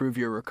do you improve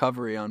your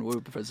recovery on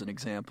Whoop, as an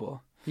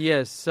example?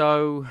 Yes,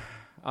 so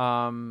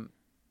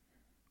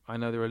I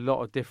know there are a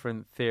lot of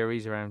different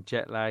theories around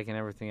jet lag and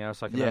everything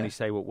else. I can only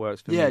say what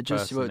works for me personally. Yeah,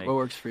 just personally. what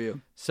works for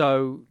you.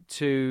 So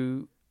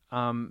to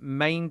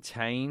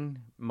maintain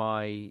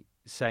my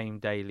same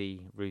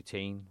daily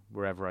routine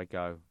wherever I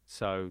go.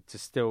 So to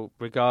still,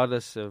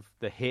 regardless of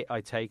the hit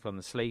I take on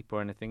the sleep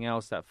or anything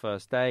else that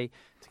first day,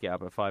 to get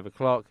up at 5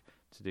 o'clock,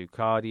 to do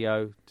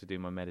cardio, to do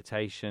my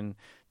meditation,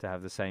 to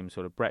have the same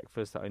sort of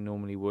breakfast that I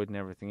normally would and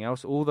everything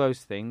else. All those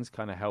things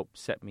kind of help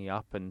set me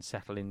up and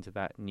settle into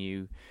that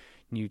new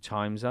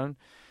time zone.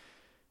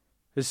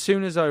 As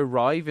soon as I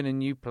arrive in a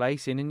new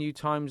place, in a new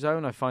time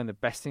zone, I find the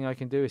best thing I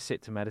can do is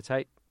sit to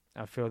meditate.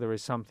 I feel there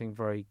is something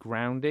very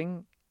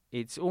grounding.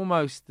 It's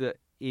almost that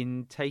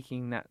in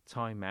taking that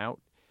time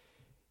out,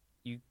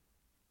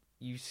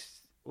 you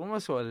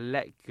almost sort of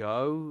let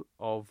go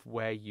of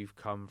where you've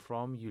come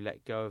from. You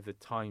let go of the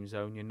time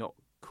zone. You're not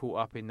caught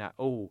up in that,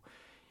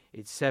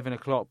 it's 7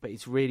 o'clock, but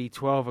it's really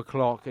 12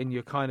 o'clock. And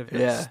you're kind of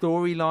that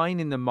storyline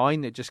in the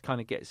mind that just kind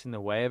of gets in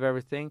the way of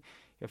everything.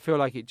 I feel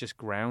like it just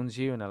grounds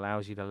you and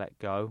allows you to let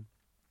go.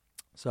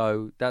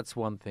 So that's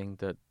one thing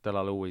that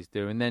I'll always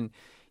do. And then,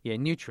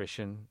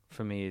 nutrition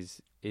for me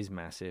is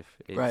massive.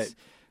 It's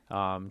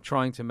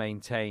trying to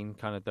maintain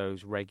kind of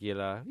those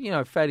regular,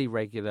 fairly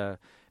regular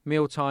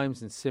meal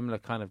times and similar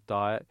kind of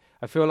diet.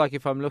 I feel like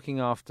if I'm looking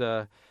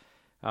after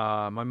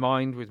my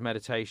mind with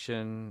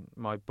meditation,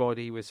 my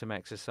body with some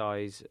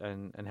exercise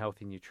and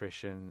healthy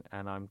nutrition,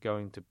 and I'm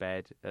going to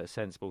bed at a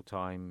sensible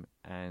time,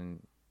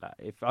 and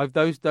if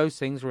those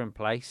things are in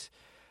place,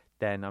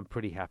 then I'm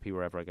pretty happy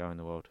wherever I go in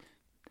the world.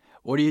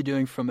 What are you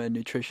doing from a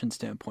nutrition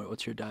standpoint?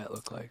 What's your diet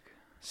look like?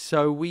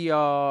 So we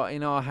are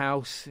in our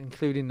house,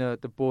 including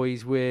the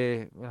boys.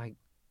 We're like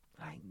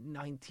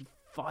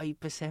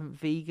 95%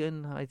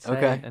 vegan, I'd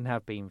say, and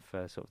have been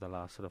for sort of the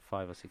last sort of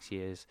 5 or 6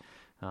 years.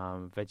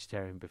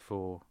 Vegetarian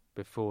before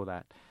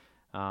that,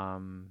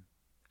 and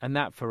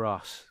that for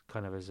us,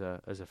 kind of as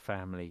a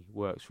family,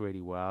 works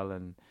really well,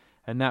 and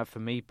that for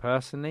me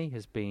personally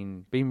has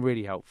been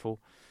really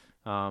helpful.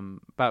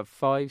 About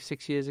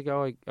 5-6 years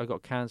ago, I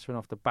got cancer, and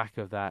off the back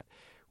of that,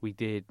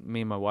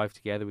 me and my wife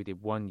together, we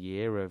did 1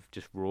 year of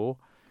just raw.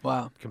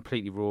 Wow.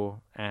 Completely raw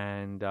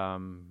and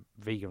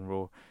vegan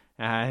raw.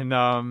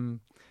 And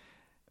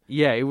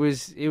it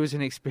was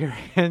an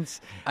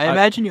experience. I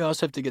imagine you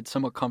also have to get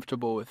somewhat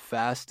comfortable with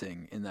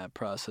fasting in that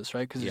process,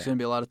 right? Because there's going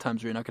to be a lot of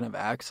times where you're not going to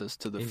have access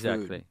to the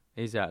food.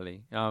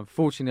 Exactly.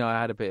 Fortunately, I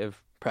had a bit of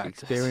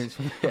practice experience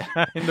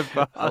in the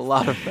past. A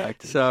lot of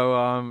practice.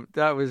 So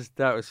that was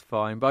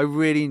fine. But I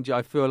really enjoy.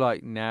 I feel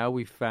like now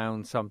we've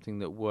found something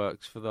that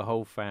works for the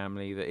whole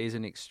family, that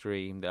isn't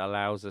extreme, that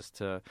allows us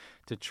to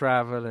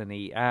travel and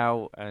eat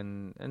out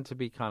and to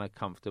be kind of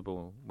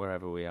comfortable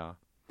wherever we are.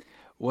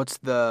 What's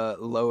the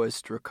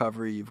lowest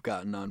recovery you've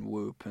gotten on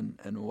Whoop,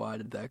 and why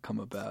did that come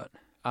about?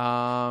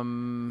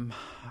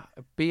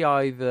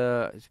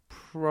 It's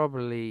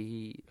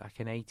probably like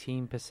an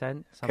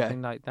 18%,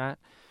 something like that.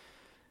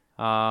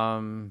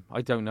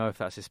 I don't know if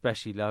that's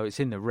especially low. It's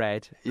in the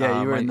red.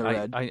 Yeah, you were in the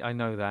red. I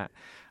know that.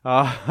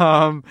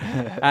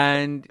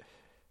 And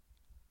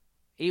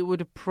it would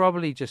have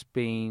probably just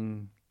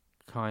been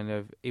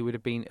it would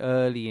have been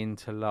early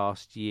into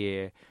last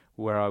year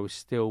where I was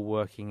still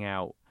working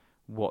out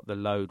what the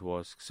load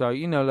was. So,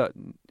 look,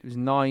 it was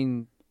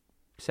 9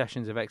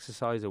 sessions of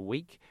exercise a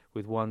week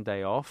with 1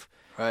 day off.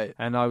 Right.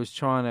 And I was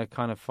trying to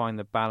kind of find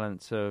the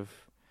balance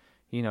of,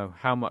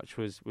 how much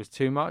was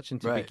too much.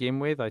 And to begin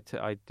with, I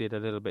did a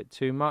little bit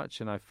too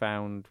much, and I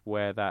found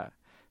where that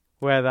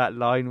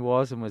line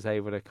was and was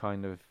able to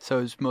kind of... So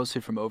it was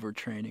mostly from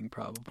overtraining,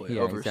 probably,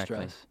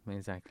 overstress.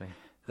 Exactly.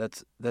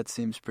 That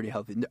seems pretty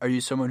healthy. Are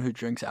you someone who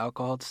drinks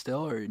alcohol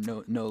still, or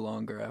no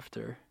longer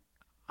after...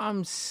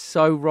 I'm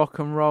so rock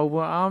and roll.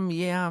 Well, I'm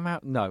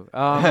out. No,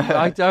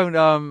 I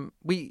don't.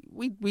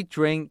 We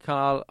drink.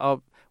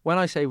 When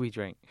I say we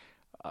drink,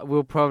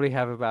 we'll probably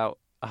have about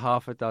a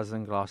half a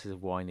dozen glasses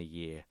of wine a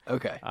year.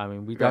 Okay. I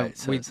mean, we don't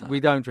we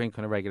don't drink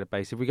on a regular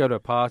basis. If we go to a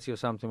party or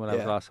something, we'll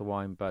have a glass of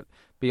wine. But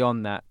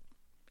beyond that,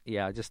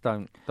 I just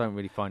don't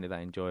really find it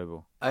that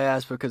enjoyable. I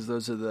ask because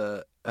those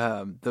are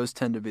those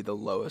tend to be the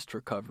lowest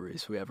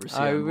recoveries we ever see.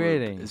 Oh,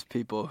 really? Is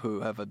people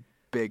who have a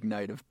big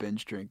night of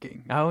binge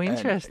drinking. Oh,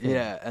 interesting.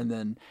 And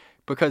then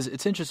because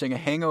it's interesting, a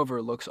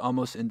hangover looks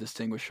almost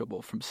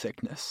indistinguishable from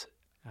sickness,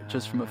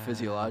 just from a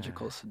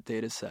physiological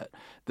data set.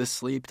 The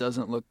sleep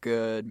doesn't look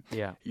good.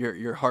 Yeah.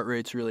 Your heart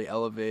rate's really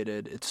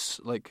elevated. It's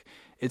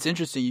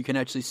interesting. You can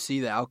actually see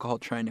the alcohol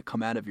trying to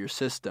come out of your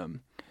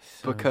system.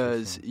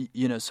 Because,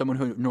 someone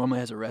who normally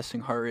has a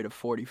resting heart rate of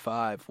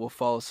 45 will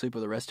fall asleep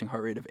with a resting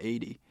heart rate of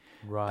 80.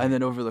 Right. And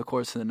then over the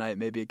course of the night,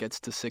 maybe it gets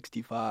to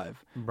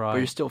 65. Right. But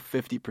you're still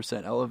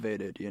 50%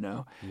 elevated,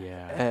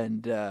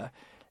 Yeah.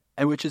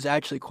 And which is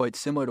actually quite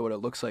similar to what it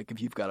looks like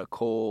if you've got a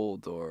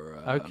cold or,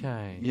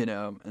 okay.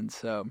 And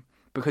so,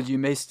 because you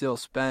may still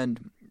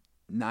spend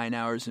 9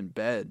 hours in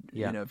bed,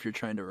 if you're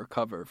trying to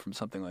recover from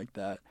something like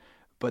that.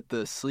 But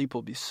the sleep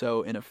will be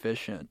so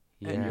inefficient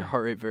and your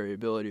heart rate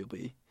variability will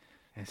be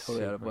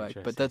totally out of whack.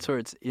 But that's where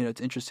it's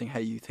it's interesting how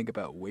you think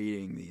about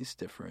weighting these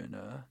different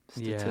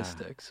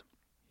statistics.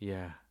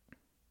 Yeah,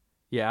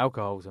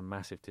 alcohol's a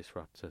massive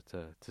disruptor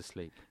to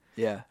sleep.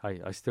 Yeah,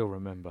 I still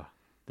remember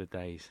the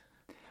days.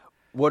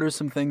 What are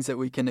some things that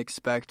we can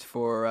expect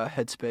for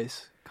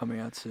Headspace coming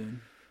out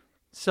soon?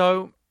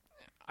 So,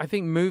 I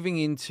think moving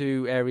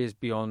into areas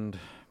beyond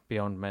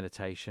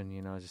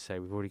meditation, as I say,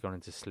 we've already gone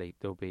into sleep.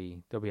 There'll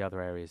be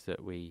other areas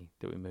that we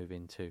move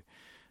into.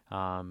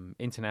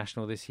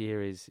 International this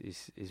year is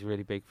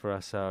really big for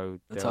us. So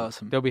that's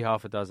awesome. There'll be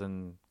half a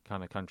dozen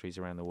kind of countries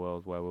around the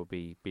world where we'll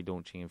be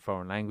launching in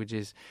foreign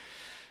languages.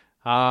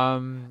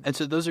 And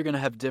so those are going to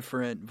have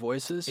different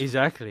voices?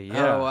 Exactly,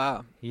 yeah. Oh,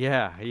 wow.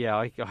 Yeah.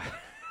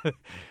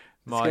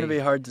 It's going to be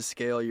hard to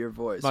scale your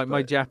voice.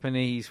 My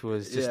Japanese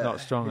was just not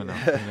strong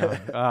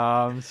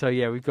enough. So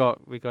yeah, we've got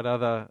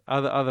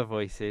other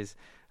voices,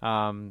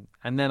 and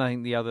then I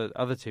think the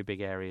other two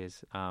big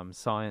areas,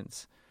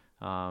 science.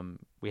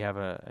 We have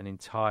an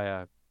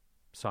entire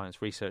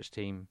science research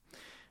team.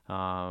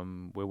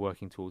 We're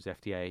working towards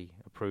FDA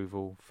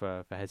approval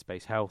for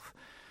Headspace Health,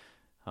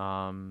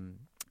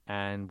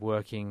 and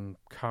working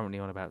currently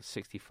on about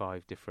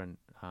 65 different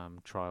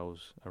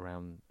trials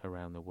around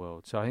the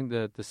world. So I think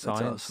the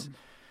science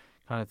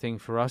kind of thing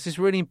for us is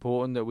really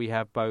important, that we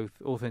have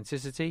both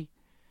authenticity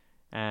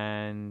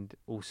and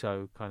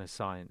also kind of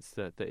science,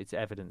 that it's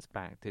evidence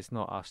backed. It's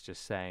not us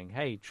just saying,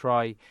 hey,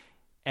 try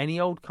any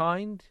old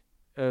kind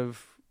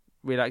of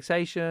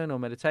relaxation or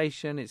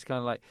meditation. It's kind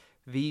of like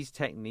these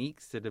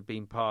techniques that have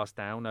been passed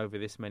down over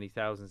this many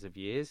thousands of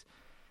years,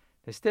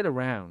 they're still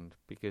around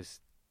because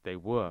they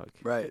work.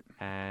 Right.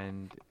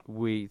 And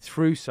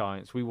through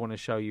science, we want to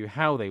show you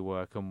how they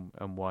work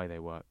and why they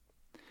work.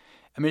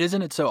 I mean,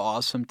 isn't it so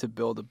awesome to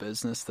build a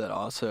business that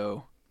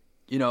also,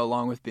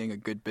 along with being a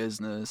good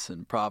business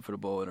and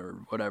profitable or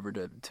whatever,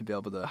 to be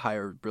able to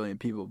hire brilliant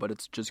people, but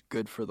it's just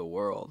good for the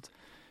world.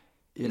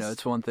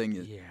 It's one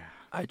thing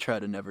I try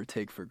to never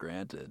take for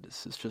granted.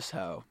 This is just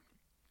how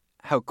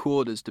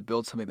cool it is to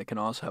build something that can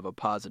also have a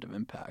positive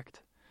impact.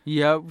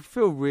 Yeah, we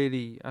feel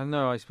I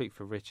know I speak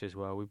for Rich as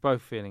well, we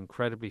both feel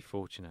incredibly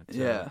fortunate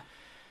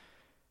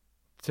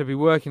to be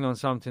working on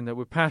something that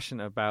we're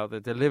passionate about,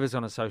 that delivers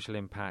on a social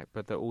impact,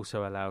 but that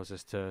also allows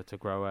us to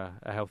grow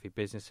a healthy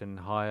business and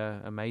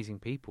hire amazing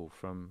people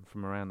from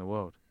around the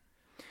world.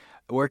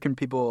 Where can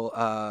people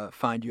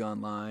find you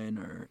online,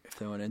 or if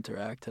they want to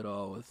interact at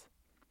all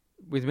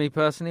with me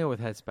personally or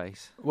with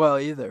Headspace? Well,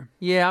 either.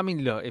 Yeah, I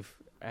mean, look, if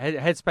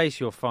Headspace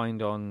you'll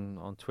find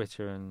on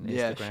Twitter and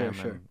Instagram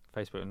sure. and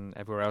Facebook and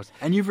everywhere else.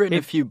 And you've written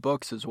a few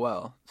books as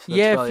well. So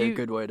that's probably a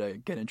good way to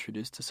get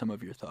introduced to some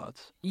of your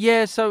thoughts.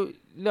 Yeah, so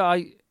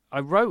look, I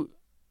wrote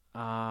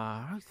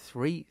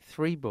three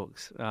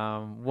books.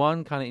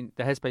 One kind of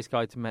the Headspace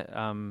Guide to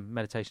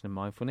Meditation and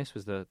Mindfulness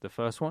was the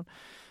first one.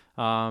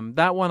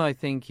 That one I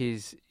think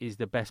is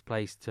the best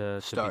place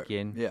to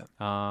begin. Yeah.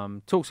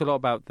 Talks a lot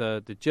about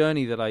the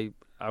journey that I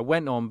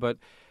went on, but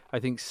I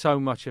think so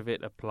much of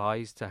it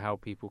applies to how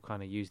people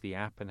kind of use the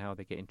app and how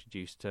they get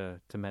introduced to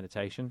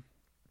meditation.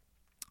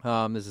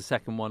 There's a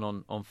second one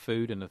on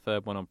food and a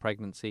third one on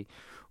pregnancy,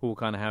 all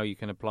kind of how you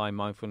can apply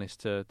mindfulness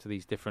to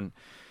these different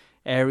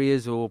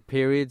areas or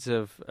periods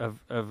of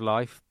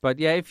life. But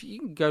yeah, if you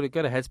can go to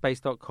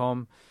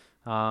headspace.com,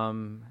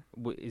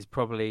 is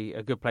probably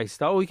a good place to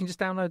start. Or you can just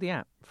download the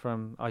app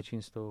from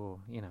iTunes Store, or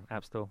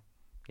App Store.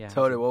 Yeah,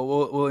 totally.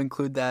 Well, we'll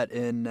include that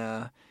in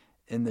the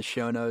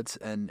show notes.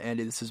 And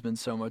Andy, this has been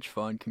so much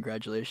fun.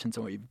 Congratulations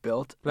on what you've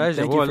built.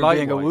 Pleasure. Thank you for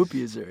being a Whoop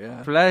user.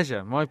 Yeah.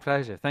 Pleasure. My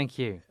pleasure. Thank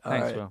you.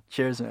 Thanks, Will.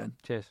 Cheers, man.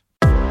 Cheers.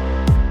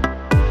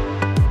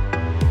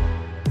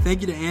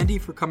 Thank you to Andy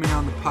for coming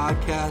on the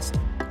podcast.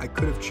 I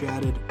could have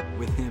chatted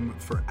with him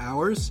for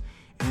hours,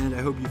 and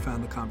I hope you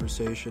found the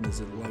conversation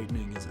as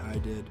enlightening as I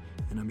did,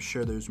 and I'm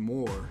sure there's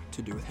more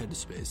to do with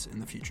Headspace in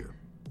the future.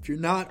 If you're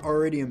not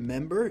already a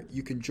member,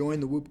 you can join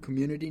the Whoop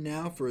community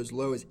now for as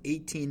low as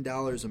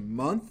 $18 a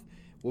month.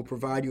 We'll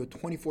provide you with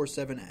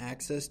 24/7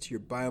 access to your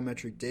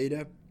biometric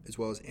data, as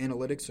well as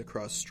analytics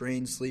across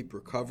strain, sleep,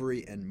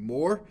 recovery, and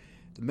more.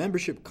 The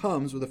membership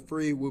comes with a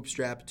free Whoop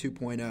Strap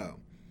 2.0.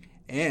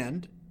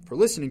 And for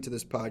listening to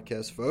this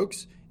podcast,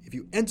 folks, if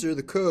you enter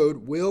the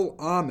code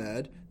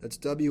WILLAHMED, that's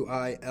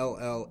WILLAHMED,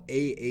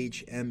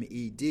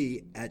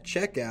 at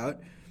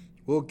checkout,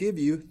 we'll give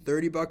you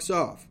 $30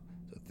 off.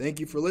 So thank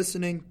you for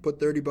listening. Put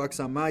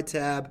 $30 on my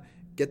tab,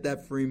 get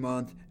that free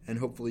month, and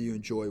hopefully you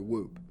enjoy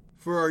Whoop.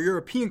 For our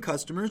European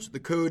customers,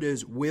 the code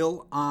is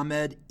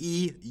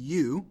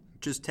WILLAHMEDEU.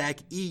 Just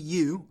tack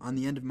EU on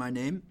the end of my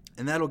name,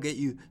 and that'll get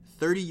you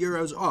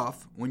 €30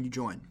 off when you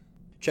join.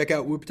 Check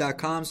out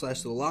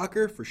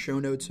whoop.com/thelocker for show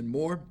notes and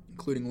more,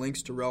 including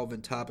links to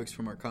relevant topics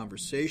from our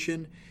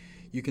conversation.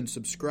 You can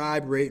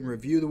subscribe, rate, and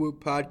review the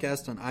Whoop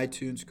podcast on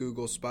iTunes,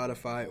 Google,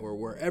 Spotify, or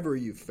wherever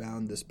you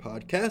found this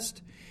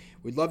podcast.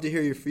 We'd love to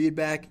hear your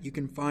feedback. You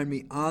can find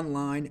me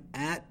online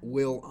at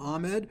Will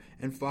Ahmed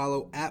and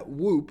follow at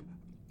Whoop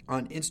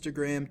on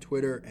Instagram,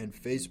 Twitter, and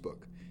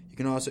Facebook. You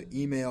can also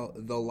email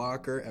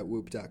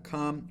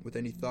thelocker@whoop.com with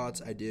any thoughts,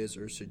 ideas,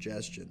 or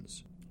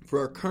suggestions. For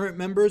our current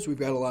members, we've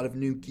got a lot of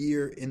new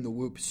gear in the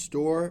Whoop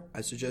store.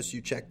 I suggest you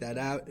check that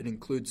out. It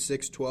includes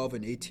 6, 12,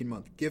 and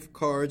 18-month gift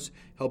cards,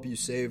 help you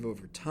save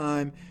over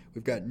time.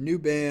 We've got new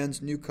bands,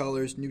 new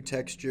colors, new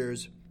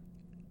textures.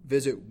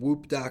 Visit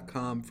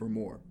whoop.com for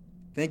more.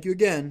 Thank you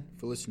again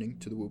for listening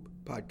to the Whoop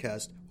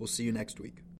podcast. We'll see you next week.